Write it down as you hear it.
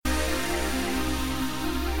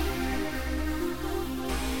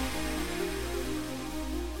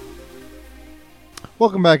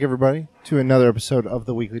Welcome back, everybody, to another episode of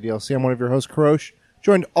the Weekly DLC. I'm one of your hosts, Karosh,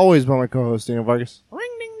 joined always by my co-host, Daniel Vargas. Ring,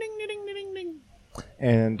 ding, ding, ding, ding, ding, ding.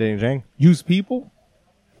 And Danny Zhang. Use people.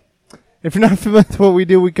 If you're not familiar with what we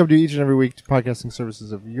do, we come to you each and every week to podcasting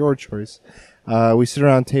services of your choice. We sit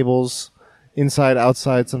around tables, inside,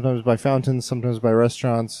 outside, sometimes by fountains, sometimes by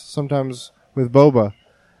restaurants, sometimes with boba.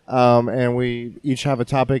 And we each have a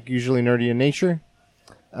topic, usually nerdy in nature.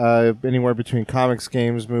 Anywhere between comics,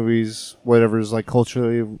 games, movies, whatever is like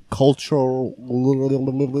culturally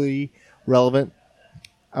relevant.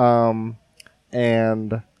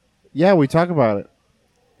 And yeah, we talk about it.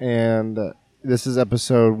 And this is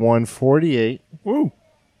episode 148 Woo.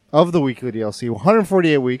 of the Weekly DLC.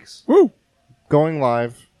 148 weeks. Woo. Going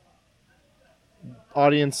live.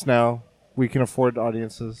 Audience now. We can afford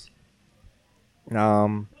audiences.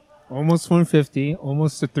 Almost 150.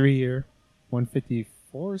 Almost a 3-year.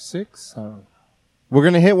 154, 6. We're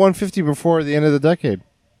going to hit 150 before the end of the decade.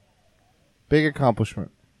 Big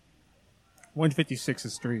accomplishment. 156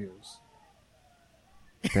 is 3 years.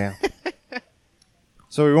 Damn.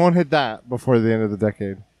 So we won't hit that before the end of the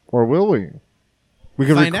decade. Or will we? We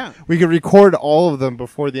could Find out. We could record all of them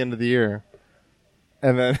before the end of the year.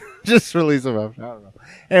 And then just release them after. I don't know.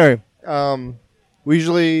 Anyway, we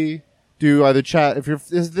usually do either chat. If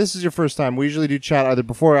this is your first time, we usually do chat either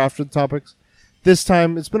before or after the topics. This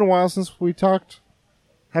time, it's been a while since we talked.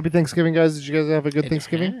 Happy Thanksgiving, guys. Did you guys have a good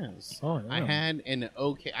Thanksgiving? Has. Oh, yeah.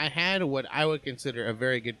 I had what I would consider a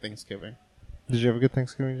very good Thanksgiving. Did you have a good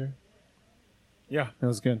Thanksgiving, Jay? Yeah, that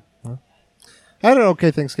was good. I had an okay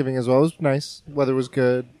Thanksgiving as well. It was nice. Weather was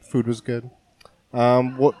good. Food was good.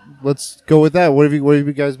 Let's go with that. What have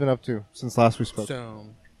you guys been up to since last we spoke? So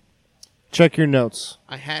Check your notes.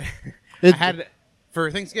 I had, It- for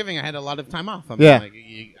Thanksgiving, I had a lot of time off. I get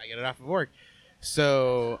it off of work.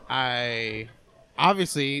 So I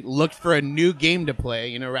obviously looked for a new game to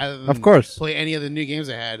play, rather than Of course. play any of the new games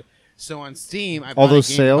I had. So on Steam, I All bought those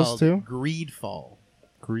a game sales, called too? Greedfall.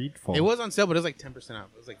 Greedfall. It was on sale, but it was like 10% off.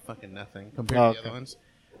 It was like fucking nothing compared Oh, to the okay. other ones.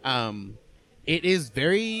 It is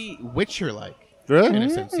very Witcher-like Really? in a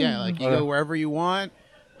sense. Yeah, like you Okay. go wherever you want.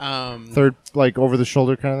 Third, like over the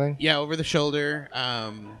shoulder kind of thing. Yeah, over the shoulder.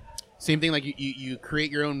 Same thing. Like you create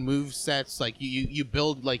your own move sets. Like you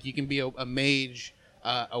build. Like you can be a mage,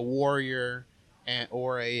 a warrior,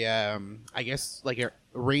 or a I guess like a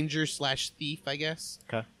ranger / thief. I guess.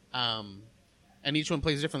 Okay. And each one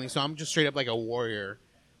plays differently. So I'm just straight up like a warrior.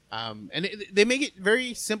 And they make it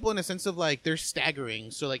very simple in a sense of like they're staggering.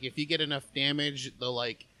 So like if you get enough damage,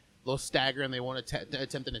 they'll stagger and they won't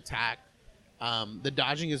attempt an attack. The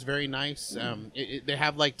dodging is very nice. They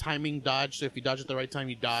have like timing dodge. So if you dodge at the right time,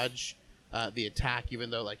 you dodge the attack, even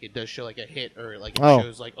though like it does show like a hit or like it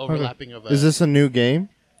shows like overlapping of a. Is this a new game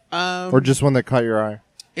or just one that caught your eye?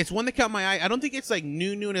 It's one that caught my eye. I don't think it's like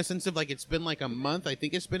new in a sense of like it's been like a month. I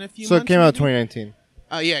think it's been a few So months. it came out maybe. 2019.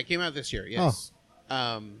 Yeah, it came out this year. Yes.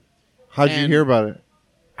 How'd you And- hear about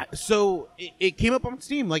it? So it came up on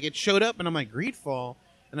Steam. Like it showed up, and I'm like Greedfall,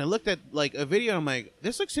 and I looked at like a video. And I'm like,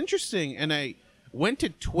 this looks interesting, and I went to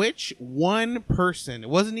Twitch. One person. It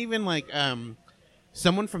wasn't even like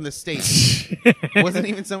someone from the States. It wasn't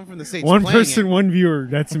even someone from the States. One playing person, it. one viewer.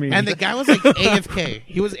 That's me. And the guy was like AFK.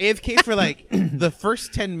 He was AFK for like the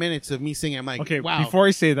first 10 minutes of me singing. I'm like, okay, wow. before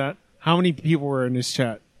I say that, how many people were in this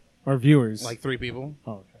chat? Our viewers? Like 3 people.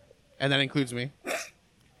 Oh, okay. And that includes me.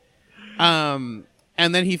 And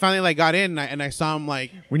then he finally like got in, and I saw him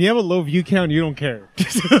like. When you have a low view count, you don't care.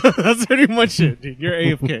 That's pretty much it, dude. You're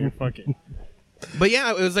AFK. Fuck it. But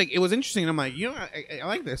yeah, it was interesting. And I'm like, I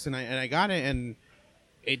like this, and I got it, and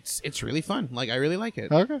it's really fun. Like I really like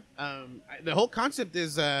it. Okay. The whole concept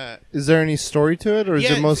is Is there any story to it, or is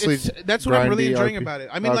it mostly? that's what I'm really grindy enjoying RP? about it.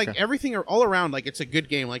 I mean, Okay. like everything all around, like it's a good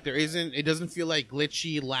game. Like it doesn't feel like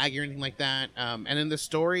glitchy, laggy, or anything like that. And in the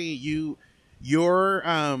story, you're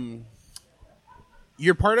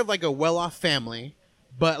part of like a well-off family,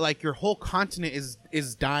 but like your whole continent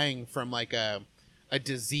is dying from like a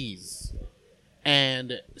disease,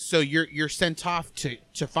 and so you're sent off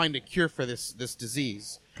to find a cure for this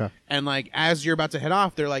disease. Okay. And like as you're about to head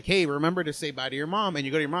off, they're like, "Hey, remember to say bye to your mom." And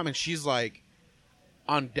you go to your mom, and she's like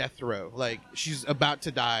on death row, like she's about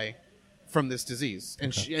to die from this disease.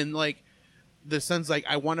 And like the son's like,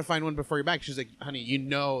 "I want to find one before you're back." She's like, "Honey,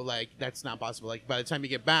 like that's not possible. Like by the time you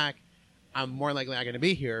get back, I'm more likely not going to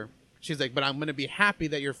be here." She's like, "But I'm going to be happy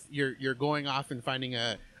that you're going off and finding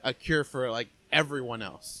a cure for like everyone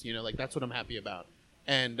else. Like that's what I'm happy about."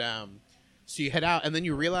 And so you head out, and then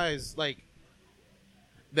you realize like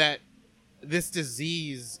that this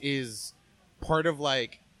disease is part of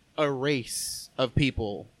like a race of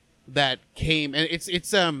people that came, and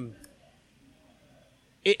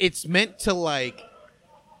it's meant to like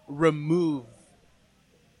remove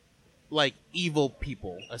like evil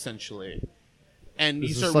people essentially, and Is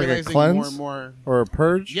you this start like a realizing more cleanse? and more. Or a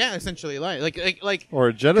purge? Yeah, essentially, like Or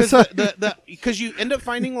a because genocide? because you end up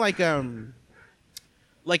finding like a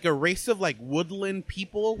race of like woodland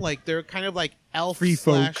people, like they're kind of like elf Free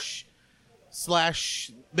folk.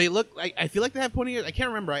 slash they look like, I feel like they have pony ears. I can't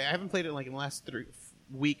remember. I haven't played it like in the last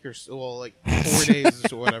week or so, well, like 4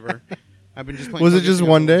 days or whatever. I've been just playing. Was it Focus just Games.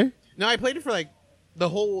 one day? No, I played it for like the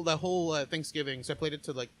whole Thanksgiving. So I played it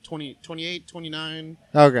to like 28, 29,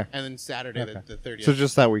 Okay. and then Saturday Okay. the 30th. So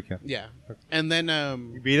just that weekend. yeah, and then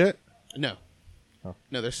You beat it? no. Oh.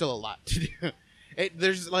 No, there's still a lot to do.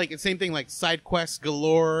 There's like the same thing, like side quests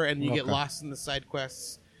galore, and you get Okay. lost in the side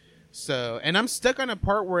quests. So, and I'm stuck on a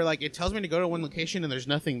part where like it tells me to go to one location and there's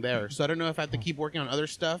nothing there. So I don't know if I have to keep working on other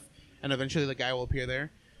stuff, and eventually the guy will appear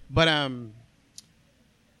there. But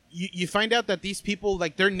you find out that these people,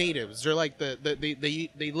 like, they're natives. They're like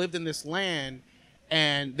they lived in this land,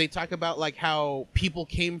 and they talk about like how people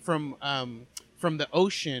came from the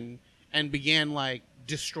ocean and began like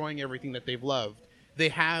destroying everything that they've loved.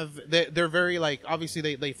 They're very like,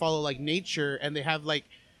 obviously they follow like nature, and they have like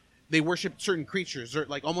they worship certain creatures. They're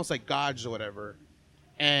like almost like gods or whatever.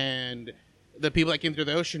 And the people that came through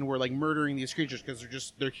the ocean were like murdering these creatures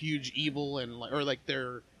because they're huge evil, and like, or like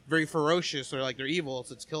they're very ferocious, or like they're evil,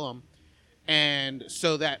 so let's kill them. And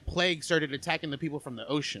so that plague started attacking the people from the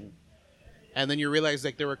ocean. And then you realize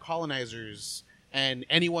like there were colonizers, and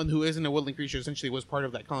anyone who isn't a woodland creature essentially was part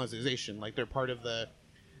of that colonization. Like they're part of the.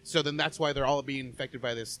 So then that's why they're all being infected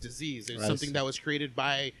by this disease. It's I something see. that was created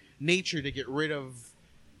by nature to get rid of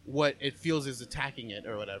what it feels is attacking it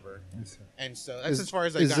or whatever. And so that's as far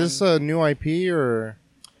as I've Is gotten. this a new IP or?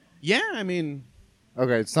 Yeah, I mean,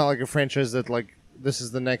 Okay, it's not like a franchise that like this is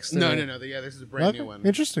the next. no. thing. Yeah, this is a brand Okay, new one.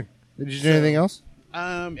 interesting. Did you do So- anything else?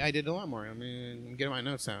 I did a lot more. I mean, I'm getting my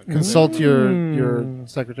notes out. Consult your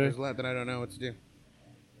secretary. There's a lot that I don't know what to do.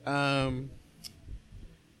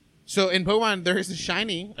 So in Pokemon, there is a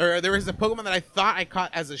shiny, or there is a Pokemon that I thought I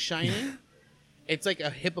caught as a shiny. It's like a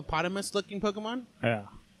hippopotamus-looking Pokemon, Yeah.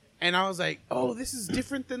 and I was like, "Oh, this is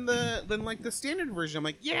different than like the standard version." I'm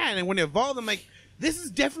like, "Yeah," and then when it evolved, I'm like, "This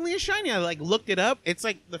is definitely a shiny." I like looked it up. It's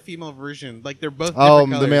like the female version. Like they're both. Oh,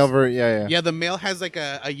 different the male colors. version. Yeah. Yeah, the male has like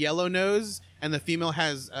a yellow nose, and the female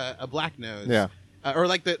has a black nose. Yeah. Or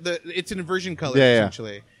like the it's an inversion color Yeah, yeah.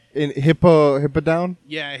 essentially. In hippo down.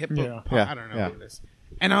 Yeah, Yeah. I don't know Yeah. what it is.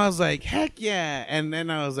 And I was like, heck yeah. And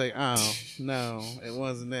then I was like, oh, no, it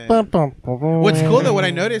wasn't it. What's cool though, what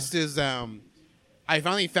I noticed is I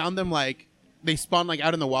finally found them, like, they spawned like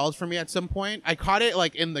out in the wild for me at some point. I caught it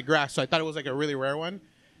like in the grass, so I thought it was like a really rare one.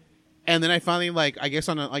 And then I finally, like, I guess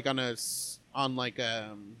on a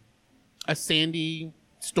sandy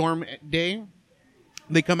storm day,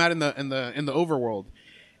 they come out in the overworld.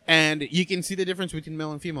 And you can see the difference between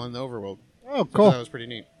male and female in the overworld. Oh, So cool. that was pretty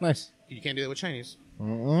neat. Nice. You can't do that with Chinese.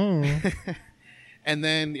 Mm-mm. And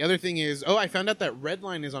then the other thing is, I found out that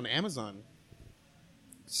Redline is on Amazon.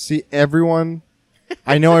 See, everyone.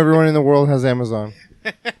 I know everyone in the world has Amazon.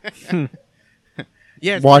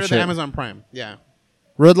 Yeah, it's Watch part of the it. Amazon Prime. Yeah,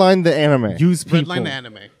 Redline the anime. Use people. Redline the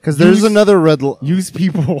anime. Because there's another Use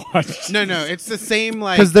people watch. No, it's the same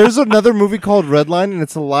like. Because there's another movie called Redline, and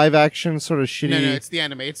it's a live action sort of shitty. No, it's the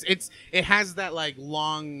anime. It has that like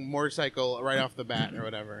long motorcycle right off the bat or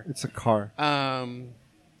whatever. It's a car. And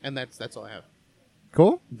that's all I have.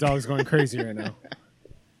 Cool. Dog's going crazy right now.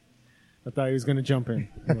 I thought he was gonna jump in.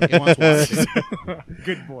 He wants water.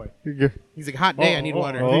 Good boy. He's like, hot day, I need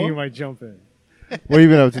water. I think he might jump in. What have you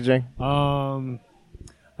been up to, Jang?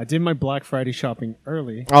 I did my Black Friday shopping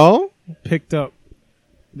early. Oh, Picked up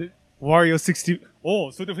the Wario 60. Oh,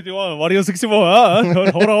 so Wario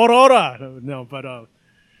 64. Hold on. No, but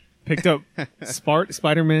picked up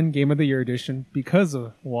Spider-Man Game of the Year edition because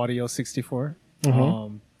of Wario 64.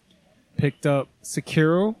 Picked up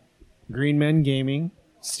Sekiro Green Man Gaming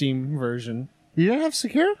Steam version. you didn't have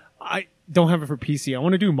Secure? I don't have it for PC. I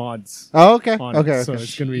want to do mods Oh, okay. on Okay. it, so okay.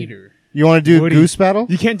 it's gonna be. Cheater. You want to do Woody. Goose Battle?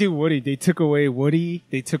 You can't do Woody. They took away Woody.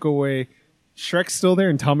 They took away Shrek's still there,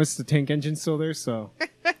 and Thomas the Tank Engine's still there. So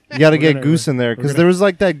You got to get gonna- Goose in there we're because gonna- there was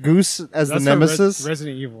like that Goose as the that's nemesis.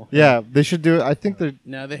 Resident Evil. Yeah, they should do it. I think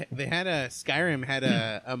No, they had Skyrim had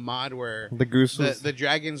a mod where the Goose was. the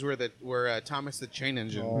dragons were Thomas the Chain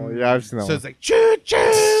Engine. Oh yeah, I've seen that So one. it's like choo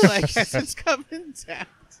choo, like as it's coming down.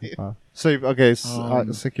 Dude. So okay,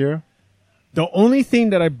 Um, Secure. The only thing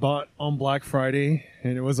that I bought on Black Friday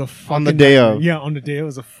and it was a fucking On the day nightmare. of. Yeah, on the day it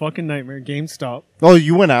was a fucking nightmare. GameStop. Oh,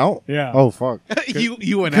 you went out? Yeah. Oh, fuck.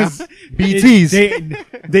 you went out.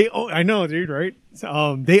 BTs. I know, dude, right?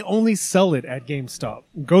 They only sell it at GameStop.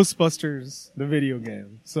 Ghostbusters, the video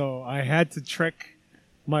game. So I had to trek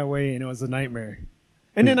my way, and it was a nightmare.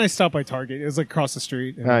 And then I stopped by Target. It was like across the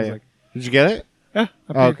street. And Oh, I was yeah. like, Did you get it? yeah.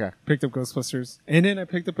 I Oh, picked, okay. picked up Ghostbusters. And then I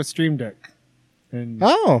picked up a Stream Deck. And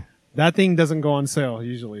Oh, that thing doesn't go on sale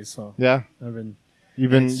usually. So yeah. I've been,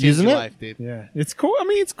 You've been It's changed using your it? life, dude. yeah. It's cool. I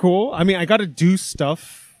mean, it's cool. I mean, I got to do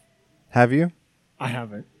stuff. Have you? I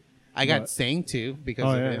haven't. I got What? sang to because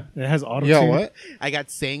Oh, of yeah. it. It has auto Yeah, tune. what? I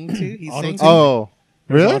got sang to. He sang Auto-tune. to. Oh,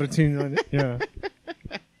 really? Auto tune on it. Yeah.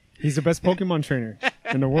 He's the best Pokemon trainer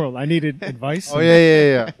in the world. I needed advice. Oh,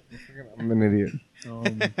 yeah. I'm an idiot.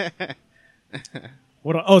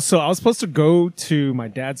 So I was supposed to go to my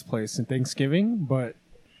dad's place in Thanksgiving, but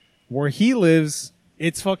where he lives,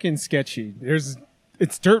 it's fucking sketchy.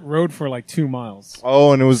 It's dirt road for like 2 miles.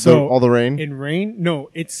 Oh, and it was So, all the rain? In rain? No,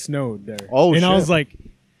 it snowed there. Oh, and I shit. was like,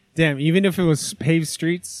 damn, even if it was paved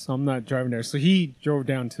streets, I'm not driving there. So he drove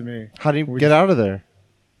down to me. How do you get out of there?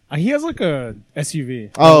 He has like a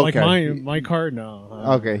SUV. Oh, Like okay. my car, no.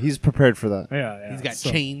 Okay, he's prepared for that. Yeah. He's got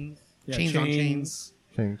So- chains. yeah, chains on chains.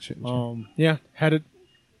 Yeah, had a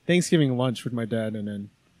Thanksgiving lunch with my dad, and then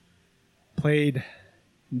played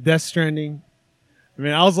Death Stranding. I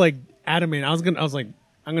mean, I was like adamant. I was like,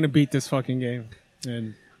 I'm gonna beat this fucking game,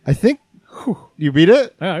 and I think you beat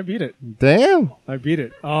it? yeah, I beat it. Damn. I beat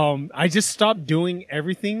it. I just stopped doing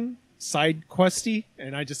everything side questy,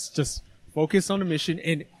 and I just focus on the mission,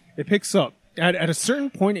 and it picks up. At a certain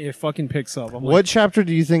point, it fucking picks up. I'm What like, chapter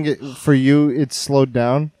do you think for you it slowed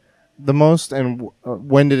down the most, and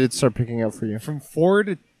when did it start picking up for you? from 4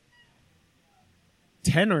 to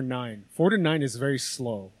 10 or 9. 4 to 9 is very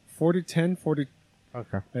slow. 4 to 10, 4 to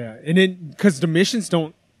Okay. yeah, and then because the missions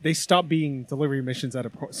they stop being delivery missions at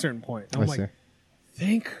a certain point. I'm I like, see.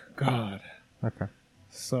 thank God. Okay.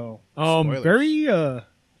 So, Spoilers.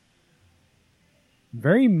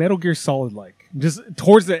 very Metal Gear Solid like. Just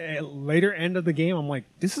towards the later end of the game, I'm like,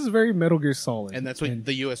 this is very Metal Gear Solid, And that's what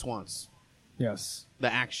the U.S. wants. yes,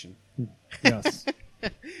 The action. yes,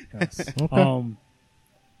 yes.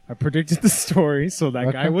 I predicted the story, so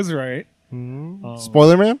that guy Okay. was right.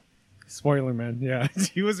 Spoiler man? Spoiler, man. Yeah,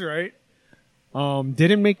 he was right.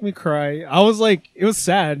 Didn't make me cry. I was like, it was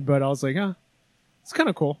sad, but I was like, it's kind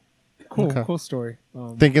of cool. Okay. Cool story.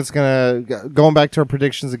 Think it's gonna going back to our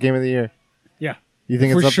predictions of game of the year. Yeah, You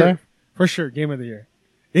think for it's up sure. there? For sure, game of the year.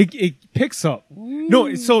 It picks up.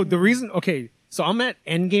 No, so the reason, okay, so I'm at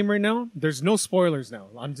Endgame right now. There's no spoilers now.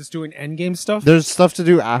 I'm just doing Endgame stuff. There's stuff to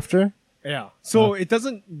do after. Yeah. So it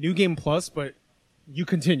doesn't New Game Plus, but you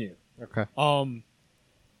continue. Okay.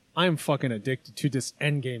 I'm fucking addicted to this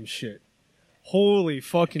Endgame shit. Holy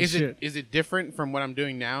fucking Is shit. it different from what I'm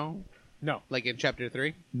doing now? No. Like in chapter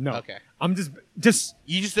 3? No. Okay. I'm just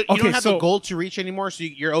You Okay, don't have so- a goal to reach anymore, so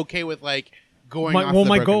you're okay with like going off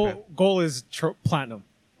my the broken path. goal is platinum.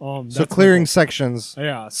 So That's my clearing goal. sections.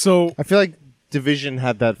 Yeah. So I feel like Division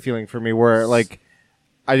had that feeling for me, where like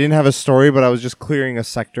I didn't have a story, but I was just clearing a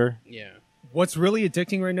sector. Yeah. what's really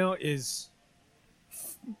addicting right now is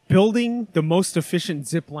building the most efficient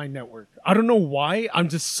zipline network. I don't know why. I'm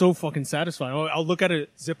just so fucking satisfied. I'll look at a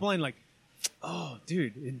zipline like, oh,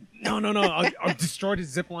 dude, no. I'll destroy the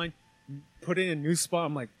zipline, put it in a new spot.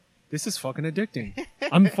 I'm like, this is fucking addicting.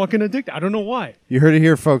 I'm fucking addicted. I don't know why. You heard it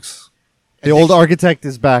here, folks. The old architect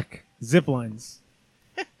is back. Ziplines.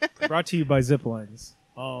 Brought to you by Ziplines.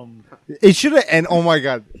 It should have, and oh my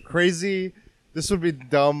god, crazy. This would be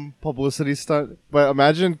dumb publicity stunt, but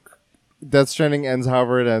imagine Death Stranding ends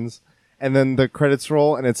however it ends, and then the credits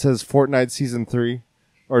roll and it says Fortnite Season 3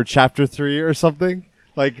 or Chapter 3 or something.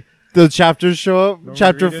 Like the chapters show up. Don't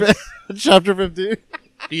Chapter read it. Chapter 15.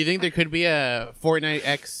 Do you think there could be a Fortnite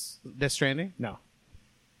X Death Stranding? No.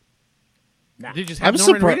 Did you just I'm have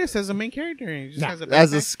Norman surpri- Reedus as a main character? And he just Nah. has a backpack?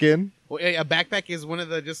 As a skin. Well, a backpack is one of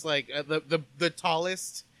the just like the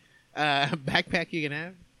tallest backpack you can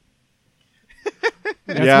have.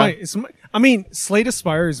 That's I mean, Slay the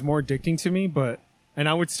Spire is more addicting to me, and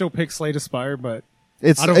I would still pick Slay the Spire, but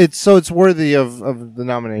I don't- It's worthy of the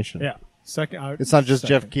nomination. yeah. Second. It's not just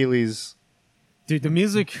Jeff second. Keighley's Dude, the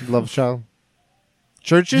music. love child.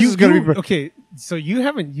 Churches is gonna be. okay. So you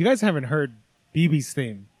guys haven't heard BB's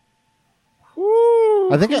theme.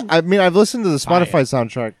 I think I've listened to the Spotify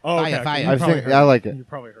soundtrack. Oh, okay. Fire, fire. You I probably think heard I like it. You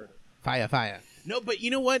probably heard it. Fire. No, but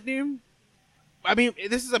you know what, dude? I mean,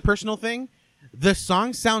 this is a personal thing. The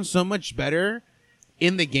song sounds so much better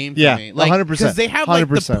in the game for Yeah, me. Like, 100%, because they have like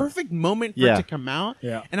the 100%. perfect moment for Yeah. it to come out.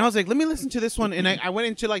 Yeah. And I was like, let me listen to this one. And I went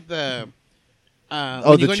into like the when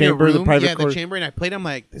the you go in your chamber, the room, private yeah, court. the chamber, and I played. I'm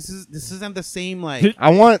like, this isn't the same. Like, I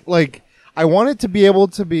want it to be able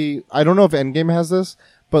to be. I don't know if Endgame has this,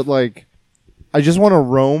 but like, I just want to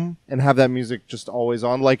roam and have that music just always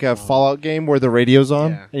on, like a Fallout game where the radio's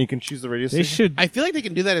on Yeah. and you can choose the radio They station. should. I feel like they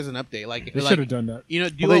can do that as an update. Like, They like, should have done that. You know,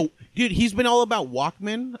 Well, dude, he's been all about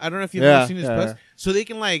Walkman. I don't know if you've Yeah, ever seen his yeah, posts. yeah. So they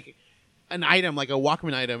can like an item, like a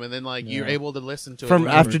Walkman item, and then like you're able to listen to From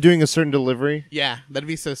it. after doing a certain delivery. Yeah, that'd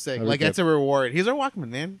be so sick. That'd be Like good. that's a reward. He's our Walkman,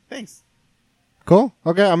 man. Thanks. Cool.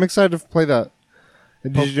 Okay, I'm excited to play that.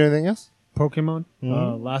 Did you do anything else? Pokemon,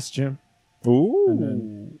 Mhm. Last Gym. Ooh. And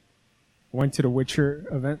then went to the Witcher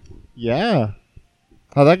event. Yeah.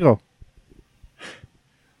 How'd that go?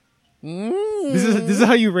 This is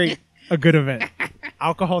how you rate a good event.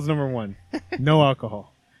 Alcohol's number 1. No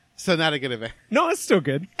alcohol. So not a good event. No, it's still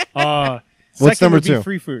good. What's Second number would be 2?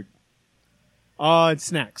 free food.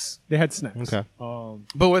 Snacks. They had snacks. Okay.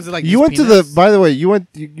 But was it like You just went to the. peanuts? By the way,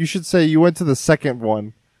 you should say you went to the second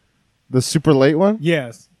one, the super late one.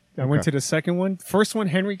 Yes. I went Okay. to the second one. First one,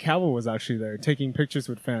 Henry Cavill was actually there taking pictures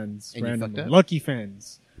with fans. And you randomly. fucked up? Lucky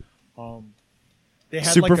fans. They had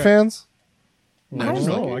Super like a- fans, No, I don't just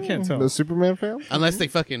know. like- I can't tell. the Superman fans. unless they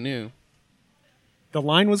fucking knew. The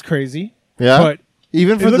line was crazy. Yeah, But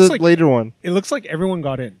even it for looks the like- later one. it looks like everyone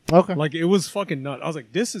got in. Okay. Like it was fucking nuts. I was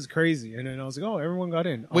like, this is crazy. And then I was like, oh, everyone got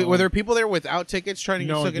in. Wait, were there people there without tickets trying to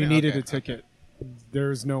No, still get you in? needed Okay. a ticket.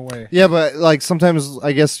 There's no way. Yeah, but like sometimes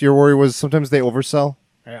I guess your worry was sometimes they oversell.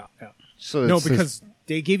 Yeah. So No, it's because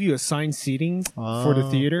they gave you assigned seating for the Oh.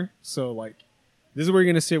 theater. So like, this is where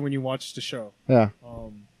you're gonna sit when you watch the show. yeah,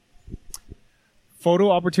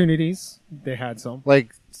 Photo opportunities, they had some.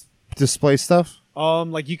 like display stuff.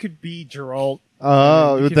 Like you could be Geralt.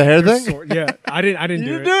 Oh, You with could the hair have your thing. sword- Yeah, I didn't do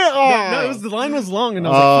You it. did? Oh. No, it was the line was long, and I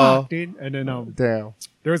was Oh. like, fuck, dude. And then Damn.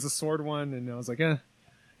 there was a sword one, and I was like, eh.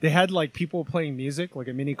 They had like people playing music, like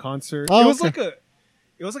a mini concert. Oh, it was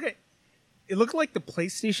okay. it looked like the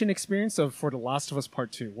PlayStation experience of for The Last of Us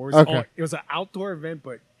Part 2, where Okay. it was an outdoor event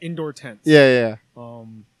but indoor tents. Yeah.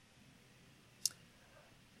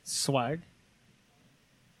 Swag.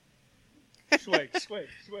 Swag.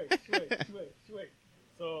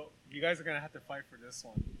 So you guys are gonna have to fight for this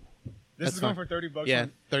one. This That's is going fine. for $30. Yeah,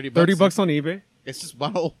 on, 30 bucks. 30 bucks on eBay. It's just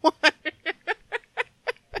bottle of wine.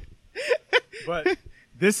 But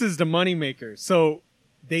this is the money maker. So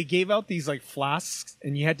they gave out these like flasks,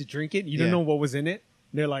 and you had to drink it. You didn't Yeah. know what was in it.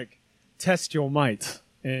 They're like, test your might,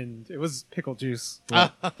 and it was pickle juice.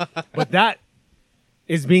 But that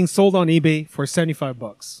is being sold on eBay for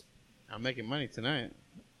 $75. I'm making money tonight.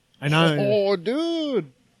 And I Oh,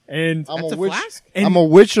 dude, and I'm That's a witch- flask? I'm a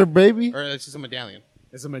Witcher baby. Or it's just a medallion.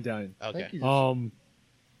 it's a medallion. Okay. Thank you.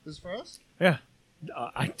 This for us? Yeah.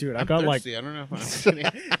 I I'm got thirsty. I don't know if I'm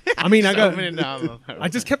kidding. I mean, I got. Open it now. I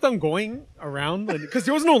just kept on going around because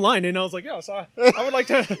there was no line, and I was like, "Yeah, so I would like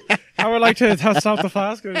to test out the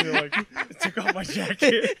flask." And you're like, took off my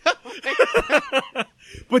jacket,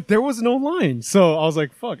 but there was no line, so I was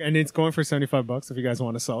like, "Fuck!" And it's going for $75 if you guys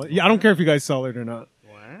want to sell it. Yeah, I don't care if you guys sell it or not.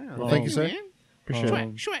 Wow. Well, thank you, sir. man. Appreciate Um,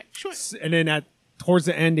 it. Shwek. And then towards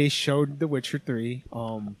the end, they showed The Witcher 3.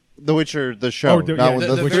 The Witcher, the show, Oh, the- not yeah, with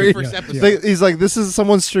The, the, the three. very first Yeah. episode. He's like, this is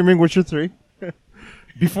someone streaming Witcher 3.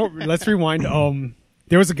 Before, let's rewind.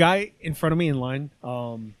 There was a guy in front of me in line,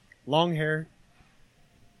 long hair.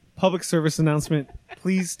 Public service announcement: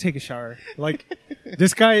 please take a shower. Like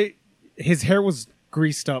this guy, his hair was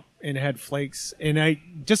greased up and it had flakes, and I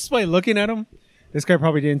just by looking at him, this guy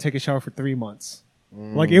probably didn't take a shower for 3 months.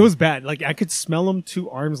 Like it was bad. Like I could smell him 2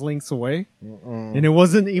 arms lengths away, and it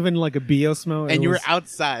wasn't even like a BO smell. And It you were was-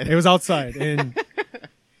 outside. It was outside, and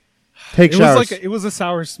Take it showers. was like it was a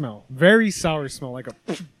sour smell, very sour smell, like a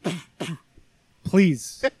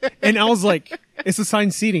please. And I was like, it's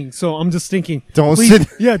assigned seating, so I'm just thinking, Don't please,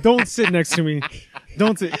 sit- Yeah, don't sit next to me.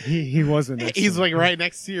 Don't sit. He wasn't. Next He's to me. like right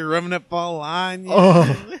next to you, rubbing up all on you.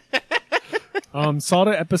 Oh, Saw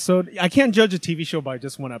the episode. I can't judge a TV show by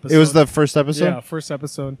just one episode. it was the first episode. yeah, first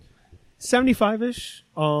episode, 75ish.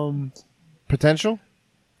 Potential.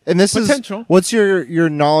 And this Potential. is what's your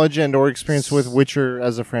knowledge and or experience with Witcher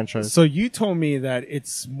as a franchise? So you told me that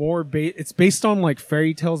it's more it's based on like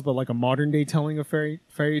fairy tales, but like a modern day telling of fairy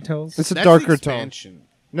tales. It's a That's darker the tone. expansion.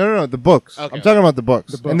 No, the books. Okay. I'm talking about the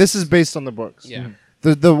books. The books. And this is based on the books. Yeah.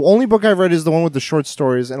 The only book I've read is the one with the short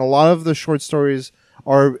stories, and a lot of the short stories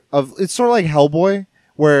are of. It's sort of like Hellboy,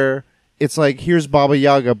 where it's like here's Baba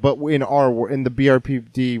Yaga, but in the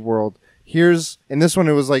BRPD world. Here's in this one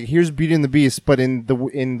it was like here's Beauty and the Beast, but in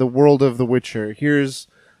the world of The Witcher. Here's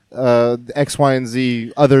X, Y, and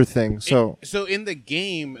Z other things. So So in the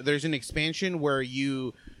game, there's an expansion where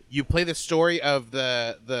you you play the story of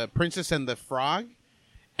the princess and the frog,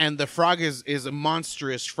 and the frog is a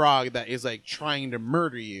monstrous frog that is like trying to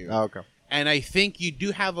murder you. Oh, okay. And I think you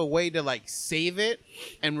do have a way to like save it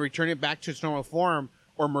and return it back to its normal form,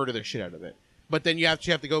 or murder the shit out of it. But then you have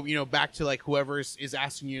to go, back to like whoever is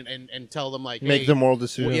asking you and tell them like, Make hey, the moral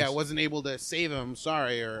decisions. I wasn't able to save him.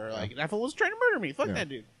 Sorry, or like that fool was trying to murder me. Fuck that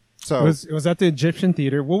dude. So It was at the Egyptian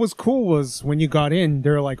theater. What was cool was when you got in,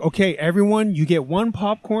 they're like, okay, everyone, you get one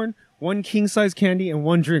popcorn, one king size candy, and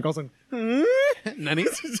one drink. I was like,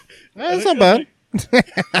 Nunnies? that's not bad.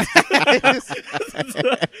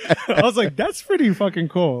 I was like, that's pretty fucking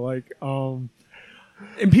cool. Like,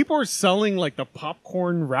 and people are selling like the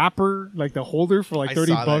popcorn wrapper, like the holder for like I $30.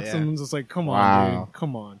 saw that, yeah. And I'm just like, come on, Wow. dude,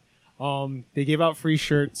 come on. They gave out free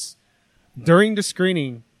shirts during the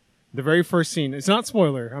screening. The very first scene. It's not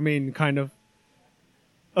spoiler. I mean, kind of.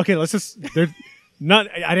 Okay, let's just. They're not.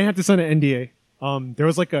 I didn't have to sign an NDA. There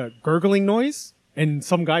was like a gurgling noise, and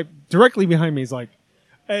some guy directly behind me is like,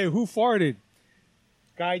 "Hey, who farted?"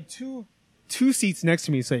 Guy two seats next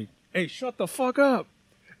to me say, "Hey, shut the fuck up!"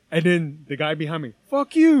 And then the guy behind me,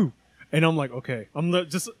 "Fuck you!" And I'm like, okay, I'm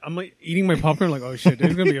like eating my popcorn, like, oh shit,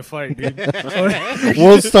 there's gonna be a fight, dude.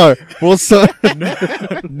 We'll start.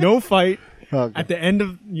 No fight. Okay. At the end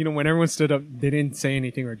of, when everyone stood up, they didn't say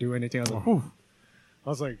anything or do anything. I was like, whew. I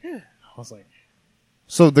was like,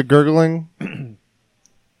 So the gurgling.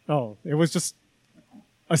 oh, it was just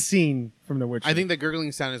a scene from The Witcher. I think the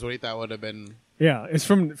gurgling sound is what he thought would have been. yeah, it's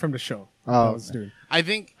from the show. Oh, I was doing. I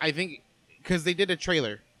think because they did a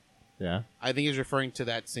trailer. Yeah. I think he's referring to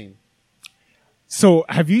that scene. So,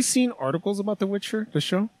 have you seen articles about The Witcher, the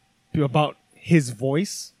show, about his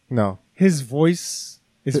voice? No. His voice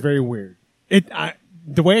is very weird.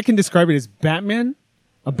 The way I can describe it is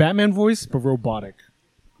a Batman voice, but robotic.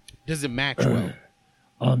 Does it match well?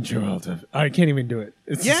 I'm Geralt. I can't even do it.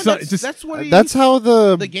 It's Yeah, so- that's, it's just that's what That's how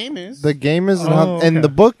the game is. the game is, and, Oh, how, and okay. the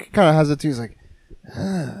book kind of has it too. He's like,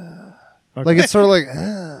 like it's sort of like,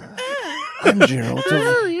 I'm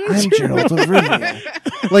Geralt of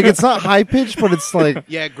Rivia. Like it's not high pitched, but it's like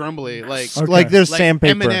yeah, grumbly, like Okay. like there's like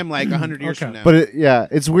sandpaper. Eminem, like 100 years Okay. from now. But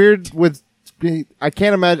it's weird with. I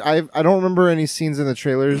can't imagine. I don't remember any scenes in the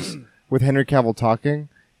trailers with Henry Cavill talking,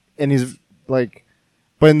 and he's like,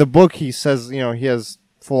 but in the book he says, he has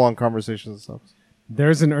full on conversations and stuff.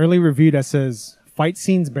 There's an early review that says fight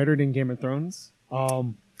scenes better than Game of Thrones.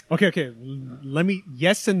 Okay. Let me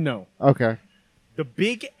yes and no. Okay. The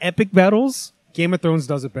big epic battles, Game of Thrones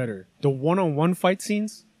does it better. The one-on-one fight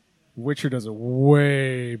scenes, Witcher does it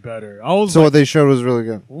way better. I was So like, what they showed was really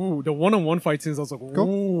good. ooh, the one-on-one fight scenes, I was like,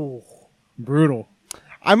 ooh, brutal.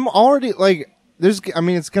 I'm already like, it's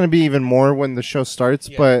going to be even more when the show starts,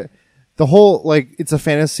 Yeah. but the whole, like, it's a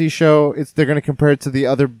fantasy show. They're going to compare it to the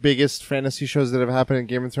other biggest fantasy shows that have happened in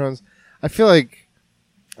Game of Thrones. I feel like,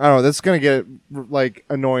 I don't know, that's going to get, like,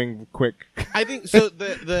 annoying quick. I think so.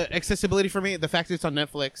 The accessibility for me, the fact that it's on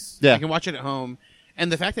Netflix, Yeah. I can watch it at home,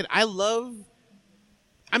 and the fact that I love.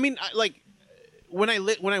 I mean, when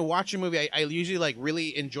I watch a movie, I usually like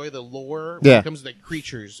really enjoy the lore when Yeah. it comes to like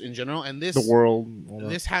creatures in general, and this The world. All that.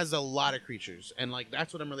 this has a lot of creatures, and like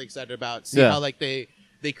that's what I'm really excited about. See Yeah. how like they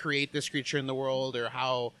create this creature in the world, or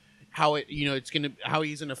how it how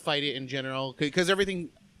he's gonna fight it in general, because everything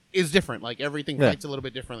is different. Like everything Yeah. fights a little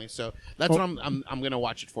bit differently. So that's what I'm gonna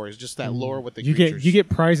watch it for. Is just that lore with the You creatures. get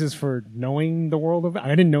prizes for knowing the world of it. I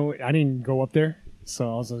didn't know. I didn't go up there,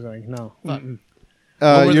 so I was like, no. Fuck. Mm-mm.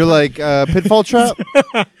 What were You're the- like, Pitfall Trap?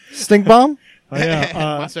 Stink Bomb? Oh, yeah,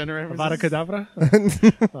 Monster Hunter Avada references?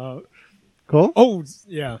 Kedavra. Cool. Oh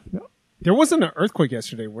yeah, there wasn't an earthquake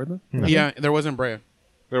yesterday, were there? Yeah, there was in Brea.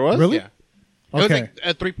 There was? Really? Yeah, it was Okay. like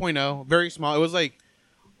a 3.0, very small. It was like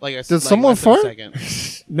a Did someone less than a fart?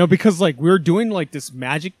 second. No, because like we were doing like this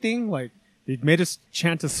magic thing, like they made us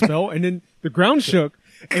chant a spell, and then the ground shook,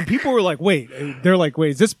 and people were like, "Wait," they're like,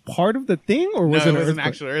 "Wait, is this part of the thing, or was No, it it was an earthquake?"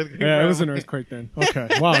 actual earthquake. Yeah, it was an earthquake then. Okay,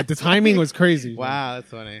 wow, the timing was crazy. Wow, that's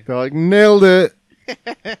funny. They're like, nailed it.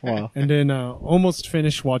 Wow. And then almost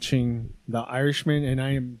finished watching The Irishman, and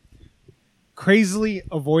I am crazily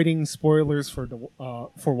avoiding spoilers for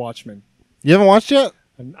Watchmen. You haven't watched yet?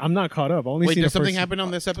 And I'm not caught up. I only Wait, seen did the something first- happen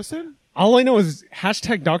on this episode? All I know is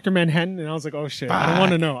hashtag Dr. Manhattan, and I was like, oh shit, I don't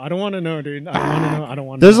want to know. I don't want to know, dude. I don't want to know. I don't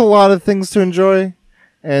want to There's a know. lot of things to enjoy.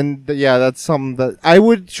 And yeah, that's something that I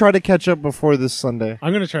would try to catch up before this Sunday.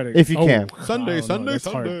 I'm going to try to. If you can. I don't know, that's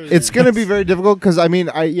hard. It's going to be very difficult because I mean,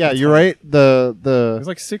 you're right. There's The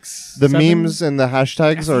like six. the seven? memes and the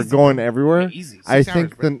hashtags are easy, going bro. everywhere. Yeah, easy. 6 I hours,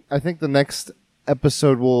 think bro. the next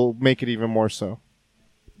episode will make it even more so.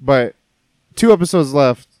 But 2 episodes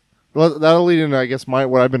left. That'll lead into, I guess,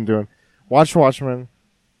 what I've been doing. Watch Watchmen,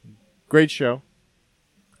 Great show.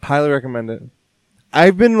 Highly recommend it.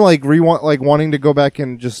 I've been like wanting to go back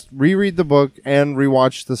and just reread the book and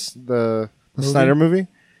rewatch the Snyder movie,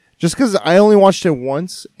 just because I only watched it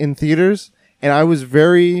once in theaters and I was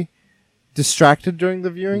very distracted during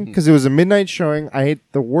the viewing because it was a midnight showing. I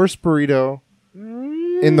ate the worst burrito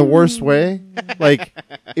in the worst way. Like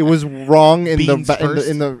it was wrong in Beans the first.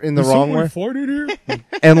 in the Is wrong someone way. farted here?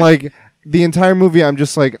 And like the entire movie, I'm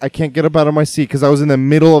just like I can't get up out of my seat because I was in the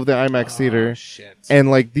middle of the IMAX theater, Shit.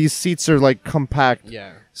 and like these seats are like compact.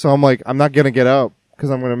 Yeah. So I'm like, I'm not gonna get up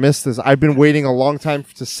because I'm gonna miss this. I've been waiting a long time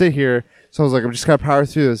to sit here, so I was like, I'm just gonna power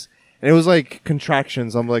through this. And it was like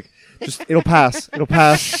contractions. I'm like, just it'll pass, it'll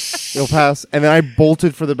pass, it'll pass. And then I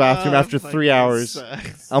bolted for the bathroom after 3 hours.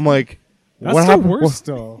 I'm like, That's what the happened? worst,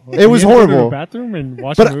 though. It was You had to go to the horrible. bathroom and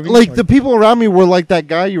watch a But movie? like the people around me were like that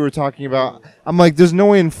guy you were talking about. I'm like, there's no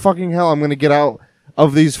way in fucking hell I'm gonna get out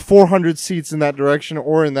of these 400 seats in that direction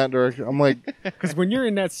or in that direction. I'm like, Because when you're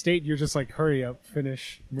in that state, you're just like, hurry up,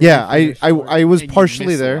 finish. yeah, I was And you partially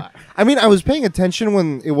miss a there. lot. I mean, I was paying attention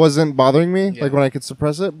when it wasn't bothering me, Yeah. like when I could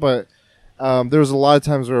suppress it. But there was a lot of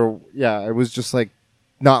times where, yeah, I was just like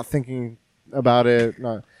not thinking about it.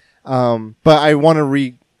 Not, but I want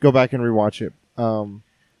to go back and rewatch it.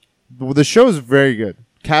 The show is very good.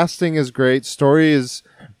 Casting is great. Story is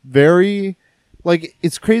very, like,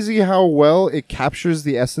 it's crazy how well it captures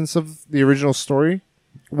the essence of the original story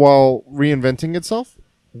while reinventing itself.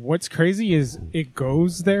 What's crazy is it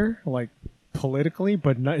goes there, like, politically,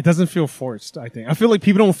 but it doesn't feel forced, I think. I feel like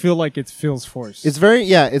people don't feel like it feels forced. It's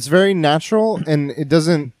very natural, and it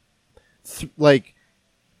doesn't like.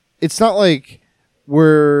 It's not like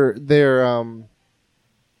where they're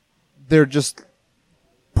just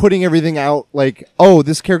putting everything out like, oh,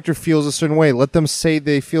 this character feels a certain way. Let them say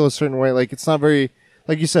they feel a certain way. Like it's not very,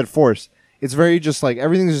 like you said, forced. It's very just like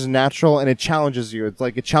everything's just natural, and it challenges you. It's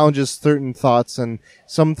like it challenges certain thoughts, and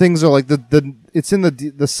some things are like it's in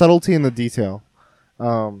the subtlety and the detail.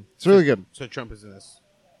 It's really good. So Trump is in this.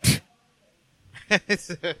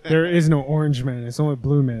 There is no orange man. It's only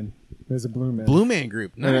blue man. There's a blue man. Blue Man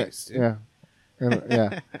Group. Nice. dude. Yeah. And,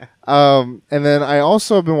 yeah. And then I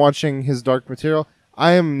also have been watching his Dark Material.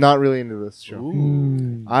 I am not really into this show.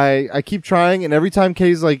 Mm. I keep trying, and every time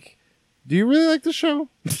Kay's like, do you really like the show?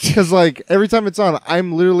 Because like every time it's on,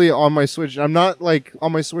 I'm literally on my Switch. I'm not like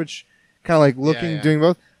on my Switch kind of like looking, yeah. doing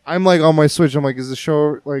both. I'm like on my Switch. I'm like, is the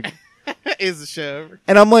show like... Is the show.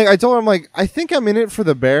 And I'm like, I told her, I'm like, I think I'm in it for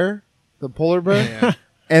the bear, the polar bear. Yeah.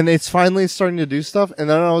 And it's finally starting to do stuff. And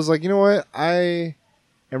then I was like, you know what? I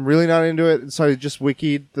am really not into it. And so I just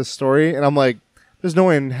wikied the story. And I'm like, there's no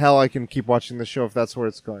way in hell I can keep watching the show if that's where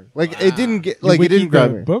it's going. Like, it didn't get, You like, it didn't wikid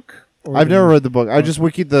grab the me. book? Or I've the- never read the book. I just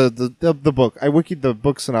wikied the book. I wikied the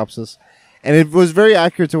book synopsis. And it was very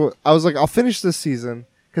accurate to what I was like, I'll finish this season.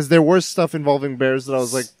 Because there was stuff involving bears that I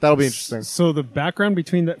was like, that'll be interesting. So the background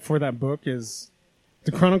between that for that book is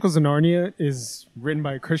the Chronicles of Narnia is written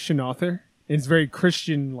by a Christian author. It's very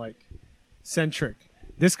Christian like centric.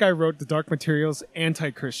 This guy wrote the Dark Materials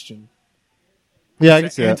anti-Christian. Yeah, I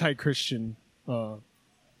can see that Anti-Christian kind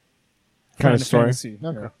kind of story. fantasy.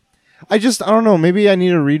 Okay. Yeah. I don't know. Maybe I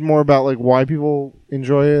need to read more about like why people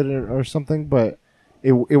enjoy it or something, but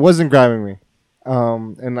it wasn't grabbing me.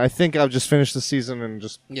 And I think I'll just finish the season and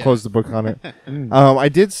just Yeah. close the book on it. I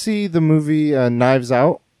did see the movie Knives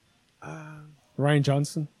Out. Ryan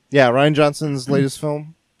Johnson, Yeah, Ryan Johnson's latest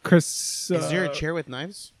film. Chris. Is there a chair with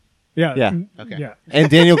knives? Yeah. Yeah. Okay. Yeah. And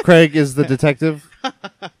Daniel Craig is the detective.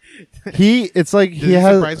 It's like Did he he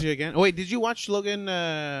has. surprise you again? Oh, wait, did you watch Logan,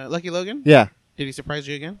 Lucky Logan? Yeah, Did he surprise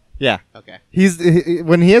you again? yeah. Okay.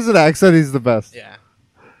 When he has an accent, he's the best. Yeah.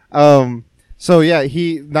 So yeah,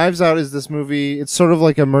 Knives Out is this movie. It's sort of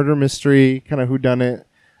like a murder mystery, kind of whodunit.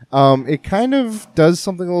 It kind of does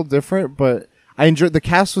something a little different, but I enjoyed. The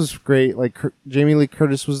cast was great. Like Jamie Lee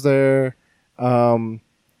Curtis was there.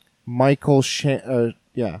 Michael Shannon,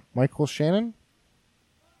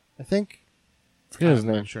 I think. I forget his I'm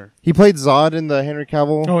name. not sure. He played Zod in the Henry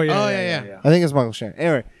Cavill. Oh yeah. Oh, yeah. yeah. I think it's Michael Shannon.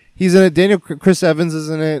 Anyway, he's in it. Chris Evans is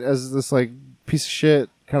in it as this like piece of shit,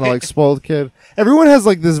 kind of like spoiled kid. Everyone has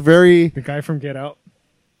like this very The guy from Get Out.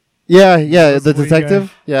 yeah, That's the the lead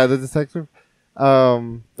detective. Yeah, the detective.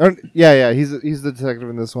 He's the detective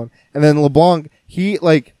in this one. And then LeBlanc, he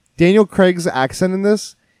like Daniel Craig's accent in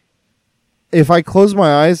this. If I close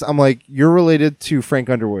my eyes, I'm like, you're related to Frank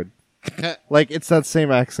Underwood. Like it's that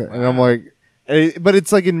same accent, and I'm Wow. like, but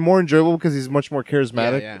it's like more enjoyable because he's much more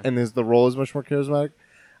charismatic, Yeah. and the role is much more charismatic.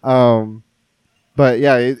 But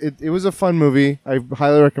yeah, it was a fun movie. I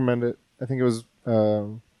highly recommend it. I think it was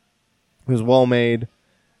well made.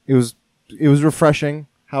 It was refreshing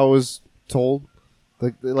how it was told.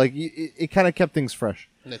 It kind of kept things fresh.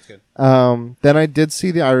 That's good. Then I did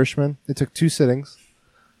see The Irishman. It took 2 sittings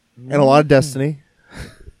and a lot of Destiny.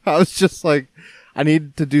 I was just like, I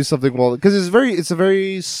need to do something well because it's a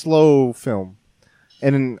very slow film,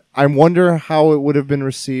 and I wonder how it would have been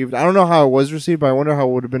received. I don't know how it was received, but I wonder how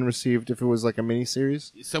it would have been received if it was like a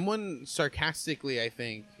miniseries. Someone sarcastically, I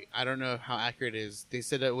think, I don't know how accurate it is, they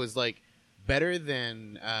said it was like better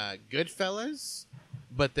than Goodfellas,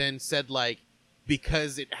 but then said like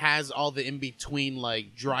because it has all the in between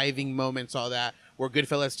like driving moments, all that, where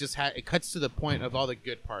Goodfellas just it cuts to the point of all the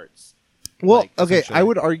good parts. Well, like, okay, essentially. I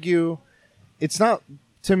would argue it's not,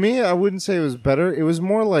 to me, I wouldn't say it was better. It was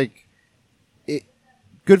more like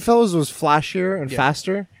Goodfellas was flashier and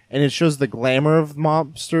faster, and it shows the glamour of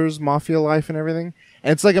mobsters, mafia life, and everything.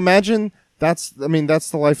 And it's like, imagine that's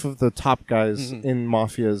the life of the top guys in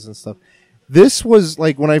mafias and stuff. This was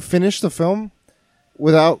like, when I finished the film,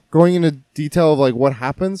 without going into detail of like what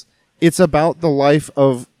happens, it's about the life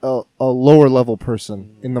of a lower level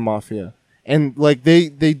person in the mafia. And like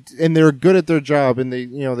they're good at their job, and they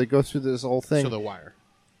go through this whole thing. So The Wire.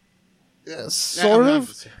 Sort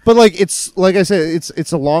of, but like it's like I said,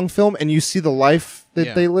 it's a long film, and you see the life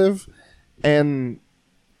that they live, and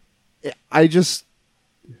it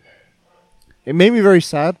made me very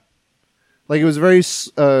sad. Like, it was very,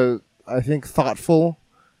 I think, thoughtful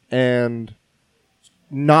and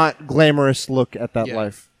not glamorous look at that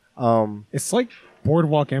life. It's like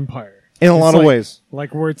Boardwalk Empire In a lot of ways,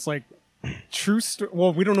 like where it's like true story.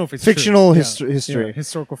 Well, we don't know if it's fictional true. history, Yeah,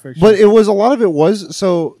 historical fiction. but a lot of it was.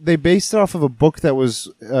 So they based it off of a book that was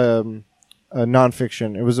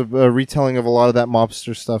nonfiction. It was a retelling of a lot of that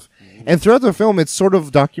mobster stuff, and throughout the film, it's sort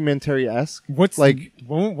of documentary-esque. What's like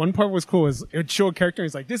one part was cool is it would show a character. And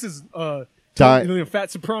he's like, "This is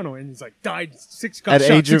Fat Soprano," and he's like, got shot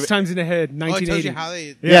 6 times in the head. Oh, it 1980. tells you how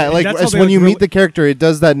they. Yeah, and like that's how as they when you really- meet the character, it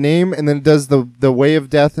does that name, and then it does the way of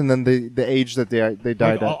death, and then the age that they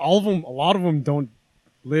died like, at. all of them, a lot of them don't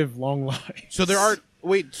live long lives. So there are.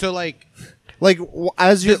 Wait. So like, Like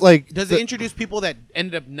as you like, does it introduce people that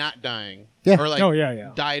ended up not dying? Yeah. Or like, Oh,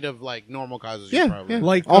 yeah. died of like normal causes? Yeah, Probably. yeah.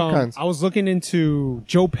 Like All kinds. I was looking into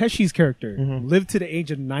Joe Pesci's character, Mm-hmm. lived to the age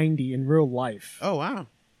of 90 in real life. Oh wow.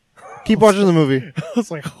 keep watching the movie. I was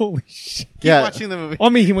like, holy shit. Keep Yeah. watching the movie. Well,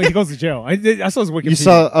 I mean, he goes to jail. I saw his Wikipedia. You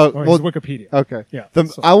saw- Or his well, Wikipedia. Okay. Yeah,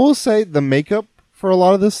 so- I will say the makeup for a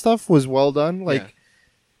lot of this stuff was well done. Like,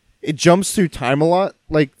 it jumps through time a lot.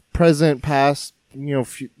 Like present, past.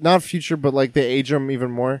 Not future, but like they age them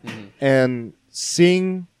even more. And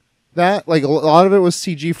seeing that, like a lot of it was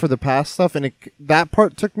CG for the past stuff, and that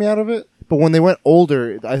part took me out of it. But when they went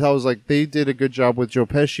older, I thought it was like they did a good job with Joe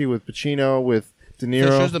Pesci, with Pacino, with De So Niro.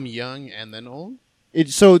 it shows them young and then old. Yeah,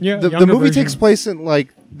 the younger movie version. takes place in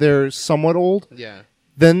like they're somewhat old. Yeah.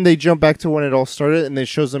 Then they jump back to when it all started, and they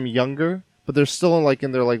shows them younger, but they're still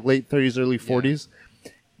in their like late 30s, early 40s.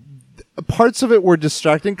 Parts of it were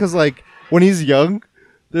distracting because like when he's young,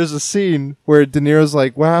 there's a scene where De Niro's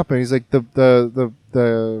like, "What happened?" He's like,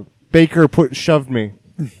 "The baker shoved me,"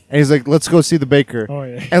 and he's like, "Let's go see the baker." Oh,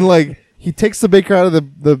 yeah. And like he takes the baker out of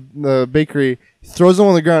the bakery, throws him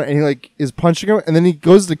on the ground, and he like is punching him, and then he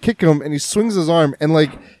goes to kick him, and he swings his arm, and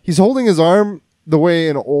like he's holding his arm the way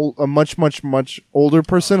a much older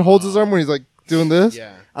person holds his arm when he's like doing this.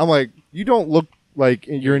 Yeah. I'm like, you don't look like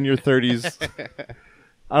you're in your 30s.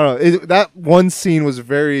 I don't know. That one scene was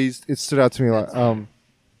it stood out to me a lot.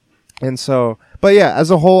 And so, but yeah, as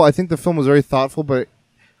a whole, I think the film was very thoughtful, but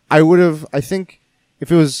I think if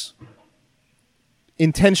it was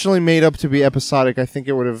intentionally made up to be episodic, I think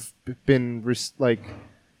it would have been like,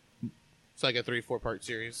 It's like a 3-4 part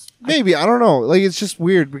series. maybe, I don't know. Like, it's just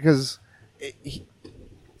weird because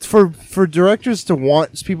for directors to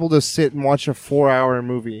want people to sit and watch a 4-hour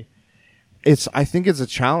movie, I think it's a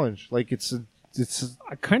challenge. Like,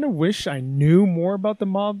 I kind of wish I knew more about the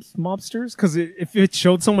mobsters, because if it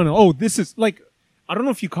showed someone, oh, this is like, I don't know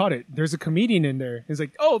if you caught it. There's a comedian in there. He's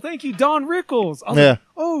like, oh, thank you, Don Rickles. I was like,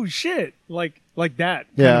 oh shit, like that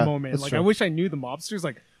kind of moment. that's Like, true. I wish I knew the mobsters.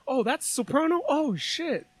 Like, oh, that's Soprano. Oh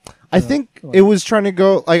shit. I think it was trying to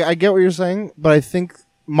go like I get what you're saying, but I think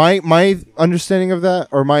my understanding of that,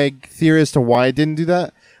 or my theory as to why it didn't do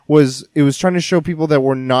that, was it was trying to show people that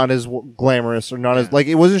were not as glamorous or not as like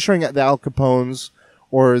it wasn't showing the Al Capones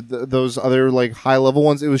or those other like high level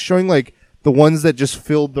ones. It was showing like the ones that just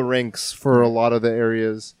filled the ranks for a lot of the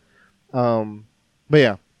areas. But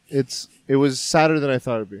yeah, it was sadder than I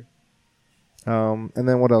thought it'd be. And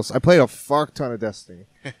then what else? I played a fuck ton of Destiny.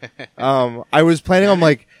 I was planning on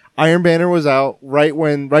like Iron Banner was out right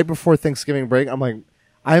before Thanksgiving break. I'm like,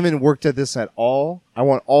 I haven't worked at this at all. I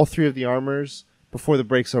want all 3 of the armors, before the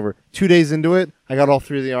break's over. 2 days into it, I got all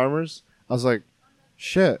 3 of the armors. I was like,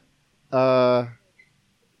 shit, I'm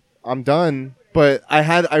done. But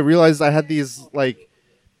I realized I had these like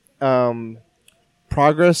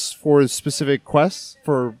progress for specific quests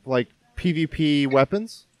for like PvP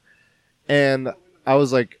weapons, and I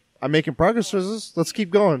was like, I'm making progress towards this. Let's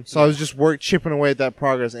keep going. So I was just chipping away at that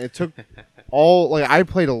progress, and it took I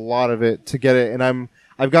played a lot of it to get it, and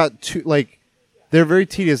I've got two, like, they're very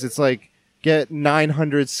tedious. It's like get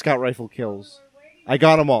 900 scout rifle kills. I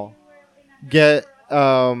got them all. Get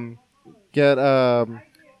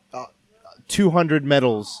 200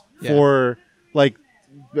 medals for what's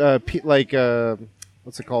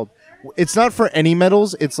it called? It's not for any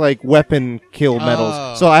medals. It's like weapon kill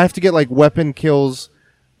medals. So I have to get like weapon kills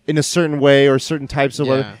in a certain way or certain types of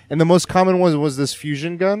weapon. And the most common one was this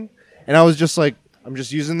fusion gun. And I was just like, I'm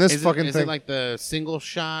just using this Is thing. Is it like the single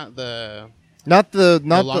shot, not the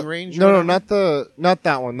long range? No, not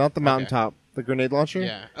that one, not the mountaintop, the grenade launcher.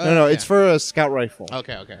 Yeah. No, it's for a scout rifle.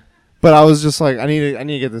 Okay. But I was just like, I need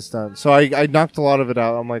to get this done. So I knocked a lot of it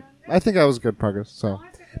out. I'm like, I think that was good progress. So,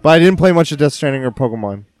 but I didn't play much of Death Stranding or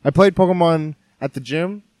Pokemon. I played Pokemon at the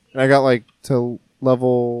gym, and I got like to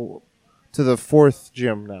the 4th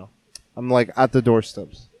gym now. I'm like at the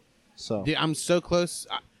doorsteps. So Dude, I'm so close.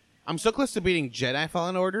 I'm so close to beating Jedi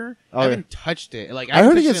Fallen Order. Oh, I haven't touched it. Like I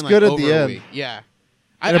heard it touched gets in, good at over the a end. week. Yeah,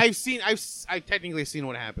 And I've technically seen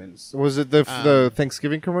what happens. was it the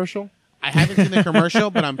Thanksgiving commercial? I haven't seen the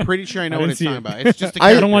commercial, but I'm pretty sure I know I what didn't it's see talking it. about. It's just a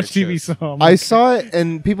I I don't watch character TV, it shows. so I'm I like, saw it,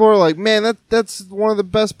 and people were like, "Man, that's one of the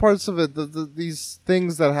best parts of it. These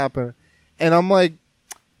things that happen," and I'm like,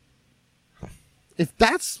 if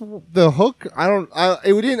that's the hook, I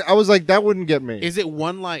was like, that wouldn't get me. Is it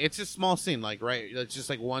one line? It's a small scene, like right? It's just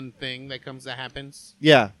like one thing that happens.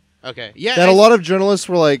 Yeah, Okay, yeah. that a lot of journalists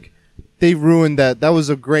were like, they ruined that. That was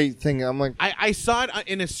a great thing. I'm like, I saw it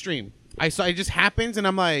in a stream. It just happens, and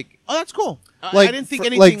I'm like, oh, that's cool. like I didn't think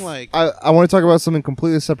anything like. I want to talk about something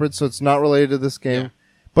completely separate, so it's not related to this game. Yeah.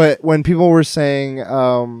 But when people were saying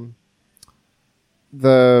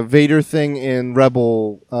the Vader thing in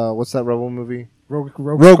Rebel, what's that Rebel movie? Rogue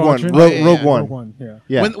One. Squadron? Rogue One. Rogue One. Yeah.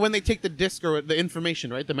 Yeah, When they take the disc or the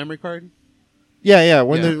information, right? The memory card. yeah.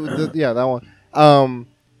 When Yeah. that one.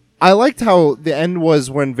 I liked how the end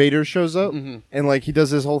was when Vader shows up and like he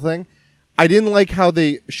does his whole thing. I didn't like how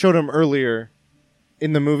they showed him earlier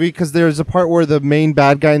in the movie, because there's a part where the main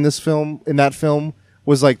bad guy in that film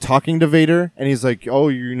was like talking to Vader, and he's like, "Oh,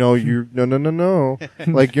 no,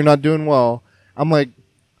 like you're not doing well." I'm like,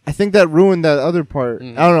 I think that ruined that other part. I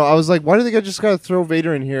don't know. I was like, why do they just gotta throw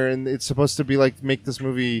Vader in here, and it's supposed to be like make this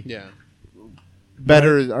movie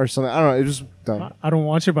better or something? I don't know. It was dumb. I don't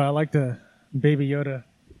watch it, but I like the Baby Yoda.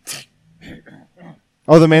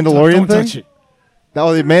 Oh, the Mandalorian Don't thing. touch it.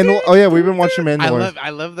 Oh, oh yeah, we've been watching Mandalorian.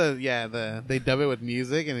 I love the they dub it with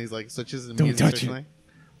music, and he's like switches the Don't music. touch certainly.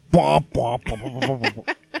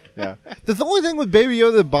 Yeah. The only thing with Baby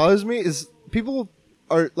Yoda that bothers me is people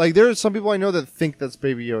are like, there are some people I know that think that's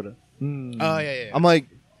Baby Yoda. Oh yeah. I'm like,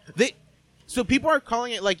 So people are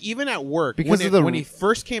calling it, like, even at work, Because when he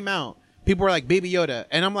first came out, people were like Baby Yoda,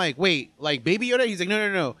 and I'm like, wait, like Baby Yoda? He's like,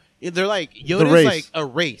 no. They're like, Yoda's race. like a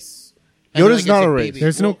race. And Yoda's they're like, not it's a race. baby.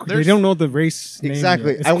 There's Well, they don't know the race name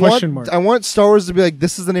exactly. yet. It's I question mark. want Star Wars to be like,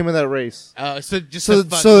 this is the name of that race, So just so to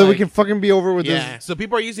fuck, that we like- can fucking be over with yeah. this. So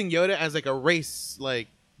people are using Yoda as like a race, like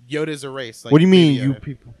Yoda's a race. Like What do you mean, Baby you Yoda.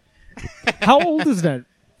 people? How old is that?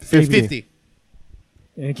 50. 50.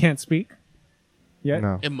 And it can't speak yet.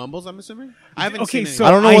 No, It mumbles, I'm assuming. I haven't Okay, seen so it.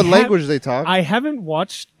 I don't know I what have- language they talk. I haven't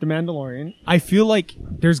watched The Mandalorian. I feel like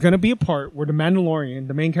there's gonna be a part where the Mandalorian,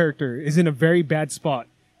 the main character, is in a very bad spot,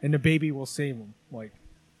 and the baby will save him. Like,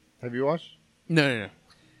 Have you watched? No.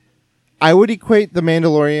 I would equate the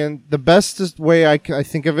Mandalorian, the bestest way I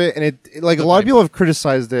think of it, and it like a lot of people have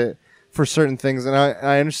criticized it for certain things, and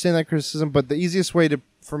I understand that criticism, but the easiest way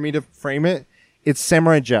for me to frame it, it's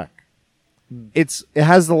Samurai Jack. It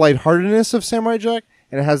has the lightheartedness of Samurai Jack,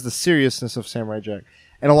 and it has the seriousness of Samurai Jack.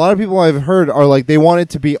 And a lot of people I've heard are like, they want it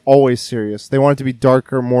to be always serious. They want it to be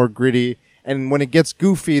darker, more gritty, and when it gets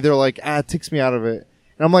goofy, they're like, it takes me out of it.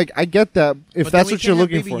 And I'm like, I get that if But that's then we what you're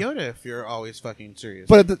can't have looking Baby for. Yoda if you're always fucking serious.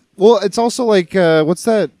 But it's also like what's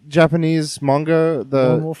that Japanese manga?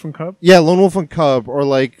 Lone Wolf and Cub. Yeah, Lone Wolf and Cub, or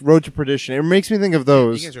like Road to Perdition. It makes me think of you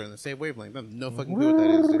those. guys are on the same wavelength. I have no fucking clue what that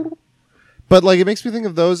is, dude. But like, it makes me think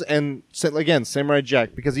of those, and again, Samurai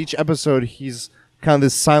Jack, because each episode he's kind of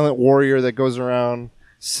this silent warrior that goes around,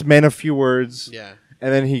 man a few words, Yeah.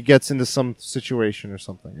 and then he gets into some situation or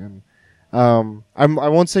something. And I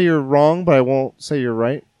won't say you're wrong, but I won't say you're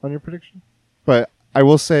right on your prediction. But I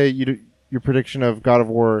will say your prediction of God of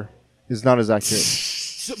War is not as accurate.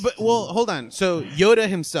 So, but well, hold on. So Yoda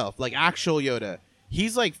himself, like actual Yoda,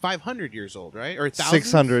 he's like 500 years old, right? Or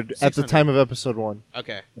 600 at the time of episode 1.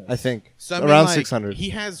 Okay. I think So I mean, around like, 600. He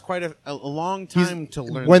has quite a long time to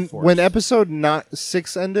learn. when the Force. when episode not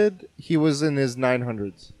 6 ended, he was in his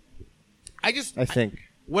 900s. I think.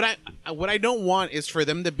 What I don't want is for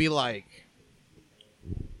them to be like.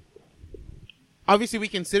 Obviously, we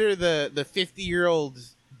consider the 50-year-old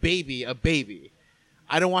baby a baby.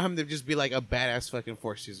 I don't want him to just be like a badass fucking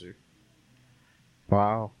Force user.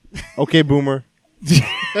 Wow. Okay, boomer.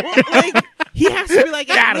 Well, like, he has to be like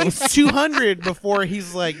at least 200 before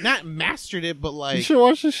he's like not mastered it, but You like should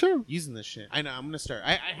watch the show. using this shit. I know. I'm gonna start.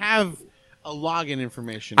 I have a login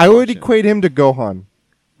information. I would Watch it. equate him to Gohan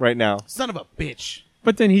right now. Son of a bitch.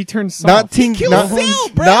 But then he turns soft. Not teen, killed not, Cell,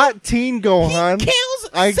 bro. not teen Gohan. He kills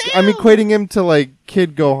I'm Cell. equating him to like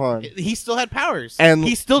kid Gohan. He still had powers, And-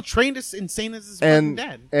 he still trained as insane as his fucking And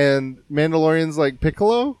dad. and Mandalorian's like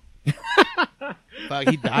Piccolo. Fuck,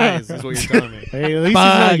 he dies. Is what you're telling me. Hey, at least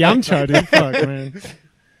Fuck. he's not Yamcha, dude. Fuck, man.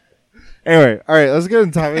 Anyway, all right, let's get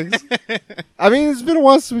into topics. I mean, it's been a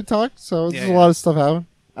while since we talked, so there's a Yeah. lot of stuff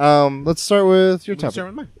happening. Let's start with your Let's topic. start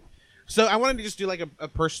with mine. So I wanted to just do like a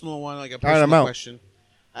personal one, like a All right, I'm personal out.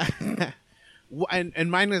 question.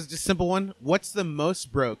 And mine is just a simple one. What's the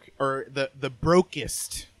most broke or the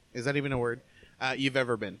brokest? Is that even a word? You've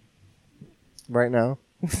ever been? Right now,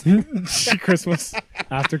 Christmas.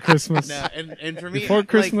 After Christmas. No, and for me, Before like,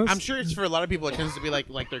 Christmas? I'm sure it's for a lot of people. It tends to be like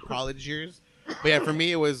their college years. But yeah, for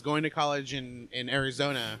me, it was going to college in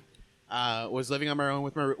Arizona. Was living on my own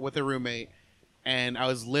with a roommate, and I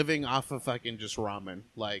was living off of fucking just ramen,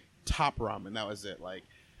 like top ramen. That was it. Like,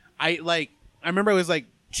 I remember it was like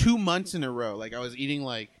 2 months in a row. Like I was eating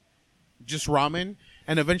like just ramen,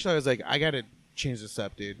 and eventually I was like, I gotta change this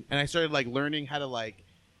up, dude. And I started like learning how to like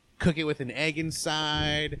cook it with an egg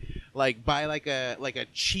inside, like buy like a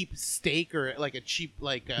cheap steak or like a cheap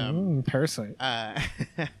like Parasite.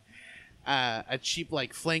 a cheap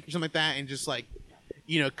like flank or something like that, and just like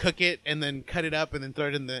cook it and then cut it up and then throw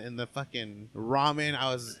it in the fucking ramen.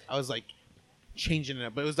 I was like changing it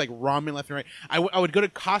up, but it was like ramen left and right. I would go to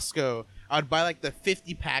Costco. I would buy like the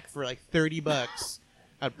 50 pack for like $30.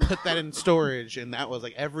 I'd put that in storage, and that was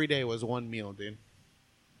like every day was one meal, dude.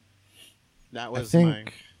 That was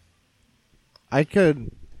I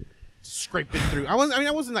could. scraping through. I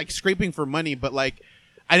wasn't like scraping for money, but like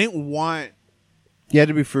I didn't want. You had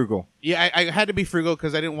to be frugal. Yeah, I had to be frugal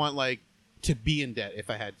because I didn't want like to be in debt if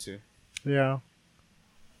I had to. Yeah.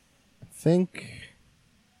 I think.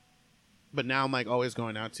 But now I'm like always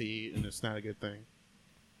going out to eat, and it's not a good thing.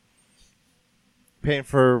 Paying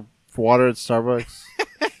for water at Starbucks.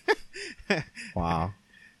 Wow.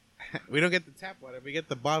 We don't get the tap water; we get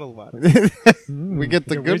the bottled water. We get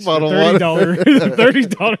the good Which- bottled $30 water.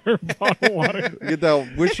 $30 bottle water. We get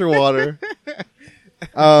that Wisher water.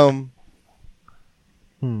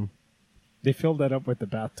 They filled that up with the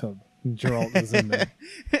bathtub. And Gerald was in there.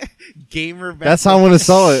 Gamer. That's how I'm gonna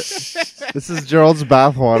sell it. This is Gerald's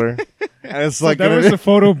bath water, and it's like That was the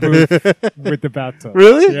photo booth with the bathtub.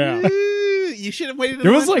 Really? Yeah. You should have waited.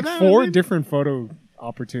 There was for like that 4 one, dude. different photo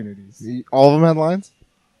opportunities. All of them had lines.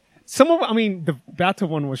 Some of, I mean, the bathtub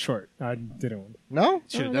one was short. I didn't want. No,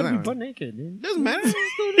 Should have I gotta done be that. butt one. naked, dude. Doesn't matter.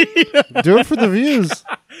 do it for the views.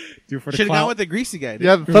 Do it for the Should have gone clout. with the greasy guy. Dude.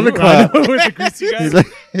 Yeah, the thunderclap. With the greasy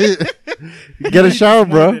guy. Get a shower,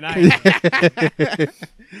 bro. More than I-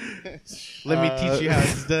 Let me teach you how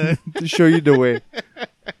it's done. To show you the way.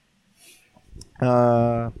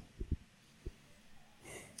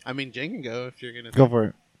 I mean, Jen can go if you're gonna Go for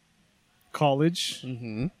it. College,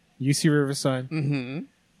 Mm-hmm. UC Riverside, Mm-hmm.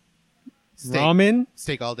 Steak. ramen,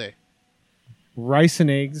 Steak all day. rice and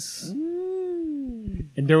eggs, and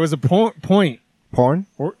there was a point. Porn.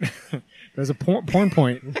 Or, there was a porn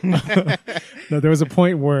point. No, there was a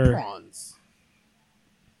point where Prawns.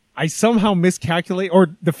 I somehow miscalculate, or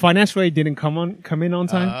the financial aid didn't come in on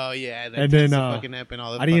time. Oh yeah, that And tends then, to fucking happen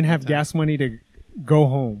all the I didn't fucking have time. gas money to go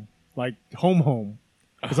home, like home,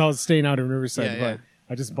 because I was staying out in Riverside. Yeah, yeah. But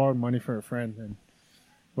I just borrowed money for a friend, and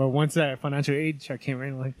well, once that financial aid check came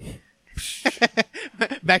in, like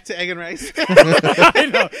Back to egg and rice. I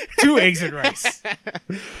know 2 eggs and rice.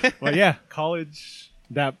 Well, yeah, college,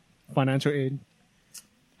 that financial aid.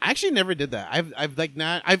 I actually never did that. I've like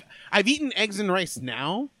not. I've eaten eggs and rice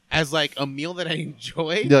now as like a meal that I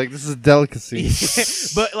enjoy. You're like, this is a delicacy.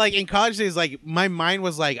 But like in college days, like my mind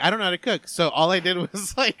was like, I don't know how to cook, so all I did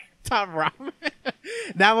was like top ramen.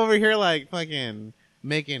 Now I'm over here like fucking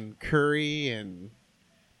making curry and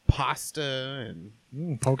pasta and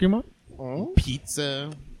Pokemon. Oh.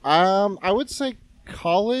 pizza. I would say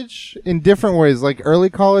college in different ways. Like early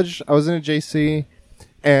college, I was in a JC,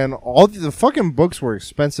 and all the fucking books were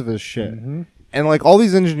expensive as shit. Mm-hmm. And like all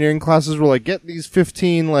these engineering classes were like, get these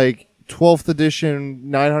 15 like 12th edition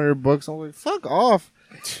 900 books. I'm like, fuck off.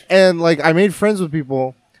 And like I made friends with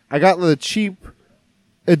people. I got the cheap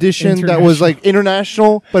edition that was like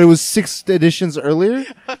international, but it was 6 editions earlier.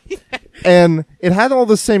 And it had all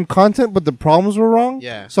the same content, but the problems were wrong.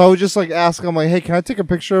 Yeah. So I would just like ask them like, hey, can I take a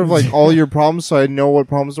picture of like all your problems so I know what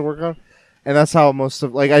problems to work on? And that's how most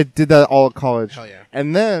of like I did that all at college. Hell yeah.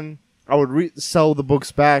 And then I would sell the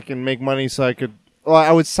books back and make money so I could. Well,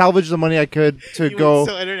 I would salvage the money I could to go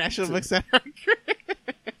So international books that are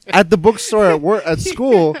at the bookstore at work at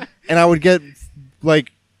school, and I would get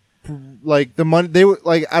like the money. They were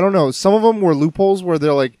like, I don't know. Some of them were loopholes where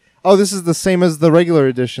they're like, oh, this is the same as the regular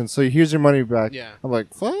edition, so here's your money back. Yeah. I'm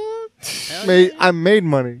like, fuck. yeah. I made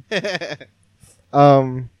money.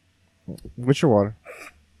 Witcher water.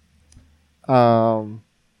 And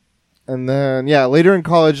then later in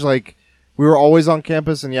college, like we were always on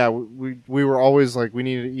campus, and we were always like we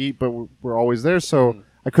needed to eat, but we're always there, so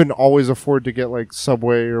I couldn't always afford to get like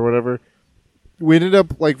Subway or whatever. We ended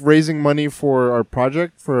up like raising money for our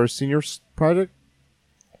project, for our seniors project,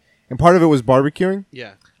 and part of it was barbecuing.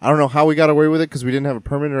 Yeah. I don't know how we got away with it because we didn't have a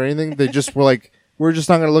permit or anything. They just were like, we're just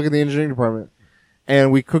not going to look at the engineering department.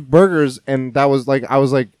 And we cooked burgers, and that was like, I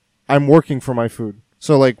was like, I'm working for my food.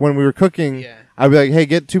 So like when we were cooking, Yeah. I'd be like, hey,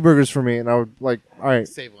 get 2 burgers for me. And I would like, all right.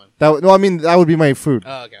 Save one. That would be my food.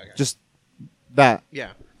 Oh, okay. Just that.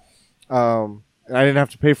 Yeah. And I didn't have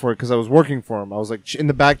to pay for it because I was working for him. I was like in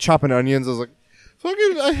the back chopping onions. I was like,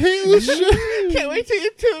 fucking, I hate this shit. Can't wait to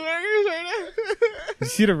eat 2 burgers right now. You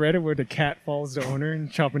see the Reddit where the cat follows the owner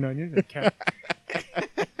and chopping onions? The cat.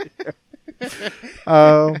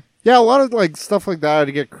 Yeah, a lot of like stuff like that I had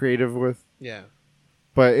to get creative with. Yeah.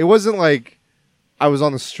 But it wasn't like I was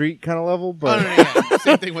on the street kind of level. But Oh, no, yeah.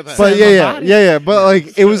 Same thing with us. but yeah. But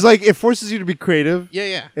like it was like it forces you to be creative. Yeah,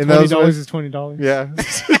 yeah. And that was $20 what- is $20. yeah.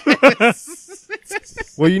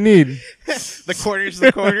 What you need. The quarters,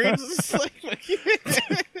 the quarters. It's like,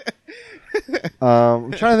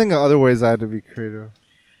 I'm trying to think of other ways I had to be creative.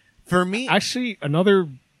 for me, Actually, another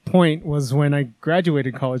point was when I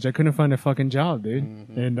graduated college, I couldn't find a fucking job, dude.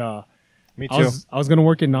 And Me I was gonna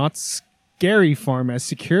work in Knott's Scary Farm as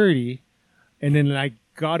security, and then I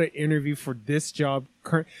got an interview for this job.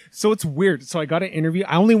 So it's weird. So I got an interview.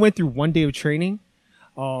 I only went through 1 day of training.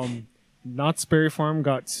 Knott's Berry Farm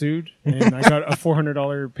got sued, and I got a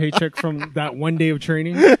 $400 paycheck from that 1 day of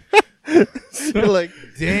training. You're like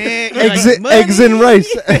damn, eggs and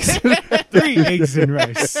rice. 3 eggs and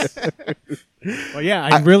rice. Well, yeah,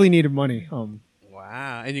 I really needed money.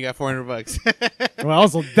 Wow, and you got $400. Well,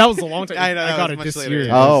 that was a long time. I know, that got was it much this later. year.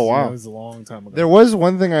 Oh, wow. It was a long time ago. There was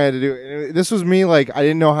one thing I had to do. This was me. Like I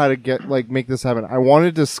didn't know how to make this happen. I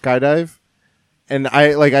wanted to skydive, and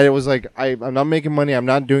I was like, I'm not making money. I'm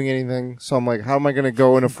not doing anything. So I'm like, how am I going to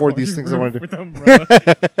go and afford these things I want to do? With umbrella.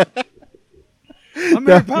 I'm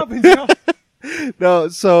Mary Poppins, y'all. No,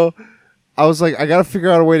 so I was like, I got to figure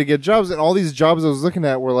out a way to get jobs. And all these jobs I was looking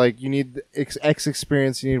at were like, you need X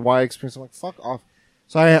experience, you need Y experience. I'm like, fuck off.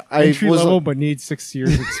 So I Entry was level, but need 6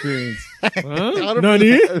 years experience. Huh? don't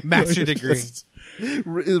Nani? Master degree.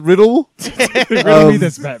 Riddle. Really,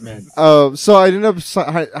 that's Batman. So I ended up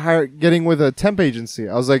getting with a temp agency.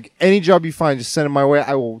 I was like, any job you find, just send it my way.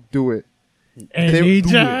 I will do it. Any do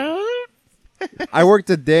job? I worked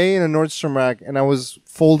a day in a Nordstrom rack, and I was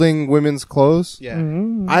folding women's clothes. Yeah.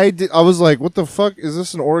 Mm-hmm. I was like, what the fuck? Is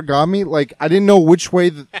this an origami? Like, I didn't know which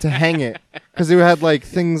way to hang it. Because they had, like,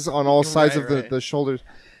 things on all sides of Right. the shoulders.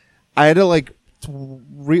 I had to, like,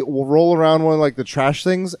 roll around one of, like, the trash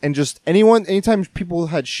things. And just anytime people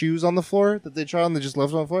had shoes on the floor that they tried on, they just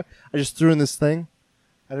left on the floor, I just threw in this thing.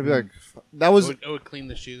 I'd be like, that was... It would clean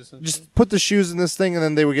the shoes. And Just put the shoes in this thing, and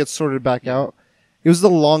then they would get sorted back out. It was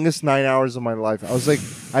the longest 9 hours of my life. I was like,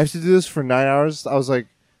 I have to do this for 9 hours. I was like,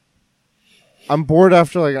 I'm bored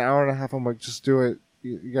after like an hour and a half. I'm like, just do it.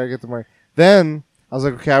 You gotta get the money. Then I was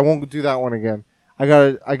like, okay, I won't do that one again. I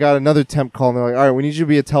got another temp call, and they're like, all right, we need you to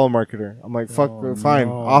be a telemarketer. I'm like, fuck, fine.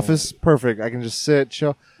 no. Office, perfect. I can just sit,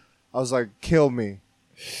 chill. I was like, kill me.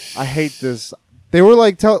 I hate this. They were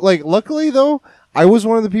like, luckily though, I was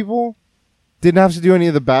one of the people, didn't have to do any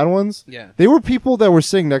of the bad ones. Yeah. They were people that were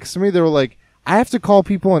sitting next to me. They were like, I have to call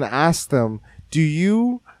people and ask them, do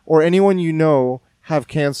you or anyone you know have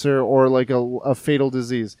cancer or like a fatal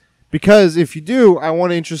disease? Because if you do, I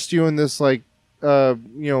want to interest you in this like,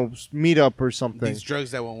 meetup or something. These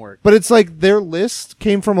drugs that won't work. But it's like their list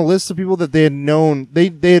came from a list of people that they had known.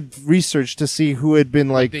 They had researched to see who had been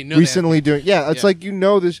like They know they recently have doing. Yeah, it's Yeah. like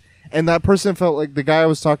this, And that person felt like the guy I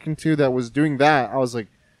was talking to that was doing that. I was like,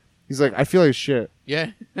 he's like, I feel like shit.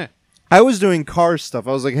 Yeah. I was doing car stuff.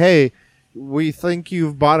 I was like, hey, we think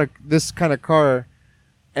you've bought this kind of car.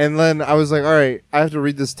 And then I was like, all right, I have to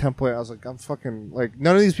read this template. I was like, I'm fucking, like,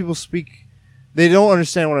 none of these people speak. They don't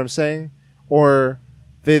understand what I'm saying. Or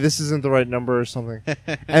this isn't the right number or something.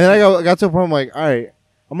 And then I got to a point, I'm like, all right,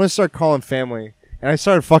 I'm going to start calling family. And I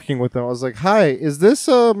started fucking with them. I was like, hi, is this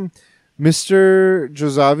Mr.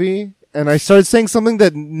 Jozavi? And I started saying something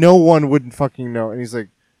that no one would fucking know. And he's like,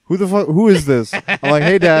 who is this? I'm like,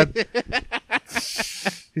 hey, Dad.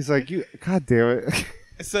 He's like, God damn it.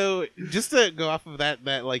 So just to go off of that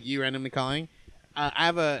like you randomly calling,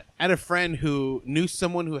 I had a friend who knew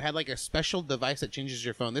someone who had like a special device that changes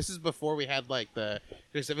your phone. This is before we had like it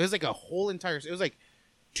was like a whole entire, it was like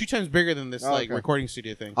 2 times bigger than this recording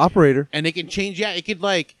studio thing. Operator. And it can change. Yeah, it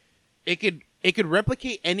could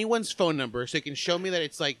replicate anyone's phone number, so it can show me that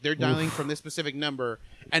it's like they're dialing from this specific number,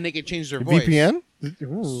 and they can change their voice. VPN.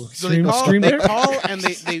 Ooh, So they call and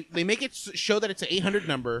they make it show that it's an 800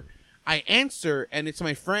 number. I answer, and it's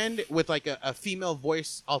my friend with like a female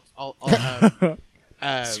voice,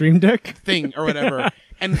 Stream Deck thing or whatever.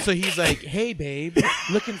 And so he's like, "Hey, babe,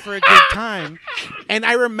 looking for a good time." And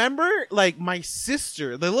I remember like my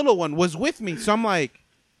sister, the little one, was with me, so I'm like,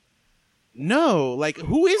 "No, like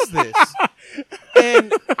who is this?"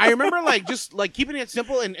 And I remember like just like keeping it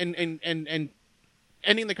simple and ending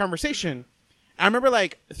the conversation. I remember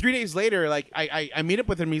like 3 days later, like I meet up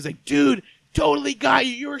with him. He's like, "Dude, totally got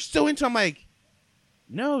you. You were so into." I'm like,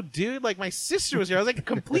 "No, dude. Like my sister was here." I was like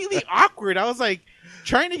completely awkward. I was like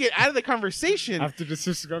trying to get out of the conversation. after the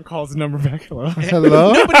sister gun calls the number back. Hello.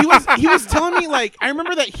 Hello? No, but he was telling me like I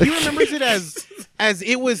remember that he remembers it as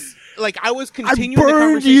it was like I was continuing the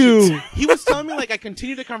burned conversation. you. He was telling me like I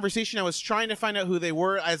continued the conversation. I was trying to find out who they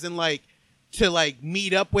were, as in like to like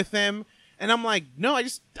meet up with them. And I'm like, no, I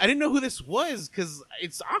didn't know who this was because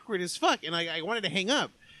it's awkward as fuck, and I wanted to hang up.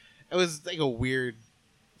 It was like a weird.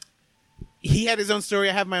 He had his own story.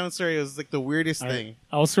 I have my own story. It was like the weirdest thing.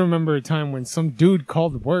 I also remember a time when some dude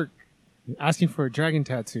called work asking for a dragon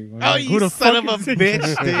tattoo. Oh, like, you son of a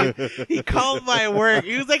bitch, dude. He called my work.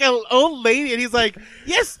 He was like an old lady, and he's like,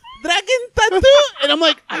 "Yes, dragon tattoo." And I'm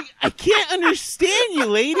like, I can't understand you,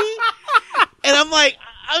 lady. And I'm like,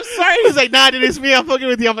 I'm sorry. He's like, "Nah, dude, it's me. I'm fucking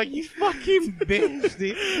with you." I'm like, "You fucking bitch,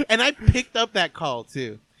 dude." And I picked up that call,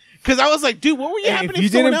 too. Because I was like, dude, what were you having if you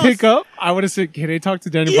didn't else? pick up, I would have said, "Can I talk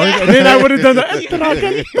to Daniel Yeah. Park?" And then I would have done that.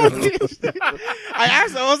 I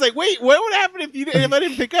asked him, I was like, wait, what would happen if I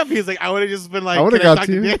didn't pick up? He's like, I would have just been like, I would've "Can got talk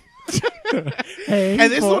to you." Dan?" Hey,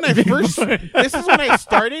 And this is when I big first, boy. this is when I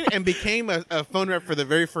started and became a phone rep for the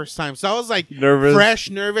very first time. So I was like, Nervous.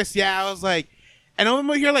 fresh, nervous. Yeah, I was like, and I'm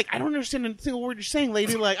over here like, I don't understand a single word you're saying,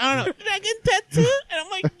 lady. Like, I don't know, dragon tattoo. And I'm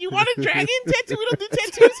like, you want a dragon tattoo? We don't do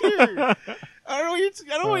tattoos here. I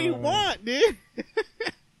don't know what you want, dude.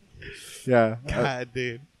 Yeah. God,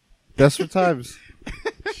 dude. Desperate times.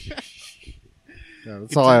 Yeah,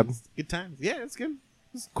 that's all I had. Good times. Yeah, it's good.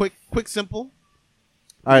 It's quick, simple.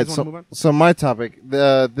 All right, guys wanna move on? so my topic,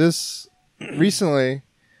 this recently,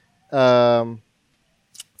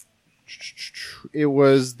 it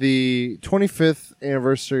was the 25th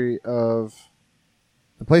anniversary of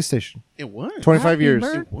the PlayStation. It was 25 years.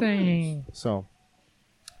 Birthday. So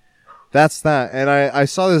that's that. And I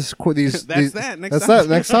saw this. That's that. Next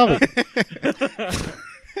Next topic.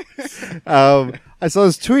 I saw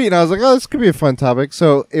this tweet and I was like, oh, this could be a fun topic.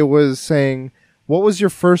 So it was saying, what was your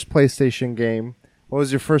first PlayStation game? What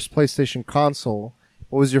was your first PlayStation console?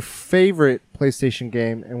 What was your favorite PlayStation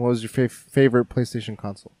game? And what was your favorite PlayStation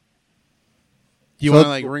console? You So want to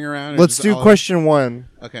like ring around? or Let's just do all- question one.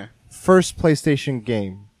 Okay. First PlayStation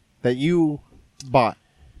game that you bought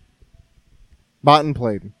and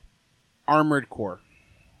played. Armored Core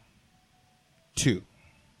 2.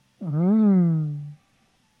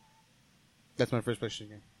 That's my first PlayStation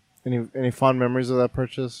game. Any fond memories of that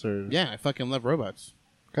purchase? Or Yeah, I fucking love robots.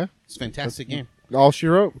 Okay. It's a fantastic game. All she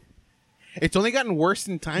wrote. It's only gotten worse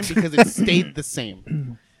in time because it stayed the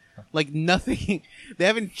same. Like nothing. They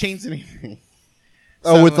haven't changed anything.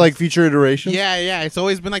 Oh, So with like it's- future iterations? Yeah. It's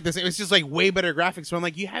always been like the same. It's just like way better graphics. So I'm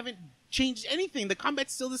like, you haven't changed anything. The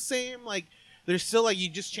combat's still the same. Like there's still like you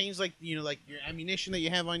just changed like like your ammunition that you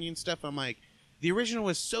have on you and stuff. I'm like, the original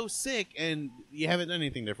was so sick, and you haven't done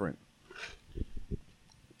anything different.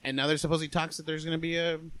 And now there's supposedly talks that there's going to be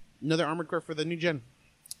another Armored Core for the new gen.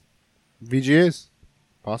 VGAs?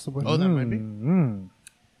 Possibly. Oh, that might be.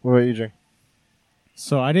 What about you, Jay?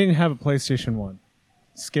 So I didn't have a PlayStation 1.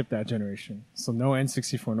 Skip that generation. So no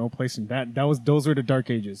N64, no PlayStation. Those were the dark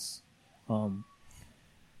ages.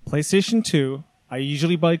 PlayStation 2, I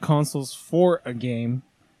usually buy consoles for a game.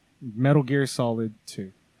 Metal Gear Solid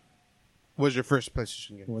 2 What was your first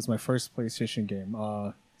PlayStation game? was my first PlayStation game.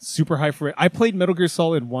 Super high for it. I played Metal Gear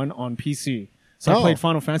Solid 1 on PC. So I Oh. played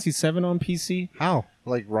Final Fantasy 7 on PC. How?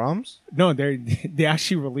 Like ROMs? No, they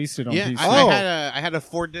actually released it on Yeah, PC. I had a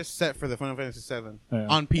 4-disc set for the Final Fantasy 7 Yeah.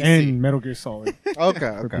 on PC. And Metal Gear Solid. Okay,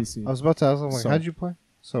 okay. PC. I was about to ask, I'm like, So- how'd you play?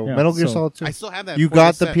 So Yeah, Metal Gear so- Solid 2. I still have that. You 4-disc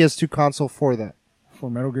got the set. PS2 console for that. For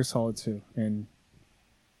Metal Gear Solid 2. And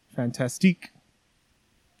Fantastique.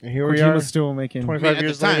 And here we are. Kojima's still making... 20 I mean, at 5 the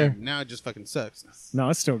years time, later. now it just fucking sucks. No,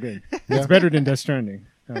 it's still good. Yeah. It's better than Death Stranding.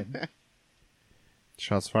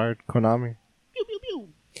 Shots fired. Konami. Pew, pew, pew.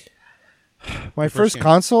 My first first game.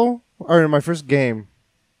 console, or my first game.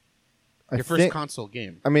 Your first console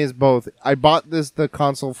game. I mean, it's both. I bought the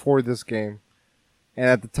console for this game, and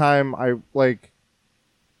at the time,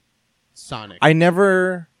 Sonic. I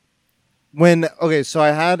never. So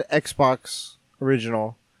I had Xbox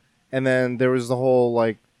original, and then there was the whole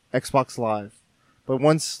like Xbox Live. But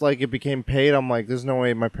once like it became paid, I'm like, there's no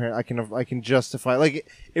way my parent I can justify. Like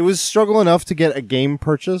it was struggle enough to get a game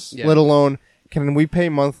purchase, Yeah. let alone can we pay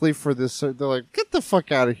monthly for this? They're like, get the fuck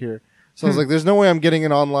out of here. So I was like, there's no way I'm getting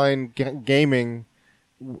an online gaming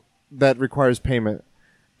that requires payment.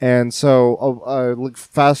 And so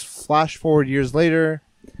flash forward years later,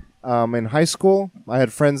 in high school, I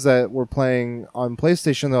had friends that were playing on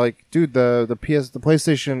PlayStation. They're like, dude, the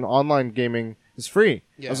PlayStation online gaming is free.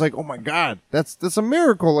 Yeah. I was like, oh my god, that's a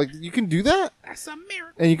miracle. Like you can do that, That's a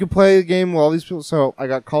miracle. and you can play a game with all these people. So I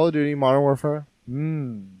got Call of Duty Modern Warfare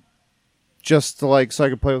just to so I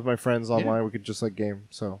could play with my friends online. We could just game.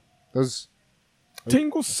 So those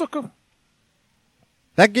Tingle sucker.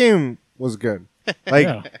 that game was good. Like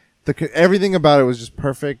Yeah. everything about it was just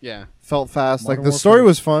perfect. Yeah. Felt fast. Modern Like the story Warfare.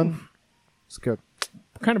 was fun. It's good.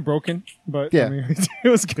 Kind of broken, but Yeah. I mean, it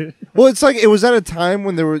was good. Well, it's like it was at a time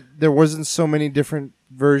when there wasn't so many different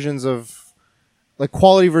versions of like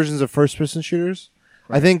quality versions of first person shooters.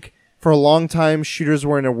 I think for a long time shooters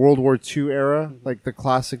were in a World War II era, like the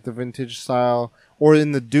classic, the vintage style, or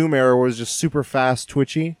in the Doom era where it was just super fast,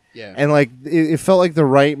 twitchy. Yeah. And like it felt like the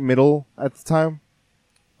right middle at the time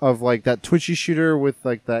of like that twitchy shooter with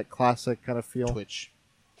like that classic kind of feel. Twitch.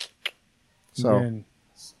 So Then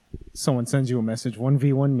someone sends you a message,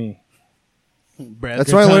 1v1 me. Brad, that's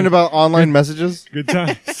good what I time. learned about online messages. Good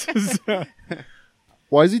times.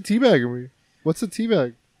 Why is he teabagging me? What's a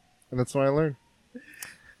teabag? And that's what I learned.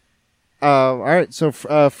 All right, so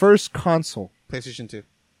first console. PlayStation 2.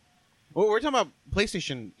 Well, we're talking about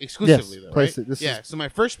PlayStation exclusively, Yes, though, right? PlayStation- this yeah, is- so my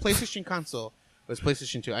first PlayStation console was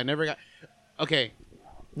PlayStation 2. I never got... Okay,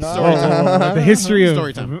 No. Story time. The history of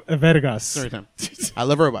Story time. Vegas. story time. I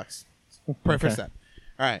love robots. Preface Okay. that.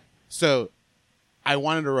 All right, so I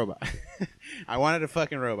wanted a robot. I wanted a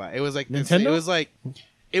fucking robot. It was like this, Nintendo?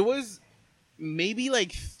 it was maybe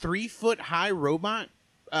like 3-foot high robot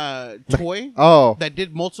toy Oh, that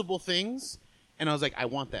did multiple things, and I was like, I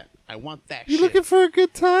want that. I want that. you shit. looking for a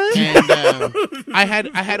good time? And I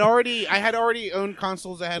had already owned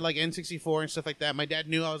consoles that had like N64 and stuff like that. My dad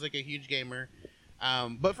knew I was like a huge gamer,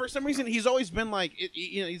 but for some reason he's always been like,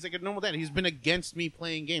 he's like a normal dad. He's been against me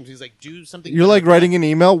playing games. He's like, do something. You're better like than writing an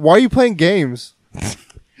email. Why are you playing games? that.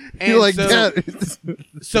 You're like, so, Dad.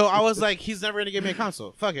 so I was like, he's never gonna give me a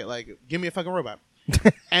console. Fuck it, like give me a fucking robot.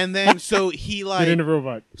 And then so he Get like in a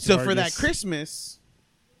robot. so for that Vargas. Christmas,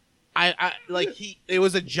 I like it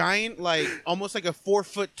was a giant like almost like a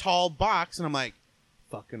 4-foot tall box, and I'm like,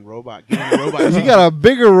 fucking robot, get in the robot. You got a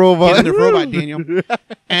bigger robot. Get in the robot, Daniel.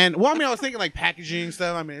 And well, I mean, I was thinking like packaging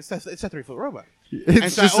stuff. I mean, it's a 3-foot robot. And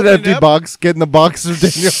It's so I just an opened it empty up. box. Get in the box of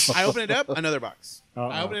Daniel. I open it up, another box. I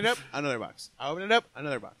Uh-oh. open it up, another box. I open it up,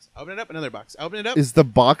 another box. I open it up, another box. I open it up. Is the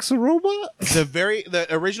box a robot? The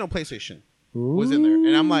original PlayStation was in there,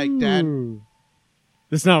 and I'm like, Dad, Ooh.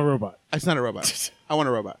 It's not a robot. it's not a robot. I want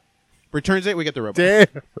a robot. Returns it, we get the robot. Damn.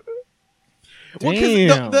 Well, 'cause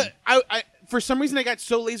Damn. I for some reason I got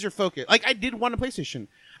so laser focused. Like I did want a PlayStation.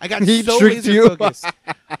 I got He so tricked laser you. focused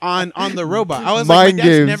on the robot. I was Mind like, my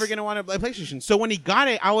dad's games. never gonna want a PlayStation. So when he got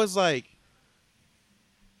it, I was like,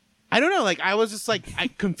 I don't know. Like I was just like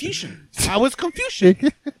Confucian. I was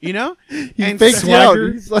Confucian. You know? He And faked so- you out.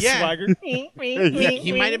 Swagger. He's like, Yeah. Swagger.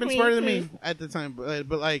 he might have been smarter than me at the time, but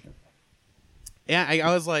like, yeah,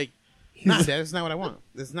 I was like, nah, Dad, that's not what I want.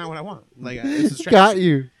 That's not what I want. Like, this is trash. got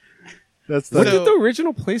you. That's What the. So- did the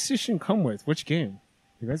original PlayStation come with? Which game?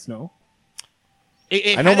 You guys know?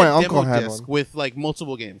 It I know had my a uncle demo had disc one. with like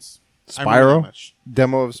multiple games. I remember that Spyro much.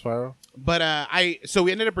 demo of Spyro. But so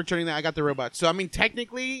we ended up returning that. I got the robot. So I mean,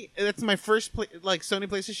 technically, that's my first like Sony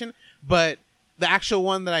PlayStation. But the actual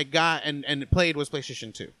one that I got and played was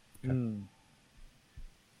PlayStation 2.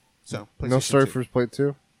 So No PlayStation Story 2. First Plate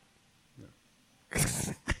 2?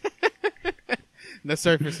 No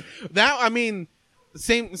Story First. That I mean,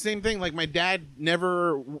 same thing. Like my dad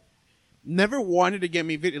never wanted to get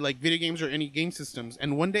me video games or any game systems.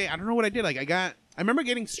 And one day, I don't know what I did. I remember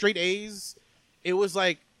getting straight A's. It was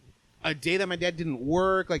like a day that my dad didn't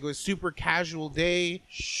work. Like it was a super casual day.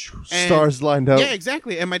 And- Stars lined up. Yeah,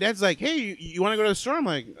 exactly. And my dad's like, "Hey, you want to go to the store?" I'm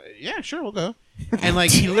like, "Yeah, sure, we'll go." And like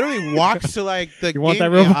he literally walks to like the You want that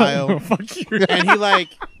game robot? aisle, Fuck you. and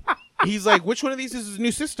he's like, "Which one of these is a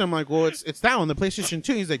new system?" I'm like, "Well, it's that one, the PlayStation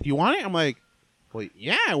 2." He's like, "Do you want it?" I'm like, "Well,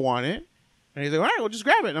 yeah, I want it." And he's like, "All right, well, just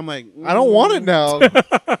grab it." And I'm like, I don't want it now.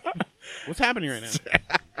 What's happening right now?"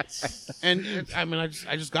 And I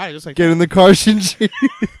just got it, just like Get in the car, Shinji.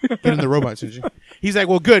 get in the robot, Shinji. He's like,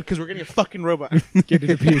 "Well, good, because we're getting a fucking robot." Get to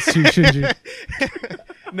the PS2,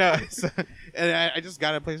 Shinji. No, and I just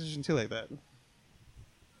got a PlayStation 2 like that.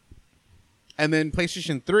 And then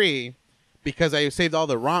PlayStation 3, because I saved all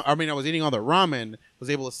the I was eating all the ramen, was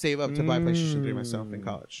able to save up to buy PlayStation 3 myself in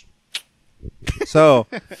college. So,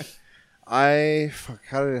 how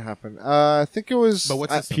did it happen? I think it was. But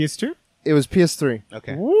what's this? PS2? It was PS3.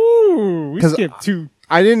 Okay. Woo! We 'Cause skipped two.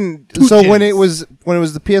 I didn't. Two So when gens. it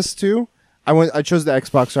was the PS2, I chose the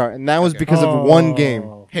Xbox art, and that was Okay. because of one game.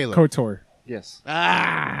 Halo. KOTOR. Yes,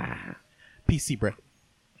 PC, bro.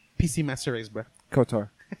 PC Master Race, bro. KOTOR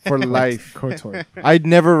for life. KOTOR. I'd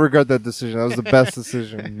never regret that decision. That was the best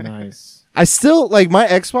decision. Nice. I still my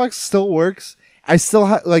Xbox still works. I still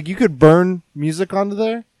have you could burn music onto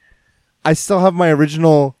there. I still have my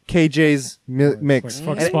original KJ's mix. Like,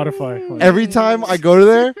 fuck And Spotify. Like, every time I go to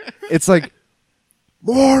there, it's like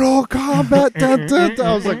Mortal Kombat. Dun, dun, dun.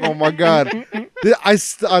 I was like, oh my god,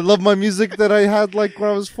 I love my music that I had like when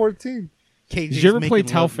I was 14. KJ's Did you ever play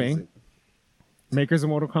making love Taofeng? music. Makers of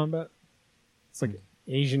Mortal Kombat? It's like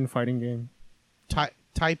Asian fighting game.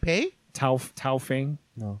 Taipei? Taofeng.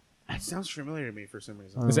 No, That sounds familiar to me for some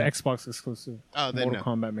reason. It's an Xbox exclusive. Oh, then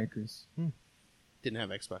Mortal no. Kombat Makers. Didn't have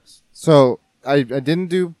Xbox. so I didn't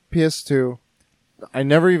do PS2. I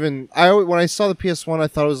never even when I saw the PS1, I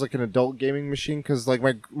thought it was like an adult gaming machine because like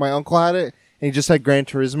my uncle had it and he just had Gran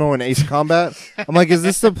Turismo and Ace Combat. I'm like, is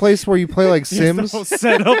this the place where you play like Sims? The whole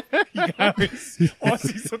setup. You guys want to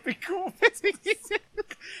see something cool?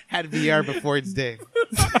 Had VR before its day.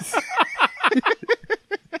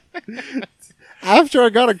 After I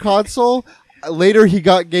got a console, later he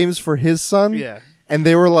got games for his son. Yeah. And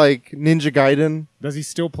they were like Ninja Gaiden. Does he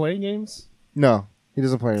still play games? No, he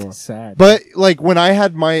doesn't play anymore. Sad. But like when I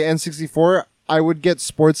had my N64, I would get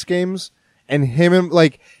sports games, and him and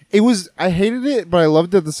like it was. I hated it, but I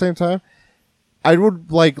loved it at the same time. I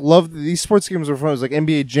would like love these sports games were fun. It was like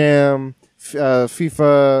NBA Jam,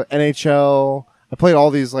 FIFA, NHL. I played all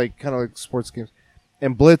these like kind of like sports games,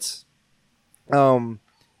 and Blitz, and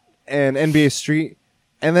NBA Street.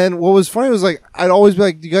 And then what was funny was like I'd always be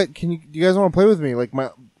like, "Do you guys want to play with me?" Like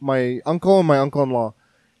my uncle and my uncle-in-law,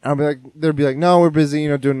 and I'd be like, they'd be like, "No, we're busy,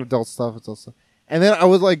 doing adult stuff." And then I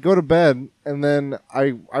would like go to bed, and then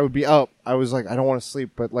I would be up. I was like, I don't want to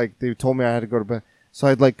sleep, but like they told me I had to go to bed, so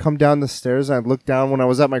I'd like come down the stairs and I'd look down when I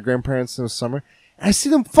was at my grandparents in the summer. And I see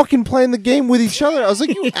them fucking playing the game with each other. I was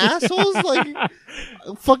like, "You assholes!" Like,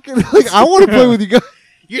 fucking, like I want to play with you guys.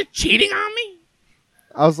 You're cheating on me?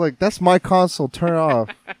 I was like, that's my console. Turn it off.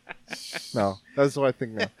 No, that's what I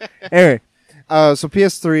think now. Anyway, so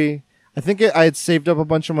PS3. I think I had saved up a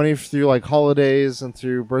bunch of money through like holidays and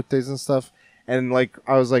through birthdays and stuff. And like,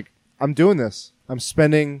 I was like, I'm doing this. I'm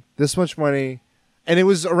spending this much money. And it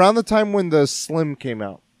was around the time when the Slim came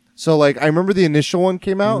out. So like, I remember the initial one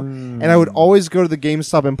came out and I would always go to the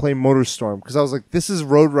GameStop and play MotorStorm because I was like, this is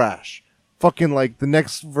Road Rash. Fucking like the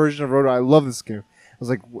next version of Road Rash. I love this game. I was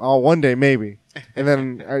like, oh, one day maybe. And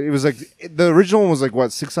then it was like the original one was like what,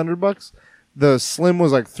 $600? The Slim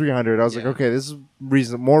was like 300. I was like, okay, this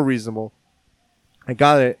is more reasonable. I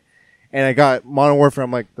got it, and I got Modern Warfare.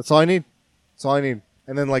 I'm like, that's all I need. That's all I need.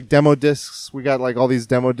 And then like demo discs, we got like all these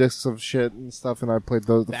demo discs of shit and stuff, and I played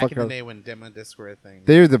those. The Back fuck in the out. day when demo discs were a thing.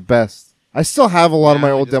 They're the best. I still have a lot of my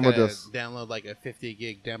Now I old just demo gotta discs. Download like a 50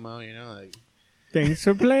 gig demo, like Thanks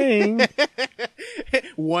for playing.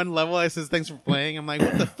 one level that says thanks for playing. I'm like,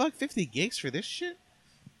 what the fuck, 50 gigs for this shit?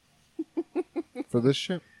 For this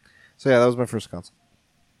shit. So yeah, that was my first console.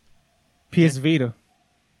 PS Vita.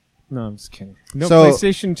 No, I'm just kidding. No, So-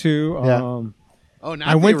 PlayStation 2. Yeah. Oh, not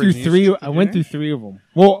I the went through original three. shit, I went did through three of them.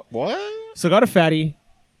 Well, What? so got a fatty,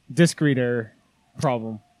 disc reader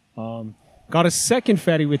problem. Got a second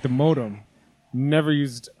fatty with the modem. Never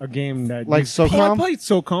used a game that Like used- I SOCOM? played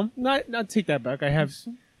SOCOM. Not take that back. I have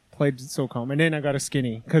played SOCOM, and then I got a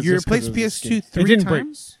skinny. You replaced PS2 It three didn't break.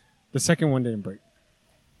 times? The second one didn't break.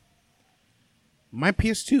 My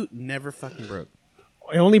PS2 never fucking broke.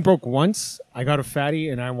 It only broke once. I got a fatty,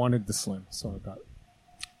 and I wanted the slim, so I got.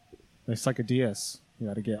 It's like a DS. You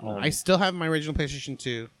got to get all. I still have my original PlayStation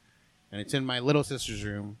 2, and it's in my little sister's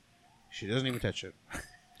room. She doesn't even touch it.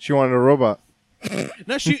 She wanted a robot.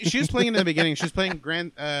 No, she was playing in the beginning. She was playing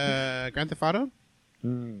Grand Theft Auto.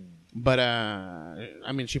 But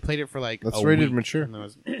I mean, she played it for like That's a rated week, mature. and that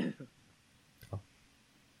was-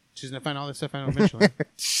 She's gonna find all this stuff out eventually.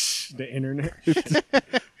 the internet.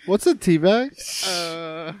 What's a teabag?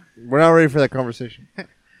 We're not ready for that conversation. All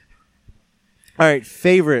right,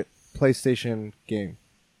 favorite PlayStation game.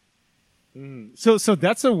 So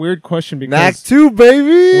that's a weird question because Knack 2,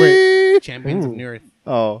 baby. Champions of Ooh. North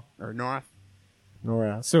Oh, or North.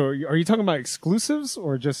 Nora. So are you talking about exclusives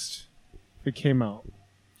or just if it came out?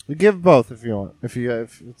 You give both if you want. If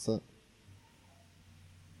it's a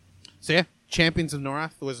So yeah, Champions of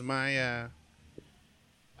North was my.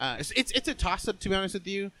 It's a toss up, to be honest with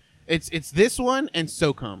you. It's this one and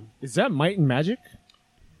SOCOM. Is that Might and Magic?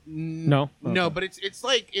 No. No, Okay. but it's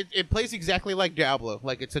like it plays exactly like Diablo.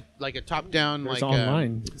 Like it's a top down There's like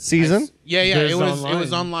online. season. Yeah, There's it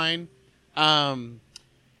was online.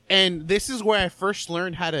 And this is where I first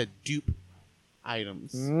learned how to dupe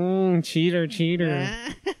items. Cheater.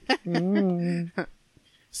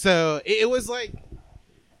 So it was like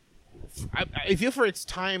I feel for its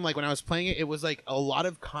time, like when I was playing it, it was like a lot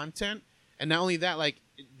of content, and not only that, like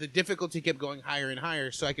the difficulty kept going higher and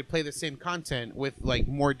higher, so I could play the same content with like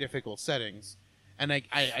more difficult settings. And I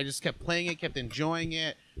just kept playing it, kept enjoying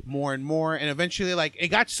it more and more, and eventually like it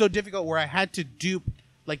got so difficult where I had to dupe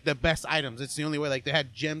like the best items. It's the only way. Like they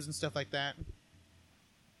had gems and stuff like that.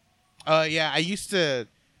 Yeah, I used to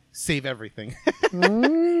save everything,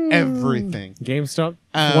 everything. GameStop,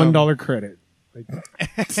 $1 credit.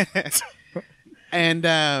 And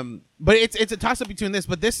but it's a toss up between this,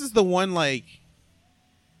 but this is the one like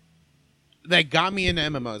that got me into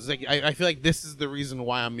MMOs. Like I feel like this is the reason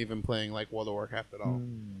why I'm even playing like World of Warcraft at all.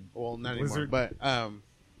 Well, not anymore, Blizzard. but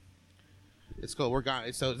it's cool. We're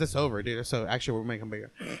gone. So that's over, dude. So actually, we're making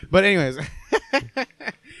bigger. But anyways,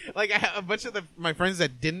 like I have a bunch of my friends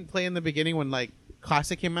that didn't play in the beginning when like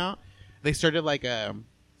Classic came out. They started like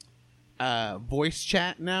voice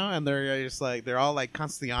chat now, and they're just like they're all like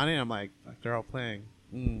constantly on it. I'm like, fuck, they're all playing.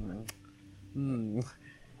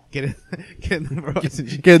 Get in the bro.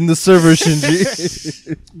 Get in the server,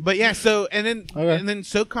 Shinji. But yeah, so and then Okay.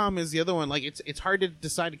 SOCOM is the other one. Like it's hard to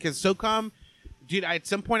decide because SOCOM, dude. At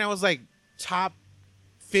some point I was like top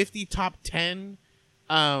 50, top 10,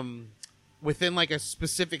 within like a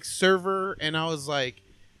specific server, and I was like,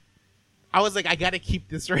 I gotta keep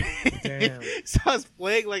this right. Damn. So I was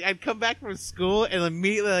playing, like I'd come back from school and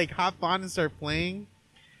immediately like hop on and start playing,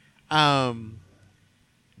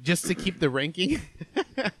 just to keep the ranking.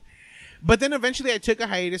 But then eventually I took a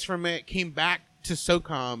hiatus from it, came back to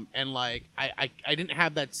SOCOM, and like I didn't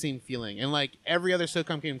have that same feeling. And like every other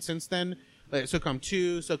SOCOM game since then, like SOCOM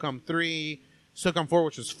 2, SOCOM 3, SOCOM 4,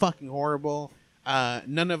 which was fucking horrible.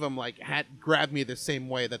 None of them like had grabbed me the same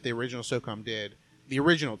way that the original SOCOM did. The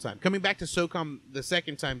original time. Coming back to SOCOM the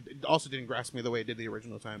second time it also didn't grasp me the way it did the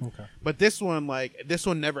original time. Okay. But this one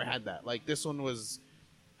never had that. Like this one was,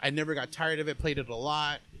 I never got tired of it. Played it a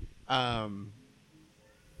lot.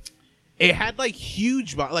 It had like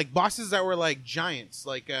huge bosses that were like giants,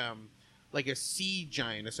 like a sea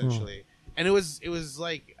giant essentially. And it was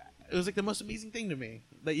like the most amazing thing to me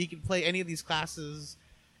that you could play any of these classes,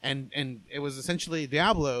 and it was essentially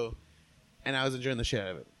Diablo, and I was enjoying the shit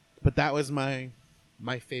out of it. But that was my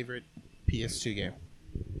favorite PS2 game.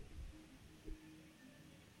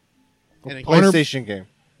 And in case, PlayStation game.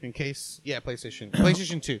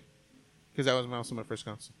 PlayStation 2, because that was also my first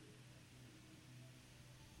console.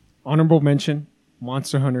 Honorable mention: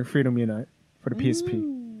 Monster Hunter Freedom Unite for the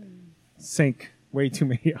PSP. Sank way too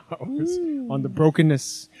many hours on the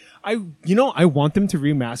brokenness. I want them to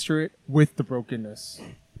remaster it with the brokenness.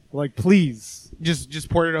 Like, please. Just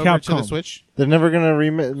port it over to the Capcom. Switch. They're never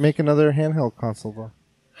gonna make another handheld console though.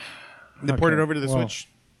 They port it Okay, over to the well. Switch.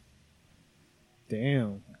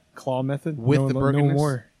 Damn. Claw method? With the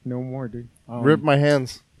brokenness? No more, dude. Rip my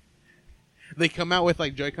hands. They come out with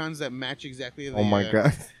like Joy-Cons that match exactly the Oh my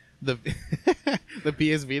god. the the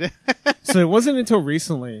PS Vita. So it wasn't until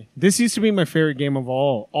recently. This used to be my favorite game of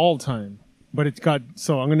all time. But it got...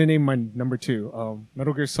 So I'm going to name my number 2.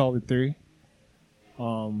 Metal Gear Solid 3.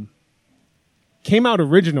 Came out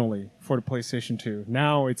originally for the PlayStation 2.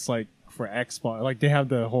 Now it's like for Xbox. Like they have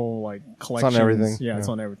the whole like collection. everything. Yeah, it's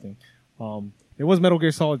Yeah. on everything. It was Metal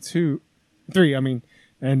Gear Solid 3, I mean.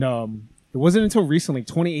 And it wasn't until recently,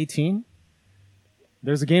 2018,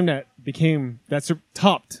 there's a game that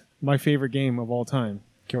topped my favorite game of all time.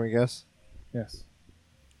 Can we guess? Yes.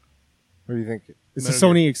 What do you think? It's Metal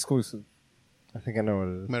a Gear. Sony exclusive. I think I know what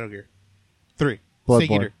it is. Metal Gear 3. Bloodborne.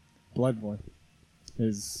 Snake Eater. Bloodborne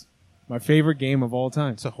is my favorite game of all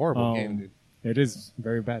time. It's a horrible game, dude. It is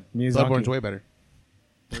very bad. Miyazaki, Bloodborne's way better.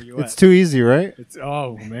 where you It's at? too easy, right? It's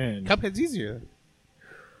oh man. Cuphead's easier.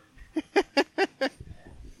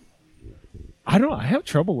 I have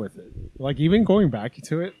trouble with it. Like even going back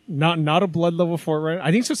to it, not a blood level 4 right.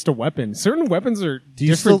 I think it's just a weapon. Certain weapons are Do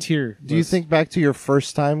you different still- tier. Do you think back to your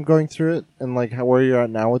first time going through it and like where you're at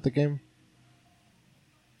now with the game?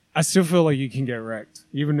 I still feel like you can get wrecked,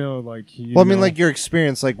 even though like you Well, I mean, know- like your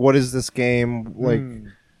experience. Like, what is this game? Like, Hmm.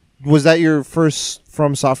 was that your first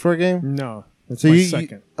From Software game? no, it's So my you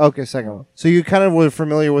second. okay, second one. So you kind of were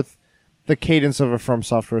familiar with the cadence of a From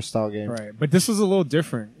Software style game. Right, but this was a little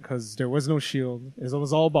different because there was no shield. It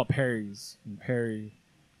was all about parries and parry,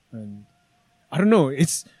 and I don't know.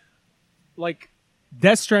 It's like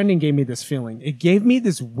Death Stranding gave me this feeling. It gave me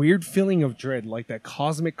this weird feeling of dread, like that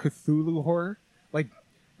cosmic Cthulhu horror. Like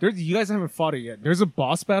you guys haven't fought it yet. There's a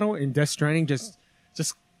boss battle in Death Stranding just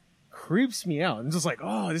creeps me out. I'm just like,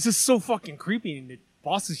 oh, this is so fucking creepy, and the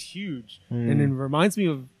boss is huge, and it reminds me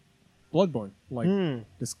of Bloodborne, like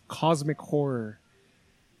this cosmic horror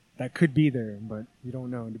that could be there, but you don't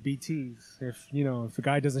know. The BTs, if the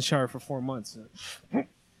guy doesn't shower for 4 months, And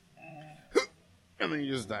then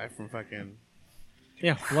you just die from fucking...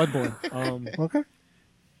 yeah, Bloodborne. Okay.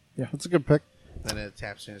 Yeah. That's a good pick. Then it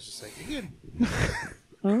taps in. It's just like, you're good.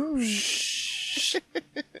 This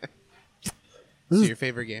So is your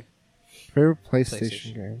favorite game? favorite PlayStation,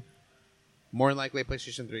 PlayStation. game. More than likely a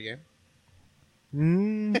PlayStation 3 game?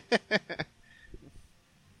 Mm,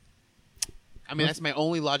 I mean, that's my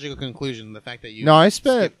only logical conclusion. The fact that you No, I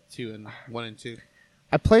spent- skipped 2 and 1 and 2.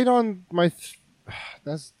 I played on my.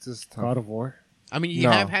 That's just tough. God of War. I mean, you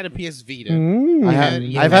No. have had a PS Vita. I had-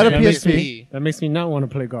 You I've had a that makes PSP. me- That makes me not want to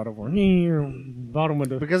play God of War. Bottom of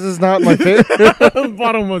the Because it's not my favorite.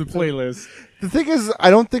 bottom of the playlist. The thing is, I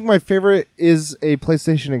don't think my favorite is a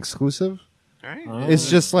PlayStation exclusive. All right. Oh. It's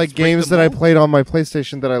just like Let's break games the that I mold. played on my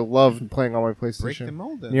PlayStation that I loved playing on my Break the PlayStation.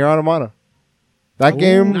 mold then. Nier Automata. That Ooh.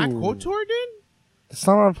 game, Not KOTOR, dude? it's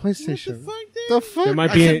not on What the PlayStation. fuck, dude? The fuck? There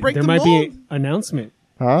might I be said break there the might be mold. an announcement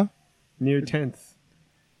Huh? near 10th.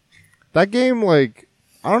 That game, like,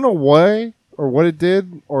 I don't know why or what it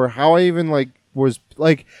did or how I even like was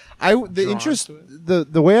like the Drawn interest to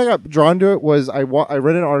it? the way I got drawn to it was I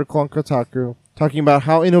read an article on Kotaku talking about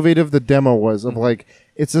how innovative the demo was of like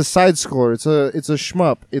it's a side scroller, it's a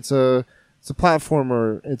shmup, it's a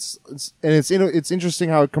platformer, it's interesting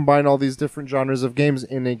how it combined all these different genres of games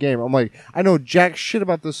in a game. I'm like, I know jack shit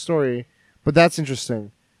about this story, but that's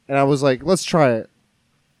interesting, and I was like, let's try it.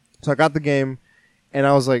 So I got the game. And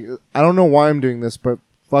I was like, I don't know why I'm doing this, but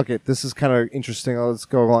fuck it. This is kind of interesting. Let's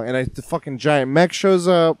go along. And the fucking giant mech shows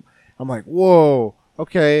up. I'm like, whoa,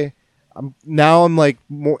 okay. I'm like,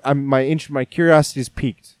 my curiosity's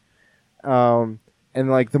peaked. And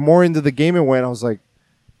like, the more into the game it went, I was like,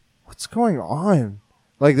 what's going on?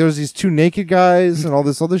 Like, there was these two naked guys and all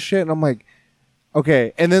this other shit. And I'm like,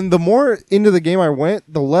 okay. And then the more into the game I went,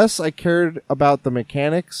 the less I cared about the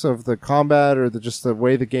mechanics of the combat or just the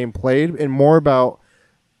way the game played, and more about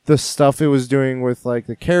the stuff it was doing with like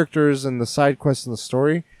the characters and the side quests and the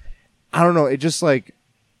story. I don't know. It just like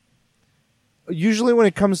usually when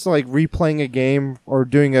it comes to like replaying a game or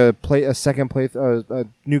doing a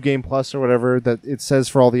new game plus or whatever that it says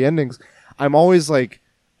for all the endings, I'm always like,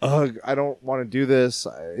 ugh, I don't want to do this.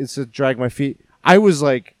 It's to drag my feet. I was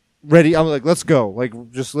like ready. I'm like, let's go. Like,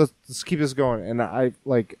 just let's keep this going. And I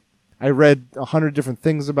read 100 different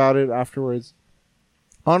things about it afterwards.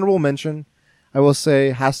 Honorable mention, I will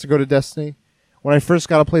say, has to go to Destiny. When I first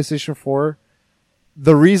got a PlayStation 4,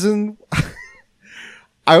 the reason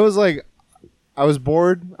I was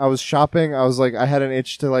bored. I was shopping. I was like, I had an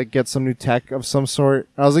itch to like get some new tech of some sort.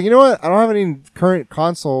 I was like, you know what? I don't have any current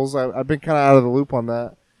consoles. I've been kind of out of the loop on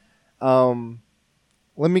that. I'm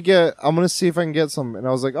going to see if I can get some. And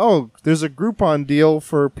I was like, oh, there's a Groupon deal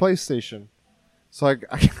for PlayStation. So I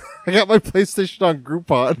got my PlayStation on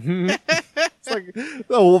Groupon. It's like,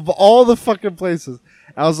 of all the fucking places.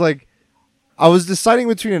 I was like, I was deciding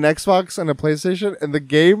between an Xbox and a PlayStation, and the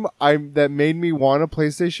game that made me want a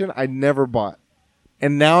PlayStation, I never bought.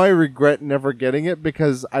 And now I regret never getting it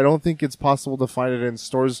because I don't think it's possible to find it in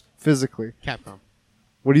stores physically. Capcom.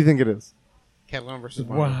 What do you think it is? Capcom versus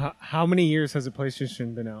Marvel. Well, how many years has a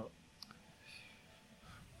PlayStation been out?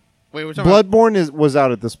 Wait, we're talking about... Bloodborne was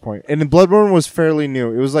out at this point, and Bloodborne was fairly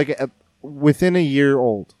new. It was like within a year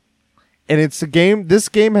old, and it's a game. This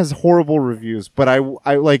game has horrible reviews, but I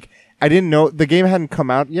like I didn't know the game hadn't come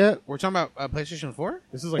out yet, We're talking about PlayStation 4?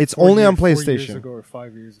 This is like It's only on 4 years PlayStation. ago or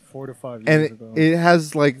 5 years, 4 to 5 years and ago. it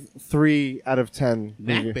has like 3 out of 10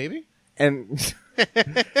 Knack, review. baby. And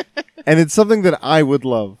and it's something that I would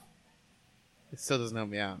love. It still doesn't help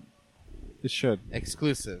me out. It should.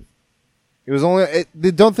 Exclusive. It was only.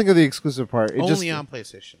 Don't think of the exclusive part. It Only just, on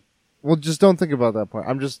PlayStation. Well, just don't think about that part.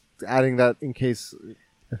 I'm just adding that in case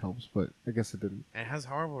it helps, but I guess it didn't. It has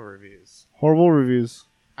horrible reviews. Horrible reviews.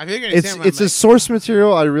 I feel you're gonna say It's a source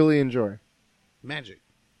material I really enjoy. magic.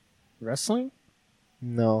 Wrestling?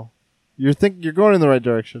 No, you're going in the right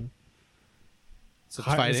direction. So it's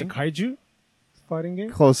Is fighting. it kaiju? Fighting game?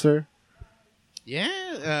 Closer.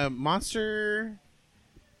 Yeah, Monster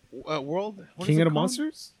World. What is King it of the called?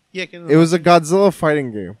 Monsters? Yeah, King of the It was a Godzilla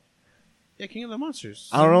fighting game. Yeah, King of the Monsters.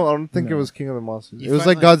 I don't know. I don't think No. it was King of the Monsters. You It was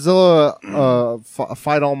fight like Godzilla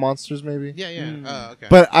fight all monsters maybe. Yeah, yeah. Oh, okay.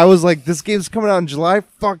 But I was like, this game's coming out in July.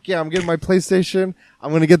 Fuck yeah, I'm getting my PlayStation.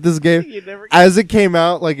 I'm gonna get this game. You never- As it came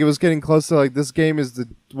out, like it was getting close to like this game is the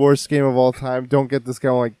worst game of all time. Don't get this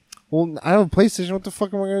game. I'm like, well, I have a PlayStation. What the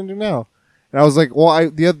fuck am I gonna do now? And I was like, well,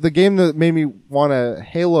 the game that made me want a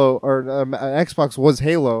Halo or an Xbox was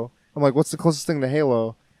Halo. I'm like, what's the closest thing to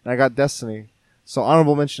Halo? And I got Destiny. So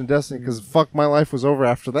honorable mention to Destiny because fuck, my life was over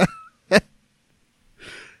after that.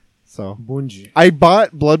 So Bungie. I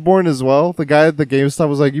bought Bloodborne as well. The guy at the GameStop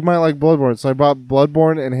was like, you might like Bloodborne. So I bought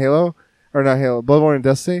Bloodborne and Halo. Or not Halo, Bloodborne and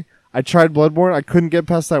Destiny. I tried Bloodborne. I couldn't get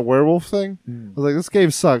past that werewolf thing. I was like, this game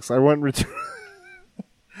sucks. I went and returned.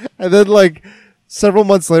 And then like several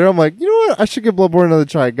months later, I'm like, you know what? I should give Bloodborne another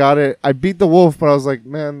try. I got it. I beat the wolf, but I was like,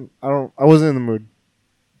 man, I wasn't in the mood.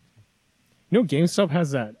 You know, GameStop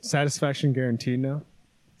has that satisfaction guarantee now.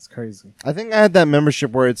 It's crazy. I think I had that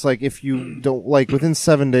membership where it's like if you don't like within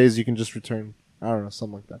 7 days you can just return. I don't know,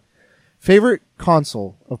 something like that. Favorite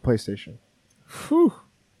console of PlayStation? Whew.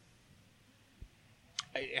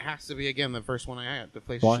 It has to be again the first one I had, the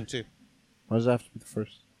PlayStation Why? 2. Why does it have to be the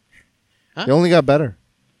first? Huh? They only got better.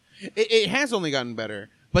 It has only gotten better,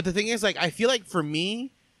 but the thing is, like, I feel like for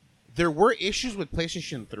me, there were issues with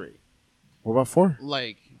PlayStation 3. What about 4?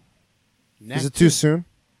 Like, Is it too soon?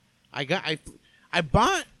 I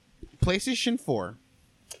bought PlayStation 4,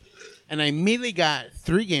 and I immediately got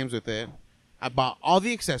 3 games with it. I bought all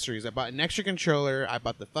the accessories. I bought an extra controller. I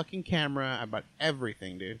bought the fucking camera. I bought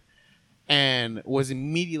everything, dude. And was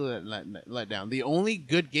immediately let down. The only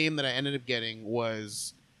good game that I ended up getting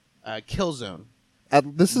was Killzone.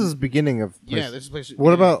 This is the beginning of Yeah, this is PlayStation.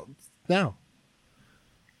 What yeah. about now?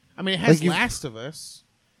 I mean, it has like you've- Last of Us.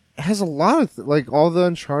 It has a lot of like all the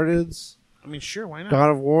Uncharted's, I mean, sure, why not?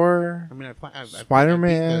 God of War. I mean, I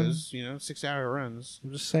Spider-Man. beat those, 6-hour runs.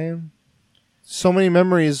 I'm just saying. So many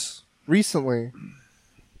memories recently.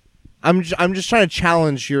 I'm just trying to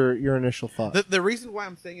challenge your initial thought. The reason why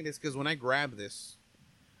I'm saying it is because when I grabbed this,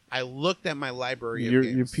 I looked at my library of Your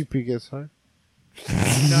games. PP gets high.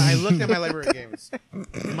 No, I looked at my library of games.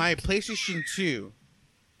 My PlayStation 2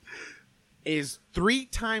 is 3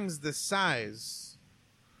 times the size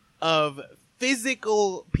of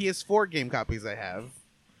physical PS4 game copies I have,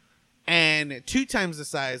 and 2 times the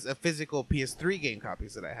size of physical PS3 game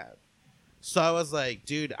copies that I have. So I was like,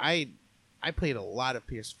 dude, I played a lot of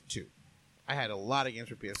PS2. I had a lot of games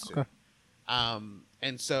for PS2. Okay.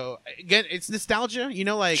 And so again, it's nostalgia.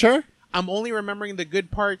 Like Sure. I'm only remembering the good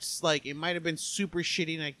parts. Like it might have been super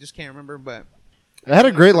shitty, and I just can't remember. But It had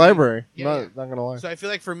a great library. Yeah, Not gonna lie. so I feel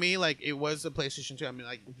like for me, like it was a PlayStation 2. I mean,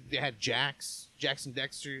 like they had Jackson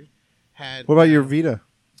Dexter. Had What about your Vita?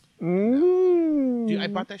 dude? I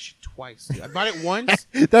bought that shit twice. Dude. I bought it once.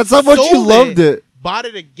 That's how much you sold loved it. Bought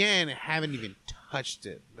it again. Haven't even touched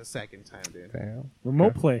it the second time, dude. Damn.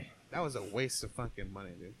 Remote play. That was a waste of fucking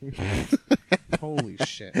money, dude. Holy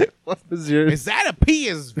shit! What was yours? Is that a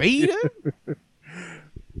PS Vita?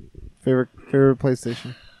 Favorite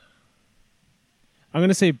PlayStation? I'm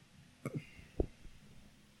gonna say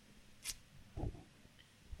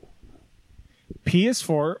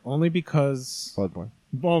PS4 only because Bloodborne.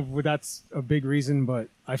 well, that's a big reason, but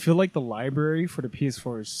I feel like the library for the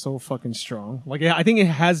PS4 is so fucking strong. Like I think it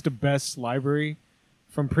has the best library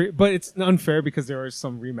from but it's unfair because there are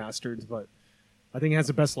some remasters, but I think it has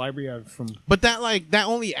the best library from But that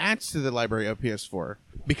only adds to the library of PS4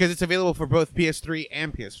 because it's available for both PS3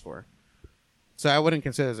 and PS4. So I wouldn't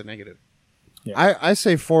consider it as a negative. I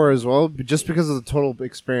say 4 as well, just because of the total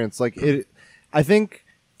experience. Like it, I think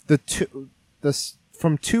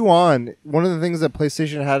from 2 on, one of the things that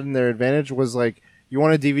PlayStation had in their advantage was like you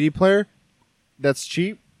want a DVD player that's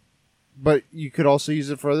cheap, but you could also use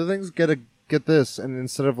it for other things. Get this, and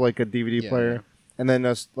instead of like a DVD Yeah, player, yeah. and then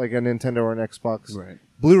like a Nintendo or an Xbox, Right.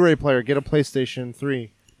 Blu-ray player, get a PlayStation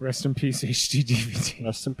 3. Rest in peace, HD DVD.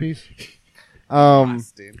 Rest in peace.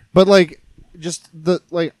 Dude. But like, just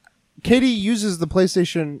Katie uses the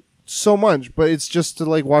PlayStation so much, but it's just to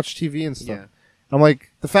like watch TV and stuff. Yeah. I'm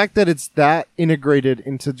like, the fact that it's that integrated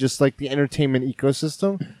into just like the entertainment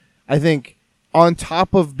ecosystem, I think on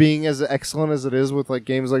top of being as excellent as it is with like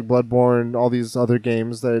games like Bloodborne, all these other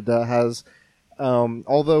games that it has,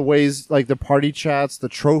 all the ways like the party chats, the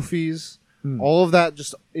trophies, all of that,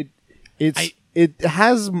 just it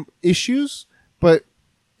has issues, but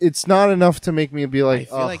it's not enough to make me be like, I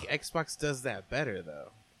feel like Xbox does that better though.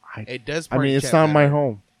 It does. I mean, it's chat not my better.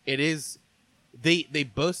 home. It is. They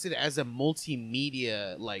boast it as a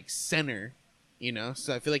multimedia like center, you know.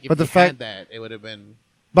 So I feel like if But the you fact- had that, it would have been.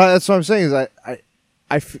 But that's what I'm saying is I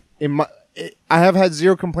have had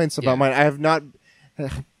zero complaints about Yeah. mine. I have not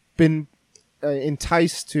been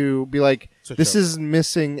enticed to be like, Switch this over. is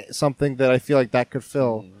missing something that I feel like that could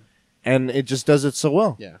fill, and it just does it so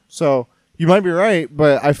well. Yeah. So you might be right,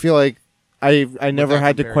 but I feel like I never that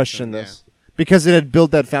had to comparison, question yeah. this because it had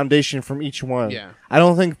built that foundation from each one. Yeah. I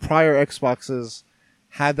don't think prior Xboxes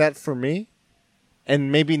had that for me.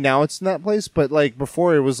 And maybe now it's in that place, but like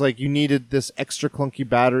before, it was like you needed this extra clunky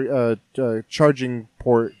battery, charging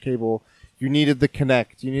port cable. You needed the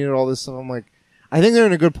Kinect. You needed all this stuff. I'm like, I think they're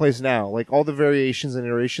in a good place now. Like all the variations and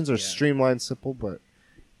iterations are streamlined, simple, but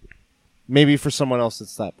maybe for someone else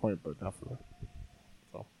it's that point, but not for me.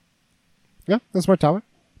 So, yeah, that's my topic.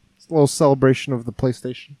 It's a little celebration of the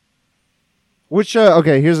PlayStation. Which,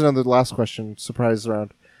 okay, here's another last question. Surprise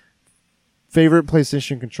round. Favorite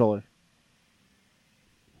PlayStation controller?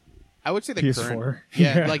 I would say the PS4. current.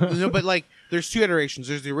 Yeah, Yeah. like no, but like there's two iterations.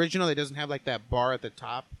 There's the original that doesn't have like that bar at the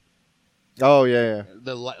top. Oh yeah,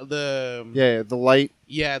 The yeah. The light.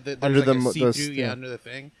 there's Under like the a mo- see-through, the- yeah, yeah. under the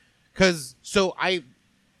thing.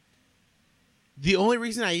 The only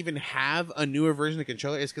reason I even have a newer version of the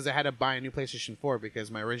controller is because I had to buy a new PlayStation 4 because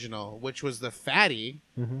my original, which was the fatty,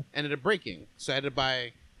 ended up breaking. So I had to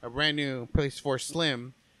buy a brand new PlayStation 4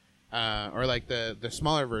 Slim, or like the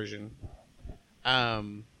smaller version.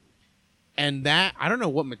 And that, I don't know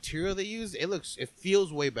what material they used. It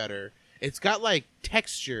feels way better. It's got like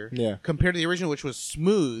texture compared to the original, which was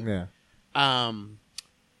smooth. Yeah.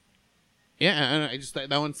 Yeah, I just that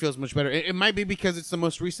one feels much better. It might be because it's the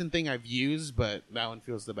most recent thing I've used, but that one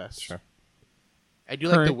feels the best. Sure. I do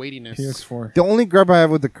like the Current weightiness. PS4. The only grub I have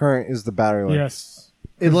with the current is the battery life. Yes.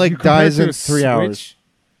 It You like compare dies to in a 3 hours. Switch,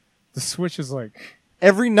 the Switch is like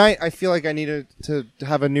Every night I feel like I need to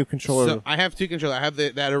have a new controller. So I have two controllers. I have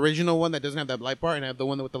that original one that doesn't have that light bar, and I have the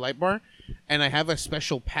one with the light bar, and I have a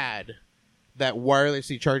special pad that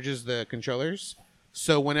wirelessly charges the controllers.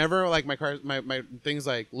 So whenever like my things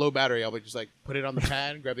like low battery, I'll be just like put it on the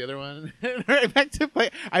pad, grab the other one, and right back to play.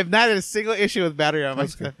 I've not had a single issue with battery on my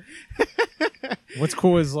stuff. what's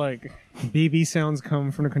cool is like BB sounds come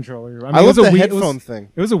from the controller. I it love was a the Wii- headphone thing.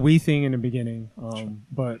 It was a Wii thing in the beginning,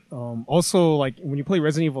 but also like when you play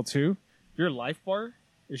Resident Evil 2, your life bar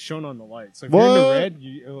is shown on the light. So if you're in the What? red,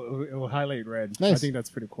 it will highlight red. I Nice. think that's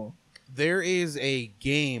pretty cool. There is a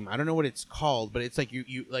game. I don't know what it's called, but it's like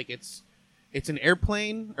you like it's an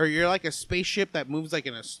airplane or you're like a spaceship that moves like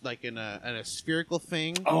in a spherical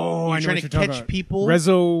thing. Oh, you're I know trying what to you're talking catch about. people.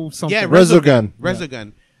 Rezo something. Yeah, Resogun.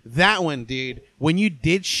 Resogun. That one, dude. When you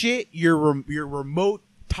did shit, your remote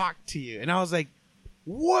talked to you, and I was like,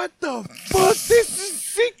 "What the fuck? This is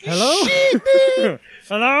sick as Hello? shit, dude!"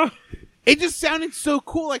 Hello? It just sounded so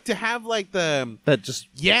cool, like to have like the That just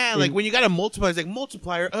like when you got a multiplier, it's like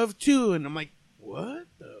multiplier of 2, and I'm like, "What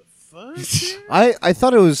the fuck?" dude?" I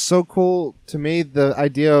thought it was so cool to me, the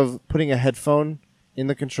idea of putting a headphone in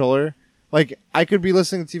the controller. Like I could be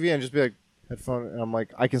listening to TV and just be like headphone, and I'm like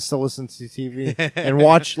I can still listen to TV and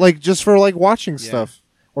watch like just for like watching stuff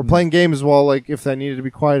or playing games while like if I needed to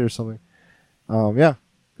be quiet or something. Yeah,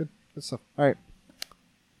 good stuff. All right,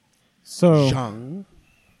 So Zhang.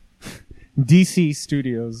 DC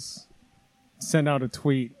Studios sent out a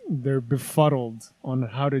tweet. They're befuddled on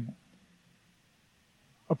how to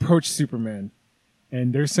approach Superman.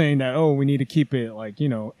 And they're saying that, we need to keep it like,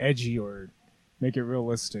 edgy or make it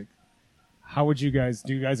realistic. How would you guys,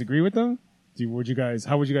 do you guys agree with them? How would you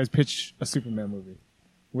guys pitch a Superman movie?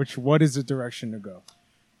 What is the direction to go?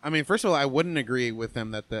 I mean, first of all, I wouldn't agree with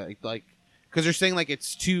them that because they're saying like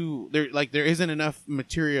it's too there isn't enough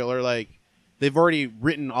material or like they've already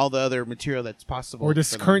written all the other material that's possible. Or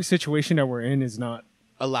this for them, current situation that we're in is not.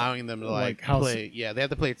 allowing them to like, how's- play. Yeah, they have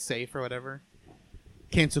to play it safe or whatever.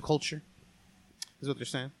 Cancel culture is what they're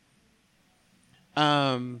saying.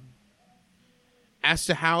 As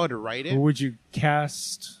to how to write it, Who would you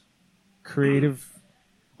cast creative?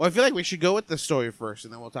 Well, I feel like we should go with the story first,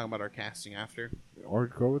 and then we'll talk about our casting after. Or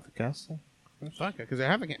go with the casting. Fuck it, because I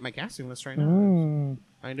have my casting list right now. Mm.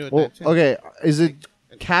 I can do it. Well, that too. okay. Is it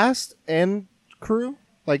cast and crew,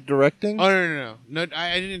 like directing? Oh no!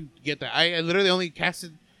 I didn't get that. I literally only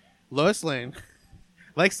casted Lois Lane,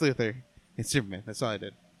 Lex Luthor, and Superman. That's all I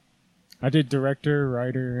did. I did director,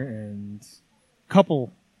 writer, and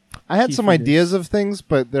couple. I had key some figures. ideas of things,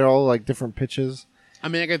 but they're all like different pitches. I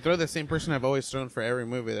mean, I could throw the same person I've always thrown for every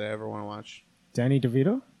movie that I ever want to watch. Danny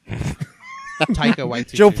DeVito? Taika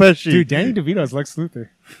Waititi. Joe Pesci. Dude, Danny DeVito is Lex Luthor.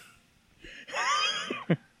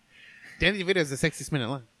 Danny DeVito is the sexiest man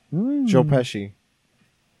alive. Joe Pesci.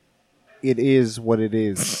 It is what it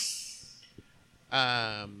is.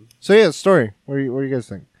 So yeah, story. What do you guys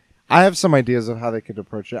think? I have some ideas of how they could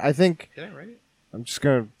approach it. I think Did I write it? I'm just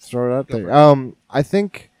gonna throw it out Go there. for it. I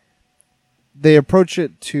think they approach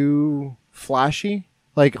it too flashy.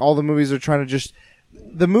 Like all the movies are trying to just.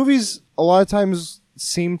 The movies a lot of times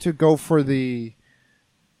seem to go for the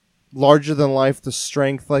larger than life, the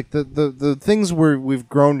strength, like the things where we've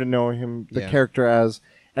grown to know him, the Yeah. character as.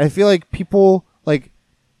 And I feel like people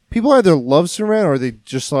either love Superman or they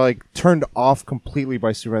just like turned off completely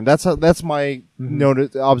by Superman. That's my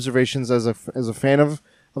noted observations as a fan of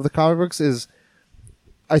the comic books. Is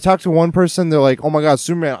I talked to one person, they're like, "Oh my god,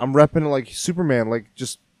 Superman! I'm repping like Superman, like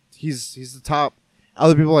just he's the top."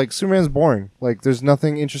 Other people are like Superman's boring. Like there's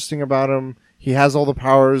nothing interesting about him. He has all the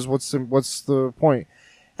powers. What's the point?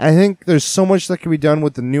 And I think there's so much that can be done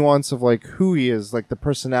with the nuance of like who he is, like the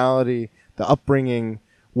personality, the upbringing,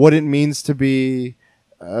 what it means to be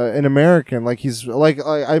an American. Like he's like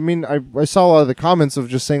I mean I saw a lot of the comments of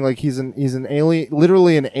just saying like he's an alien,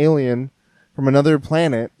 literally an alien from another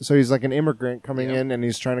planet. So he's like an immigrant coming Yeah. in and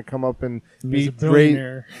he's trying to come up and There's be a great,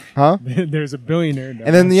 billionaire. huh? There's a billionaire. that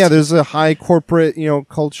And then wants yeah, to- there's a high corporate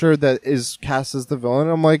culture that is cast as the villain.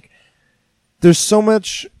 I'm like, there's so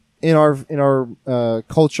much in our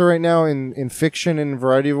culture right now in fiction and a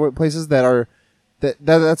variety of places that are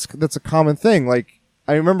that's a common thing. Like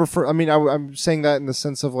I remember I'm saying that in the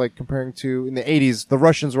sense of like comparing to in the 80s, the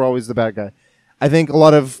Russians were always the bad guy. I think a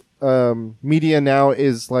lot of media now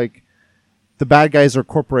is like the bad guys are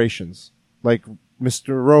corporations, like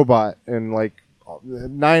Mr. Robot and like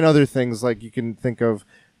 9 other things like you can think of.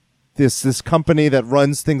 This company that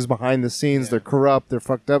runs things behind the scenes, Yeah. they're corrupt, they're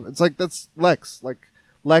fucked up. It's like that's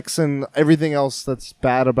Lex and everything else that's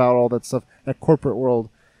bad about all that stuff, that corporate world.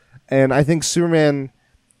 And I think Superman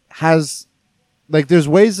has like there's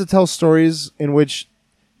ways to tell stories in which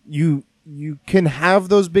you can have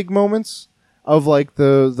those big moments of like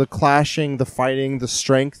the clashing, the fighting, the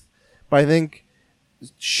strength. But I think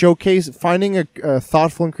finding a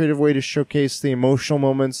thoughtful and creative way to showcase the emotional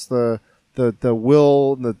moments, the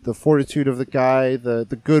will, the fortitude of the guy,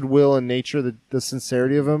 the goodwill and nature, the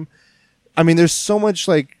sincerity of him. I mean, there's so much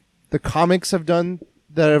like the comics have done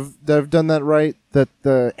that have done that right. Do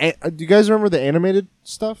you guys remember the animated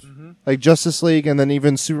stuff, like Justice League, and then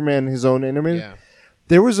even Superman, his own animated? Yeah.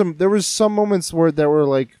 There was some moments where that were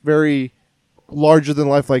like very larger than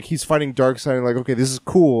life. Like he's fighting Darkseid, and like okay, this is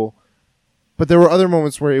cool. But there were other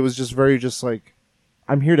moments where it was just very just like,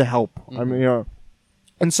 I'm here to help. I mean,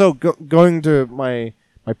 And so going to my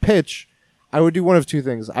pitch, I would do one of two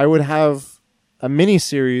things. I would have a mini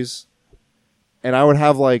series, and I would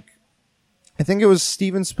have like, I think it was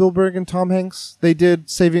Steven Spielberg and Tom Hanks. They did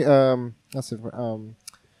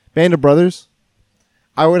Band of Brothers.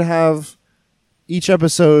 I would have each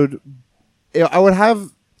episode. I would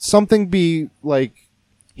have something be like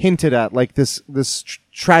hinted at, like this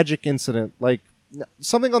tragic incident, like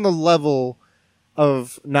something on the level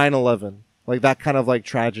of 9/11. Like that kind of like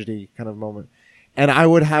tragedy kind of moment. And I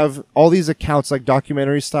would have all these accounts like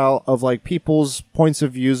documentary style of like people's points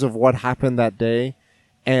of views of what happened that day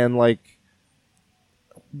and like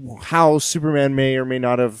how Superman may or may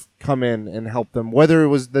not have come in and helped them, whether it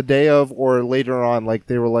was the day of or later on. Like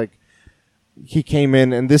they were like, he came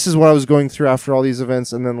in and this is what I was going through after all these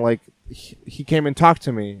events. And then like he came and talked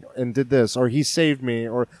to me and did this, or he saved me,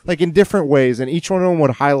 or like in different ways. And each one of them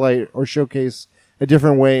would highlight or showcase a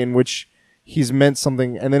different way in which he's meant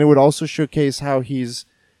something, and then it would also showcase how he's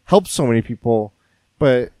helped so many people.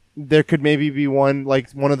 But there could maybe be one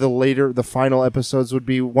of the final episodes would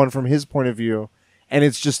be one from his point of view, and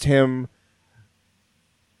it's just him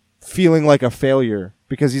feeling like a failure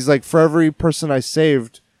because he's like, for every person I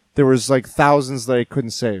saved, there was like thousands that I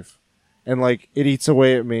couldn't save, and like it eats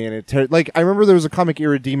away at me, and it like I remember there was a comic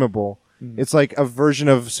Irredeemable. It's like a version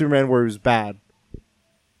of Superman where he was bad.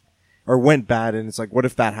 Or went bad, and it's like, what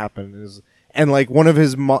if that happened? And like one of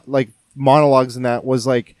his monologues in that was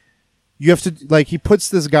like, you have to like he puts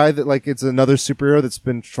this guy that like it's another superhero that's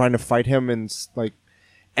been trying to fight him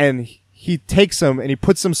and he takes him and he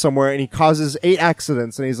puts him somewhere and he causes 8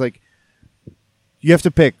 accidents and he's like, you have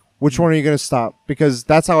to pick which one are you going to stop, because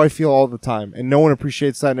that's how I feel all the time and no one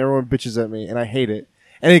appreciates that and everyone bitches at me and I hate it.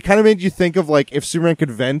 And it kind of made you think of like if Superman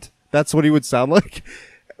could vent, that's what he would sound like.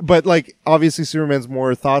 But like obviously Superman's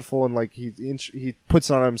more thoughtful and like he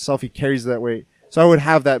puts it on himself, he carries that weight. So I would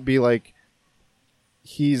have that be like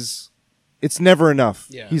it's never enough.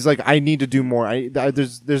 Yeah. He's like, I need to do more.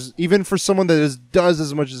 There's even for someone that does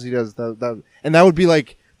as much as he does, and that would be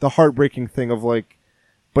like the heartbreaking thing of like,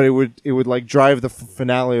 but it would like drive the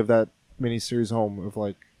finale of that miniseries home of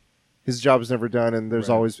like, his job is never done, and there's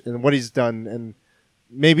always and what he's done, and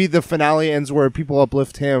maybe the finale ends where people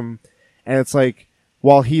uplift him, and it's like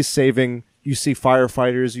while he's saving, you see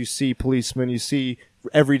firefighters, you see policemen, you see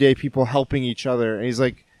everyday people helping each other, and he's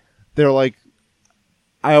like, they're like.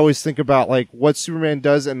 I always think about like what Superman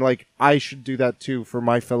does and like I should do that too for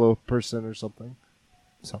my fellow person or something.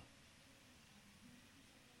 So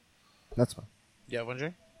that's fine. Yeah,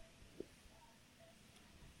 Andre?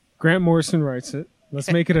 Grant Morrison writes it.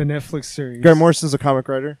 Let's make it a Netflix series. Grant Morrison's a comic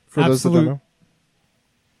writer for those that don't know.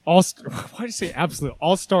 Why do you say absolute?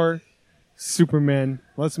 All-star Superman.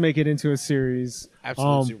 Let's make it into a series.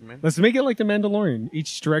 Absolute Superman. Let's make it like The Mandalorian.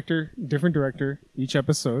 Each director, different director, each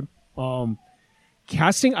episode.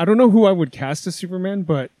 Casting, I don't know who I would cast as Superman,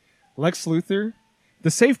 but Lex Luthor.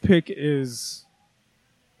 The safe pick is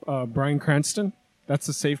Bryan Cranston. That's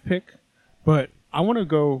a safe pick. But I want to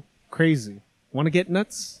go crazy. Want to get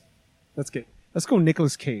nuts? Let's go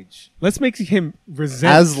Nicolas Cage. Let's make him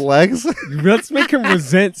resent. As Legs? Let's make him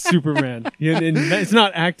resent Superman. Yeah, and it's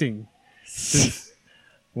not acting.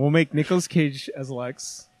 We'll make Nicolas Cage as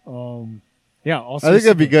Lex. Yeah, also I think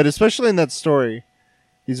that'd be good, especially in that story.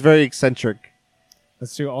 He's very eccentric.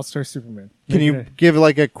 Let's do All-Star Superman. Can you give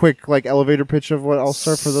like a quick like elevator pitch of what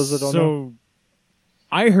All-Star for those that don't know? So,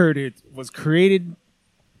 I heard it was created.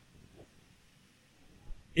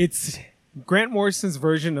 It's Grant Morrison's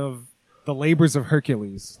version of the labors of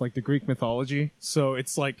Hercules, like the Greek mythology. So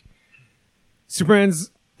it's like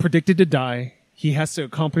Superman's predicted to die. He has to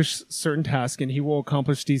accomplish certain tasks, and he will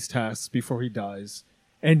accomplish these tasks before he dies.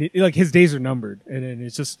 And like his days are numbered. And then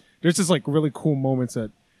it's just there's just like really cool moments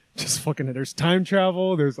that just fucking. There's time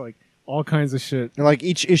travel. There's like all kinds of shit. And like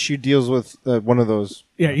each issue deals with one of those.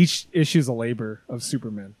 Yeah, each issue is a labor of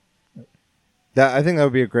Superman. That I think that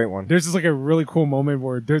would be a great one. There's just like a really cool moment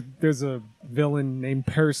where there's a villain named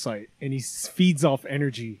Parasite, and he feeds off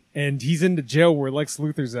energy, and he's in the jail where Lex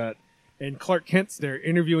Luthor's at, and Clark Kent's there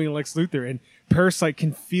interviewing Lex Luthor, and Parasite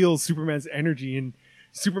can feel Superman's energy, and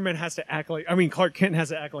Superman has to act like, Clark Kent has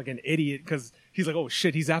to act like an idiot because he's like, oh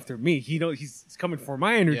shit, he's after me. He knows he's coming for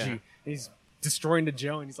my energy, and he's destroying the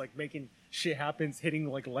jail, and he's like making shit happens, hitting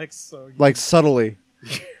like Lex, so like subtly.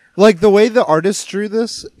 Like the way the artist drew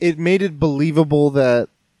this, it made it believable that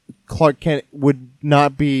Clark Kent would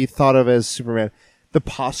not be thought of as Superman. The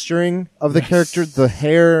posturing of the character, the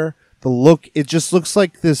hair, the look, it just looks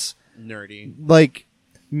like this nerdy, like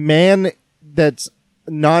man that's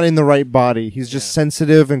not in the right body. He's just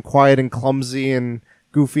sensitive and quiet and clumsy and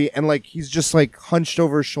goofy, and like he's just like hunched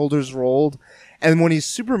over, shoulders rolled. And when he's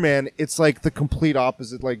Superman, it's like the complete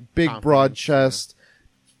opposite, like big, broad chest.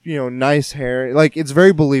 You know, nice hair. Like, it's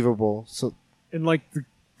very believable. So, and like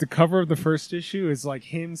the cover of the first issue is like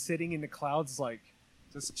him sitting in the clouds, like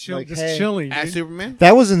just chilling. As Superman?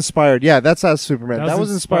 That was inspired. Yeah, that's as Superman. That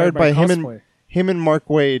was inspired by him and Mark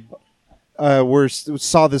Waid.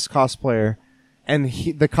 Saw this cosplayer, and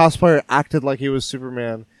the cosplayer acted like he was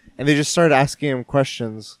Superman, and they just started asking him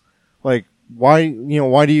questions, like why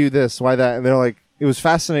do you this, why that, and they're like, it was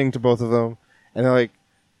fascinating to both of them, and they're like,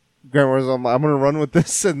 Grant Morrison, I'm going to run with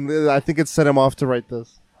this, and I think it set him off to write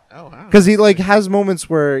this. Oh, wow. Because he, like, has moments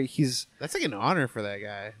where he's... That's, like, an honor for that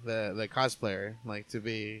guy, the cosplayer, like, to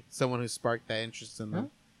be someone who sparked that interest in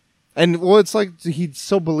them. And, well, it's like, he's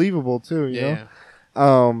so believable, too, you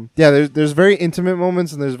know? There's very intimate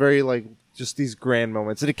moments, and there's very, like, just these grand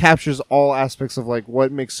moments. And it captures all aspects of, like,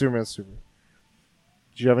 what makes Superman Superman.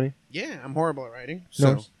 Do you have any? Yeah, I'm horrible at writing.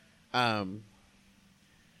 No. So,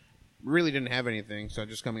 really didn't have anything, so I'm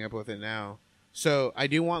just coming up with it now. So I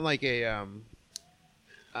do want like a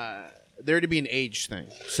there to be an age thing.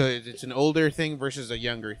 So it's an older thing versus a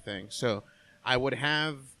younger thing. So I would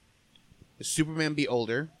have Superman be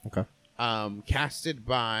older. Okay. Casted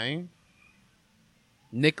by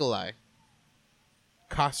Nikolai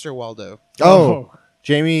Coster-Waldau. Oh,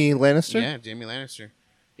 Jamie Lannister? Yeah, Jamie Lannister.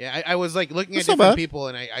 Yeah, I was like looking at That's not different bad. people,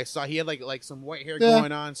 and I saw he had like some white hair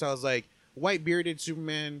going on. So I was like, white bearded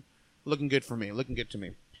Superman. Looking good for me. Looking good to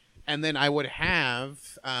me. and then I would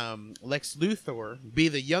have Lex Luthor be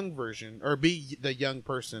the young version, or be the young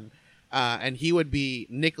person, and he would be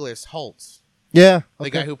Nicholas Hoult, Yeah. the Okay.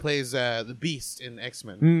 guy who plays the Beast in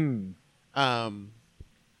X-Men. Hmm.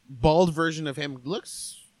 Bald version of him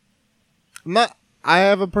looks. I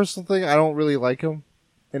have a personal thing. I don't really like him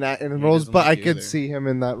in roles, doesn't but like I you could either. see him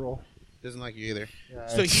in that role. Doesn't like you either. Yeah,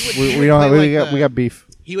 So it's- he would. we he don't. would play We like got we got beef.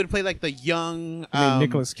 He would play like the young I mean,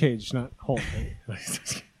 Nicolas Cage, not Hulk.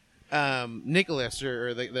 Nicholas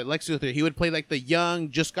or the Lex Luthor. He would play like the young,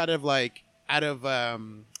 just out of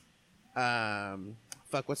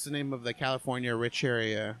fuck, what's the name of the California rich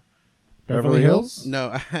area? Beverly Hills?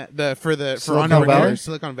 No, for Silicon entrepreneurs, Valley?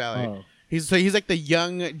 Silicon Valley. Oh. He's like the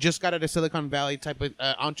young, just got out of Silicon Valley type of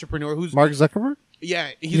entrepreneur who's Mark Zuckerberg.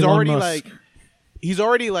 yeah, he's Elon already Musk. he's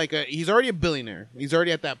already a billionaire. He's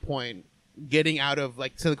already at that point, getting out of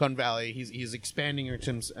like Silicon Valley. He's expanding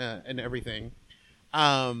and everything.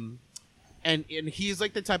 And he's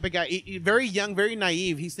like the type of guy, very young, very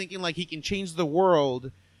naive. He's thinking like he can change the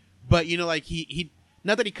world, but like he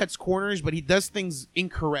not that he cuts corners, but he does things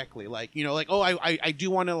incorrectly. Like like I do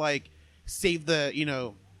want to like save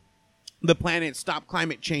the the planet, stop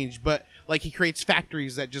climate change, but like he creates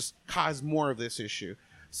factories that just cause more of this issue,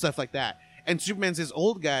 stuff like that. And Superman's this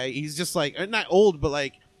old guy. He's just like not old, but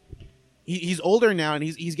like he's older now, and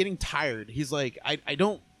he's getting tired. He's like I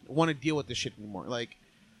don't want to deal with this shit anymore. Like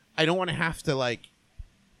I don't want to have to like.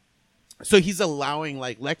 So he's allowing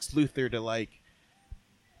like Lex Luthor to like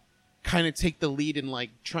kind of take the lead in like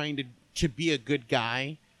trying to be a good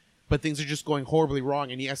guy, but things are just going horribly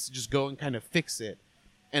wrong, and he has to just go and kind of fix it.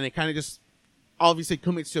 And it kind of just obviously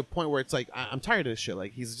comes to a point where it's like I'm tired of this shit.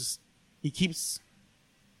 Like he keeps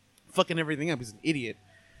fucking everything up. He's an idiot.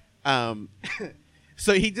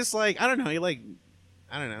 So he just like I don't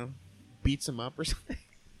know, beats him up or something.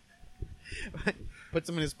 Puts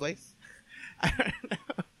him in his place. I don't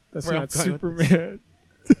know. That's Where I'm not going with Superman.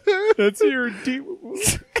 That's irredeemable.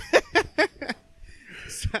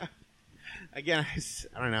 So, again,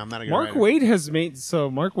 I don't know. I'm not a good Mark writer. Waid has made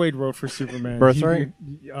Mark Waid wrote for Superman. Birthright?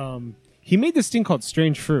 He made this thing called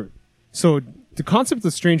Strange Fruit. So the concept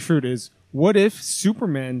of Strange Fruit is, what if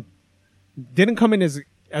Superman didn't come in as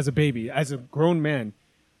a baby, as a grown man,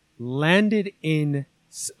 landed in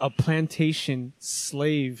a plantation,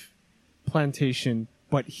 slave plantation,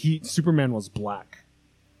 but Superman was black.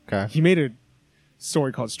 Okay. He made a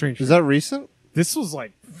story called Strange Fruit. Is that recent? This was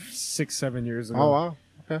like 6-7 years ago. Oh wow.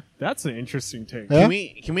 Okay. That's an interesting take. Yeah.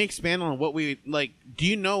 Can we expand on what we like? Do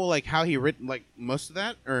you know like how he written like most of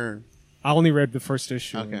that, or I only read the first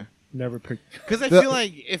issue. Okay. and Never picked. because I feel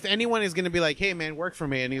like if anyone is gonna be like, "Hey man, work for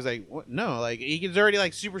me," and he's like, "What? No, like he's already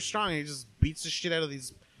like super strong. And he just beats the shit out of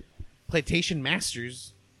these plantation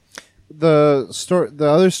masters." The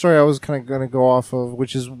other story I was kind of going to go off of,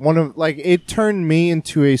 which is one of like it turned me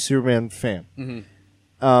into a Superman fan.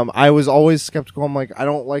 Mm-hmm. I was always skeptical. I'm like, I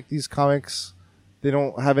don't like these comics. They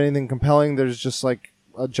don't have anything compelling. There's just like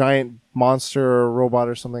a giant monster or a robot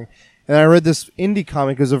or something. And I read this indie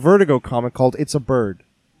comic. It was a Vertigo comic called It's a Bird.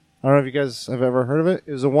 I don't know if you guys have ever heard of it.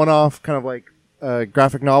 It was a one-off kind of like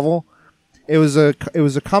graphic novel. It was a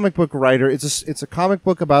comic book writer. It's a comic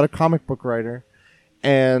book about a comic book writer,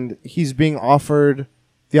 and he's being offered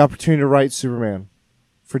the opportunity to write Superman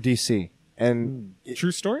for DC. And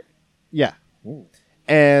True story? yeah.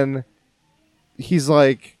 And he's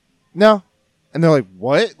like, no. And they're like,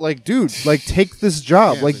 what? Like, dude, like, take this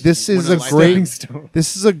job. Yeah, like, it's this like is one a of the Stepping great, stone.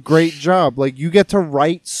 this is a great job. Like, you get to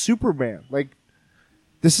write Superman. Like,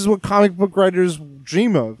 this is what comic book writers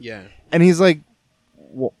dream of. Yeah. And he's like,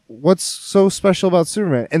 what's so special about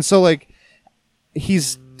Superman? And so, like,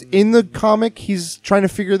 he's in the comic, he's trying to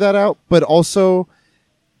figure that out, but also,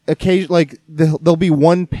 like, there'll be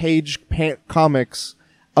one-page comics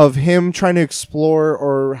of him trying to explore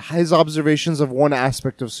or his observations of one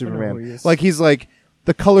aspect of who he Superman. is. Like, he's like,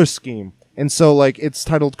 the color scheme. And so, like, it's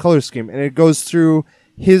titled Color Scheme. And it goes through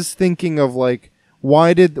his thinking of, like,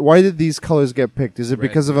 why did these colors get picked? Is it Red,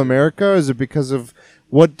 because of blue. America? Is it because of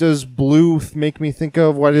what does blue make me think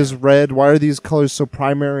of? What is red? Why are these colors so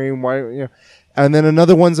primary? And why, And then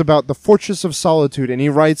another one's about the Fortress of Solitude, and he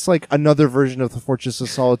writes like another version of the Fortress of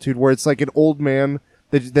Solitude, where it's like an old man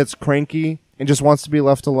that's cranky and just wants to be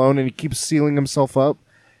left alone, and he keeps sealing himself up,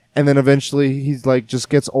 and then eventually he's like just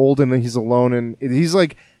gets old and then he's alone, and he's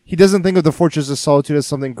like he doesn't think of the Fortress of Solitude as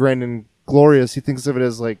something grand and glorious. He thinks of it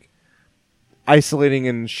as like isolating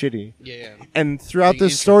and shitty. Yeah. And throughout Being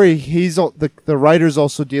this story, the writer's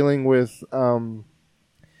also dealing with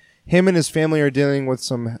him and his family are dealing with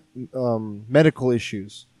some medical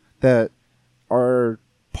issues that are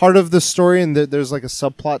part of the story, and there's like a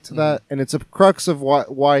subplot to that, and it's a crux of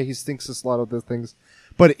why he thinks this a lot of the things.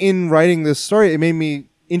 But in writing this story, it made me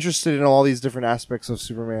interested in all these different aspects of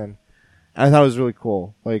Superman. And I thought it was really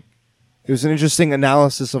cool. Like, it was an interesting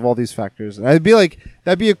analysis of all these factors. And I'd be like,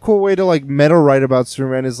 that'd be a cool way to like meta write about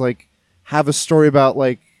Superman, is like have a story about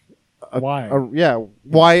like Why?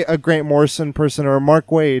 why a Grant Morrison person or a Mark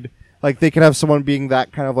Waid, like they could have someone being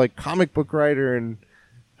that kind of like comic book writer and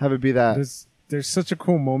have it be that. There's such a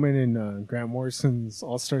cool moment in Grant Morrison's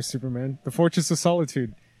All-Star Superman, The Fortress of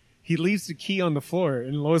Solitude. He leaves the key on the floor,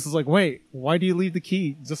 and Lois is like, "Wait, why do you leave the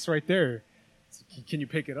key just right there? Can you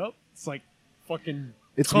pick it up?" It's like fucking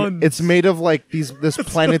tons. It's made of like this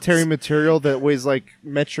planetary material that weighs like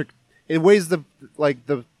metric. It weighs the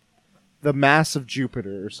mass of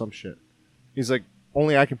Jupiter or some shit. He's like,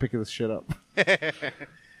 only I can pick this shit up.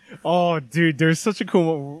 Oh, dude, there's such a cool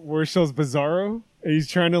moment where it shows Bizarro, and he's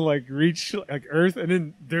trying to like reach like Earth, and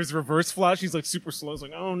then there's Reverse Flash. He's like super slow. He's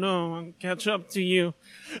like, "Oh no, I'll catch up to you."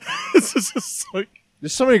 It's just like,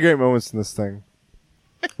 there's so many great moments in this thing.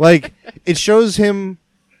 Like, it shows him,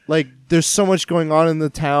 like, there's so much going on in the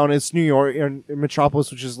town. It's New York, in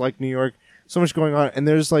Metropolis, which is like New York. So much going on, and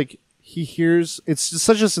there's like, he hears. It's just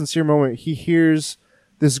such a sincere moment. He hears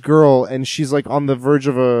this girl, and she's like on the verge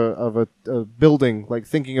of a building, like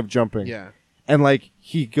thinking of jumping. Yeah. And like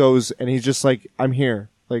he goes, and he's just like, "I'm here.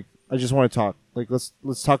 Like, I just want to talk. Like,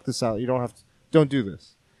 let's talk this out. You don't do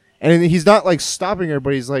this." And he's not like stopping her,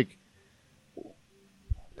 but he's like,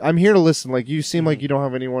 "I'm here to listen. Like, you seem like you don't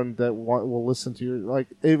have anyone that will listen to you." Like,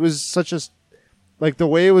 it was such a, like, the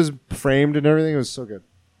way it was framed and everything, it was so good.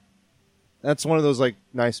 That's one of those like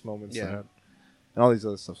nice moments. Yeah. I had. And all these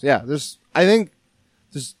other stuff. So, yeah, I think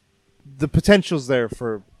there's the potential's there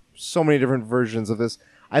for so many different versions of this.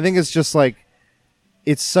 I think it's just like,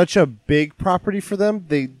 it's such a big property for them.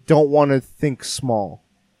 They don't want to think small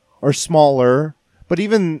or smaller. But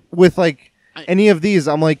even with like any of these,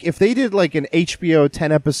 I'm like, if they did like an HBO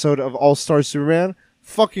 10 episode of All-Star Superman,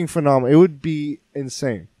 fucking phenomenal. It would be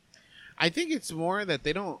insane. I think it's more that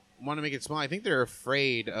they don't want to make it small. I think they're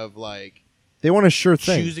afraid of like They want a sure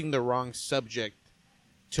thing. choosing the wrong subject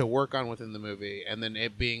to work on within the movie, and then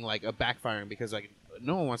it being like a backfiring because like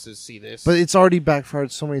no one wants to see this. But it's already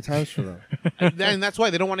backfired so many times for them. And that's why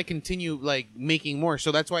they don't want to continue like making more.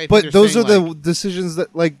 So that's why. I think But they're those are saying, the decisions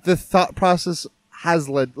that, like, the thought process has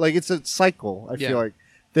led. Like, it's a cycle. I Yeah. feel like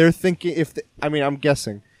they're thinking. I'm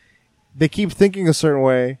guessing they keep thinking a certain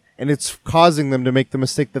way, and it's causing them to make the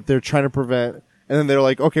mistake that they're trying to prevent. And then they're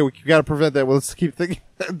like, "Okay, we got to prevent that. Well, let's keep thinking."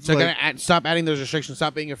 It's So like, stop adding those restrictions.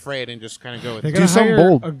 Stop being afraid, and just kind of go with they it. gotta something hire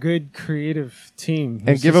bold. a good creative team and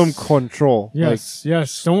who's give them just- control. Yes,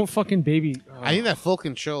 yes. Don't fucking baby. I think that full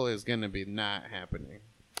control is going to be not happening.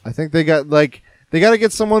 I think they got to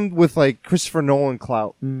get someone with like Christopher Nolan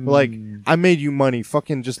clout. Like, I made you money.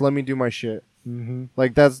 Fucking just let me do my shit. Mm-hmm.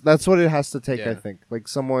 Like that's what it has to take. Yeah. I think like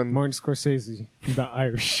someone. Martin Scorsese, the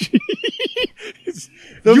Irish.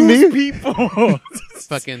 The Use meme- people.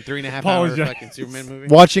 Fucking 3.5 hour Apologize. fucking Superman movie.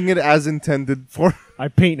 Watching it as intended for. I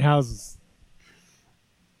paint houses.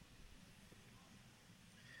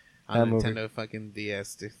 On That movie. Nintendo fucking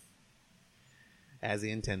DS, dude. As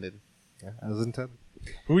he intended. As intended.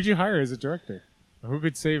 Who would you hire as a director? Who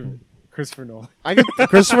could save it? Christopher Nolan.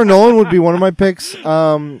 Christopher Nolan would be one of my picks.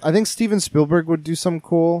 I think Steven Spielberg would do something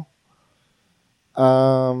cool.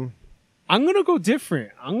 I'm gonna go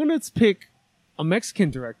different. I'm gonna pick a Mexican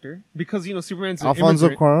director because Superman's an Alfonso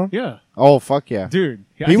immigrant. Cuarón? Yeah, Oh fuck yeah, dude.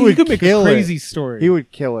 I He think would he could make a kill crazy it. story. He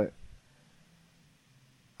would kill it.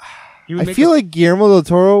 He would I make feel like Guillermo del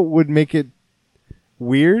Toro would make it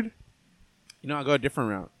weird. I'll go a different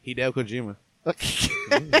route. Hideo Kojima.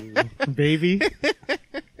 baby.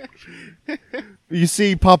 You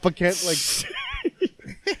see Papa Kent like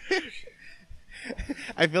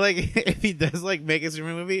I feel like if he does like make a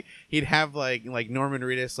Superman movie, he'd have like Norman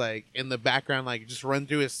Reedus like in the background, like just run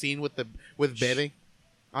through a scene with Betty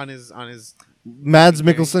on his. Mads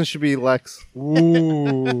Mikkelsen should be Lex.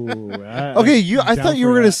 Ooh. Okay, I thought you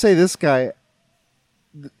were gonna say this guy.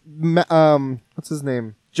 What's his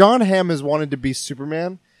name? John Hamm has wanted to be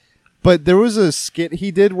Superman, but there was a skit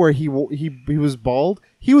he did where he was bald.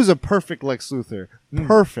 He was a perfect Lex Luthor.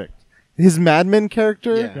 Perfect. His Mad Men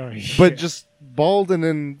character, Yeah. but just bald and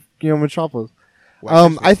in Metropolis.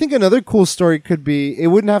 I think another cool story could be, it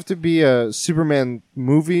wouldn't have to be a Superman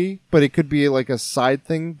movie, but it could be like a side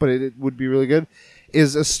thing, but it would be really good,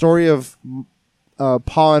 is a story of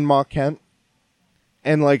Pa and Ma Kent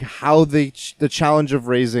and like how the challenge of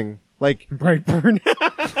raising, like, Brightburn.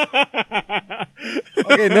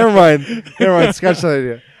 okay, never mind, scratch that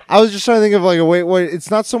idea. I was just trying to think of like a way.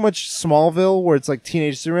 It's not so much Smallville where it's like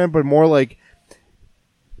teenage Superman, but more like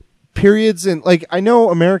periods in like I know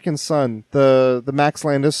American Son, the Max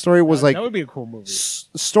Landis story was like that would be a cool movie.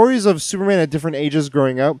 stories of Superman at different ages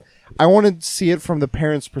growing up. I wanted to see it from the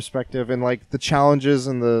parents' perspective and like the challenges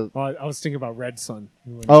and the. Well, I was thinking about Red Son.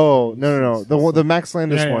 Oh no, the Max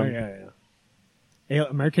Landis one.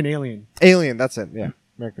 American Alien. Alien, that's it. Yeah,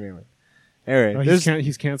 American Alien. All right, No, there's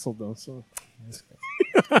he's canceled though. So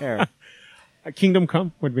all right. Kingdom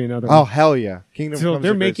Come would be another. Oh one. hell yeah, Kingdom. So Come's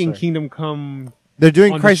they're a great making story. Kingdom Come. They're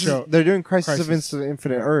doing on the Crisis. show. They're doing Crisis of Crisis.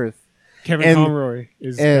 Infinite Earth. Kevin And- Conroy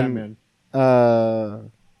is and-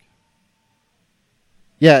 Batman.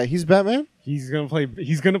 Yeah, he's Batman. He's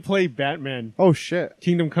gonna play Batman. Oh shit!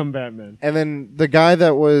 Kingdom Come Batman. And then the guy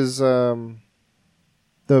that was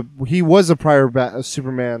he was a prior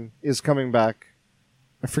Superman is coming back.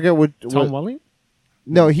 I forget what. Tom Welling.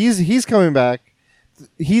 No, he's coming back.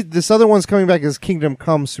 This other one's coming back as Kingdom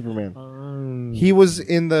Come Superman. He was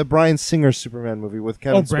in the Bryan Singer Superman movie with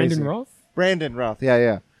Kevin Brandon Spacey. Roth. Brandon Roth,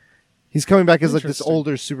 yeah. He's coming back as like this Interesting.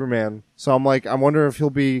 older Superman. So I'm like, I wonder if he'll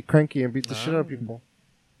be cranky and beat the shit out of people.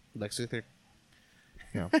 Lex Luthor.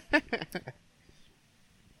 Yeah.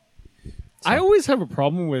 I always have a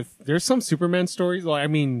problem with. There's some Superman stories. Like I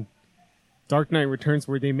mean, Dark Knight Returns,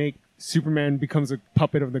 where they make Superman becomes a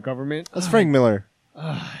puppet of the government. That's Frank Miller.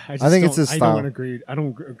 I think it's his I style. don't agree. I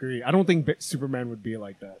don't agree. I don't think Superman would be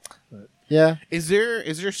like that. But Yeah. Is there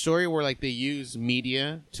a story where like they use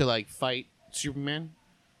media to like fight Superman?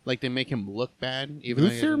 Like they make him look bad, even though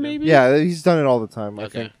he Luther, doesn't do- maybe. Yeah, he's done it all the time. I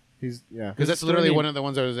Okay. think he's Because that's His literally story- one of the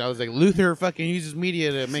ones I was like, Luther fucking uses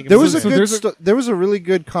media to make him. There was a Superman. good there was a really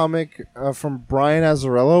good comic from Brian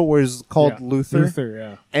Azzarello where it's called Yeah. Luther, Luther,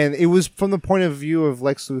 yeah. and it was from the point of view of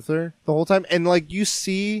Lex Luthor the whole time, and like you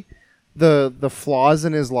see the flaws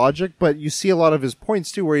in his logic, but you see a lot of his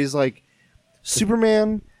points too, where he's like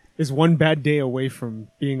Superman. Is one bad day away from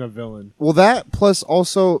being a villain. Well, that plus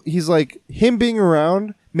also he's like him being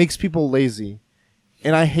around makes people lazy,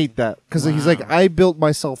 and I hate that because he's like I built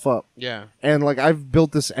myself up. Yeah. And like I've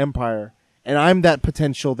built this empire, and I'm that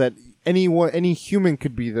potential that any human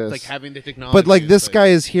could be this. Like having the technology. but like is, this guy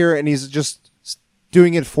is here, and he's just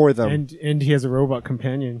doing it for them. And he has a robot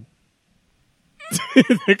companion.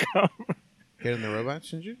 Get in the robot,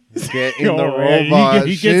 Shinji. Get in the Oh, yeah, robot,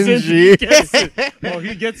 he gets in- Shinji. Oh,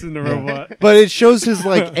 he gets in the robot. But it shows his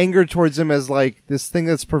like anger towards him as like this thing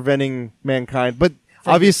that's preventing mankind. But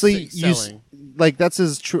From obviously, selling. like that's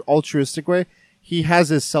his altruistic way. He has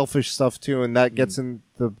his selfish stuff too, and that gets in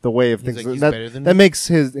the way of He's things. like, he's that better than that me. makes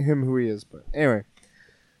him who he is. But anyway,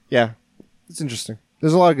 yeah, it's interesting.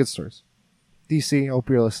 There's a lot of good stories. DC, I hope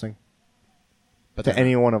you're listening But to they're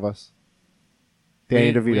any not. one of us. We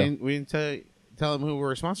Danny didn't- DeVito. We didn't tell him who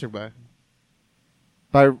we're sponsored by.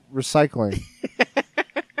 By recycling.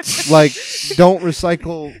 Like, don't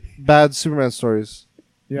recycle bad Superman stories.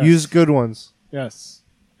 Yes. Use good ones. Yes.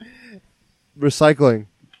 Recycling.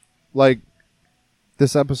 Like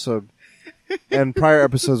this episode. And prior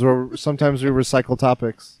episodes where sometimes we recycle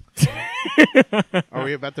topics. Are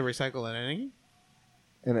we about to recycle an ending?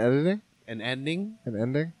 And editing? An ending? An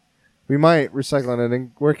ending? We might recycle an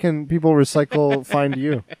ending. Where can people recycle find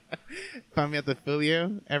you? Find me at the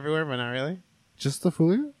Filio everywhere, but not really. Just the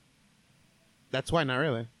Fulio? That's why not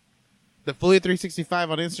really. The Filio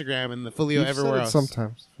 365 on Instagram and the Filio You've everywhere said it else.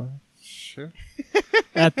 sometimes. Fine. Sure.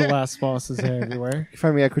 At the last boss is everywhere. You can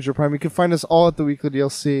find me at Quidro Prime. You can find us all at the Weekly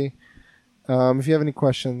DLC. If you have any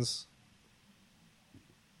questions,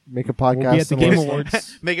 make a podcast. We'll be at the and Game let us know.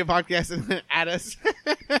 Awards. Make a podcast and then add us.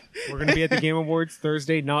 We're going to be at the Game Awards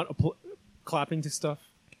Thursday, not clapping to stuff.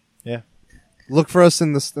 Yeah. Look for us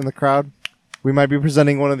in the crowd. We might be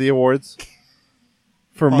presenting one of the awards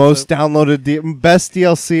for Also- most downloaded best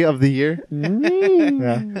DLC of the year.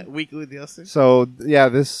 Yeah. Weekly DLC. So yeah,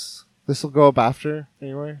 this will go up after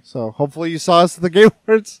anyway. So hopefully you saw us at the Game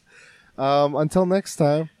Awards. Until next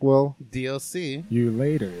time, we'll DLC. You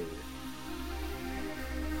later.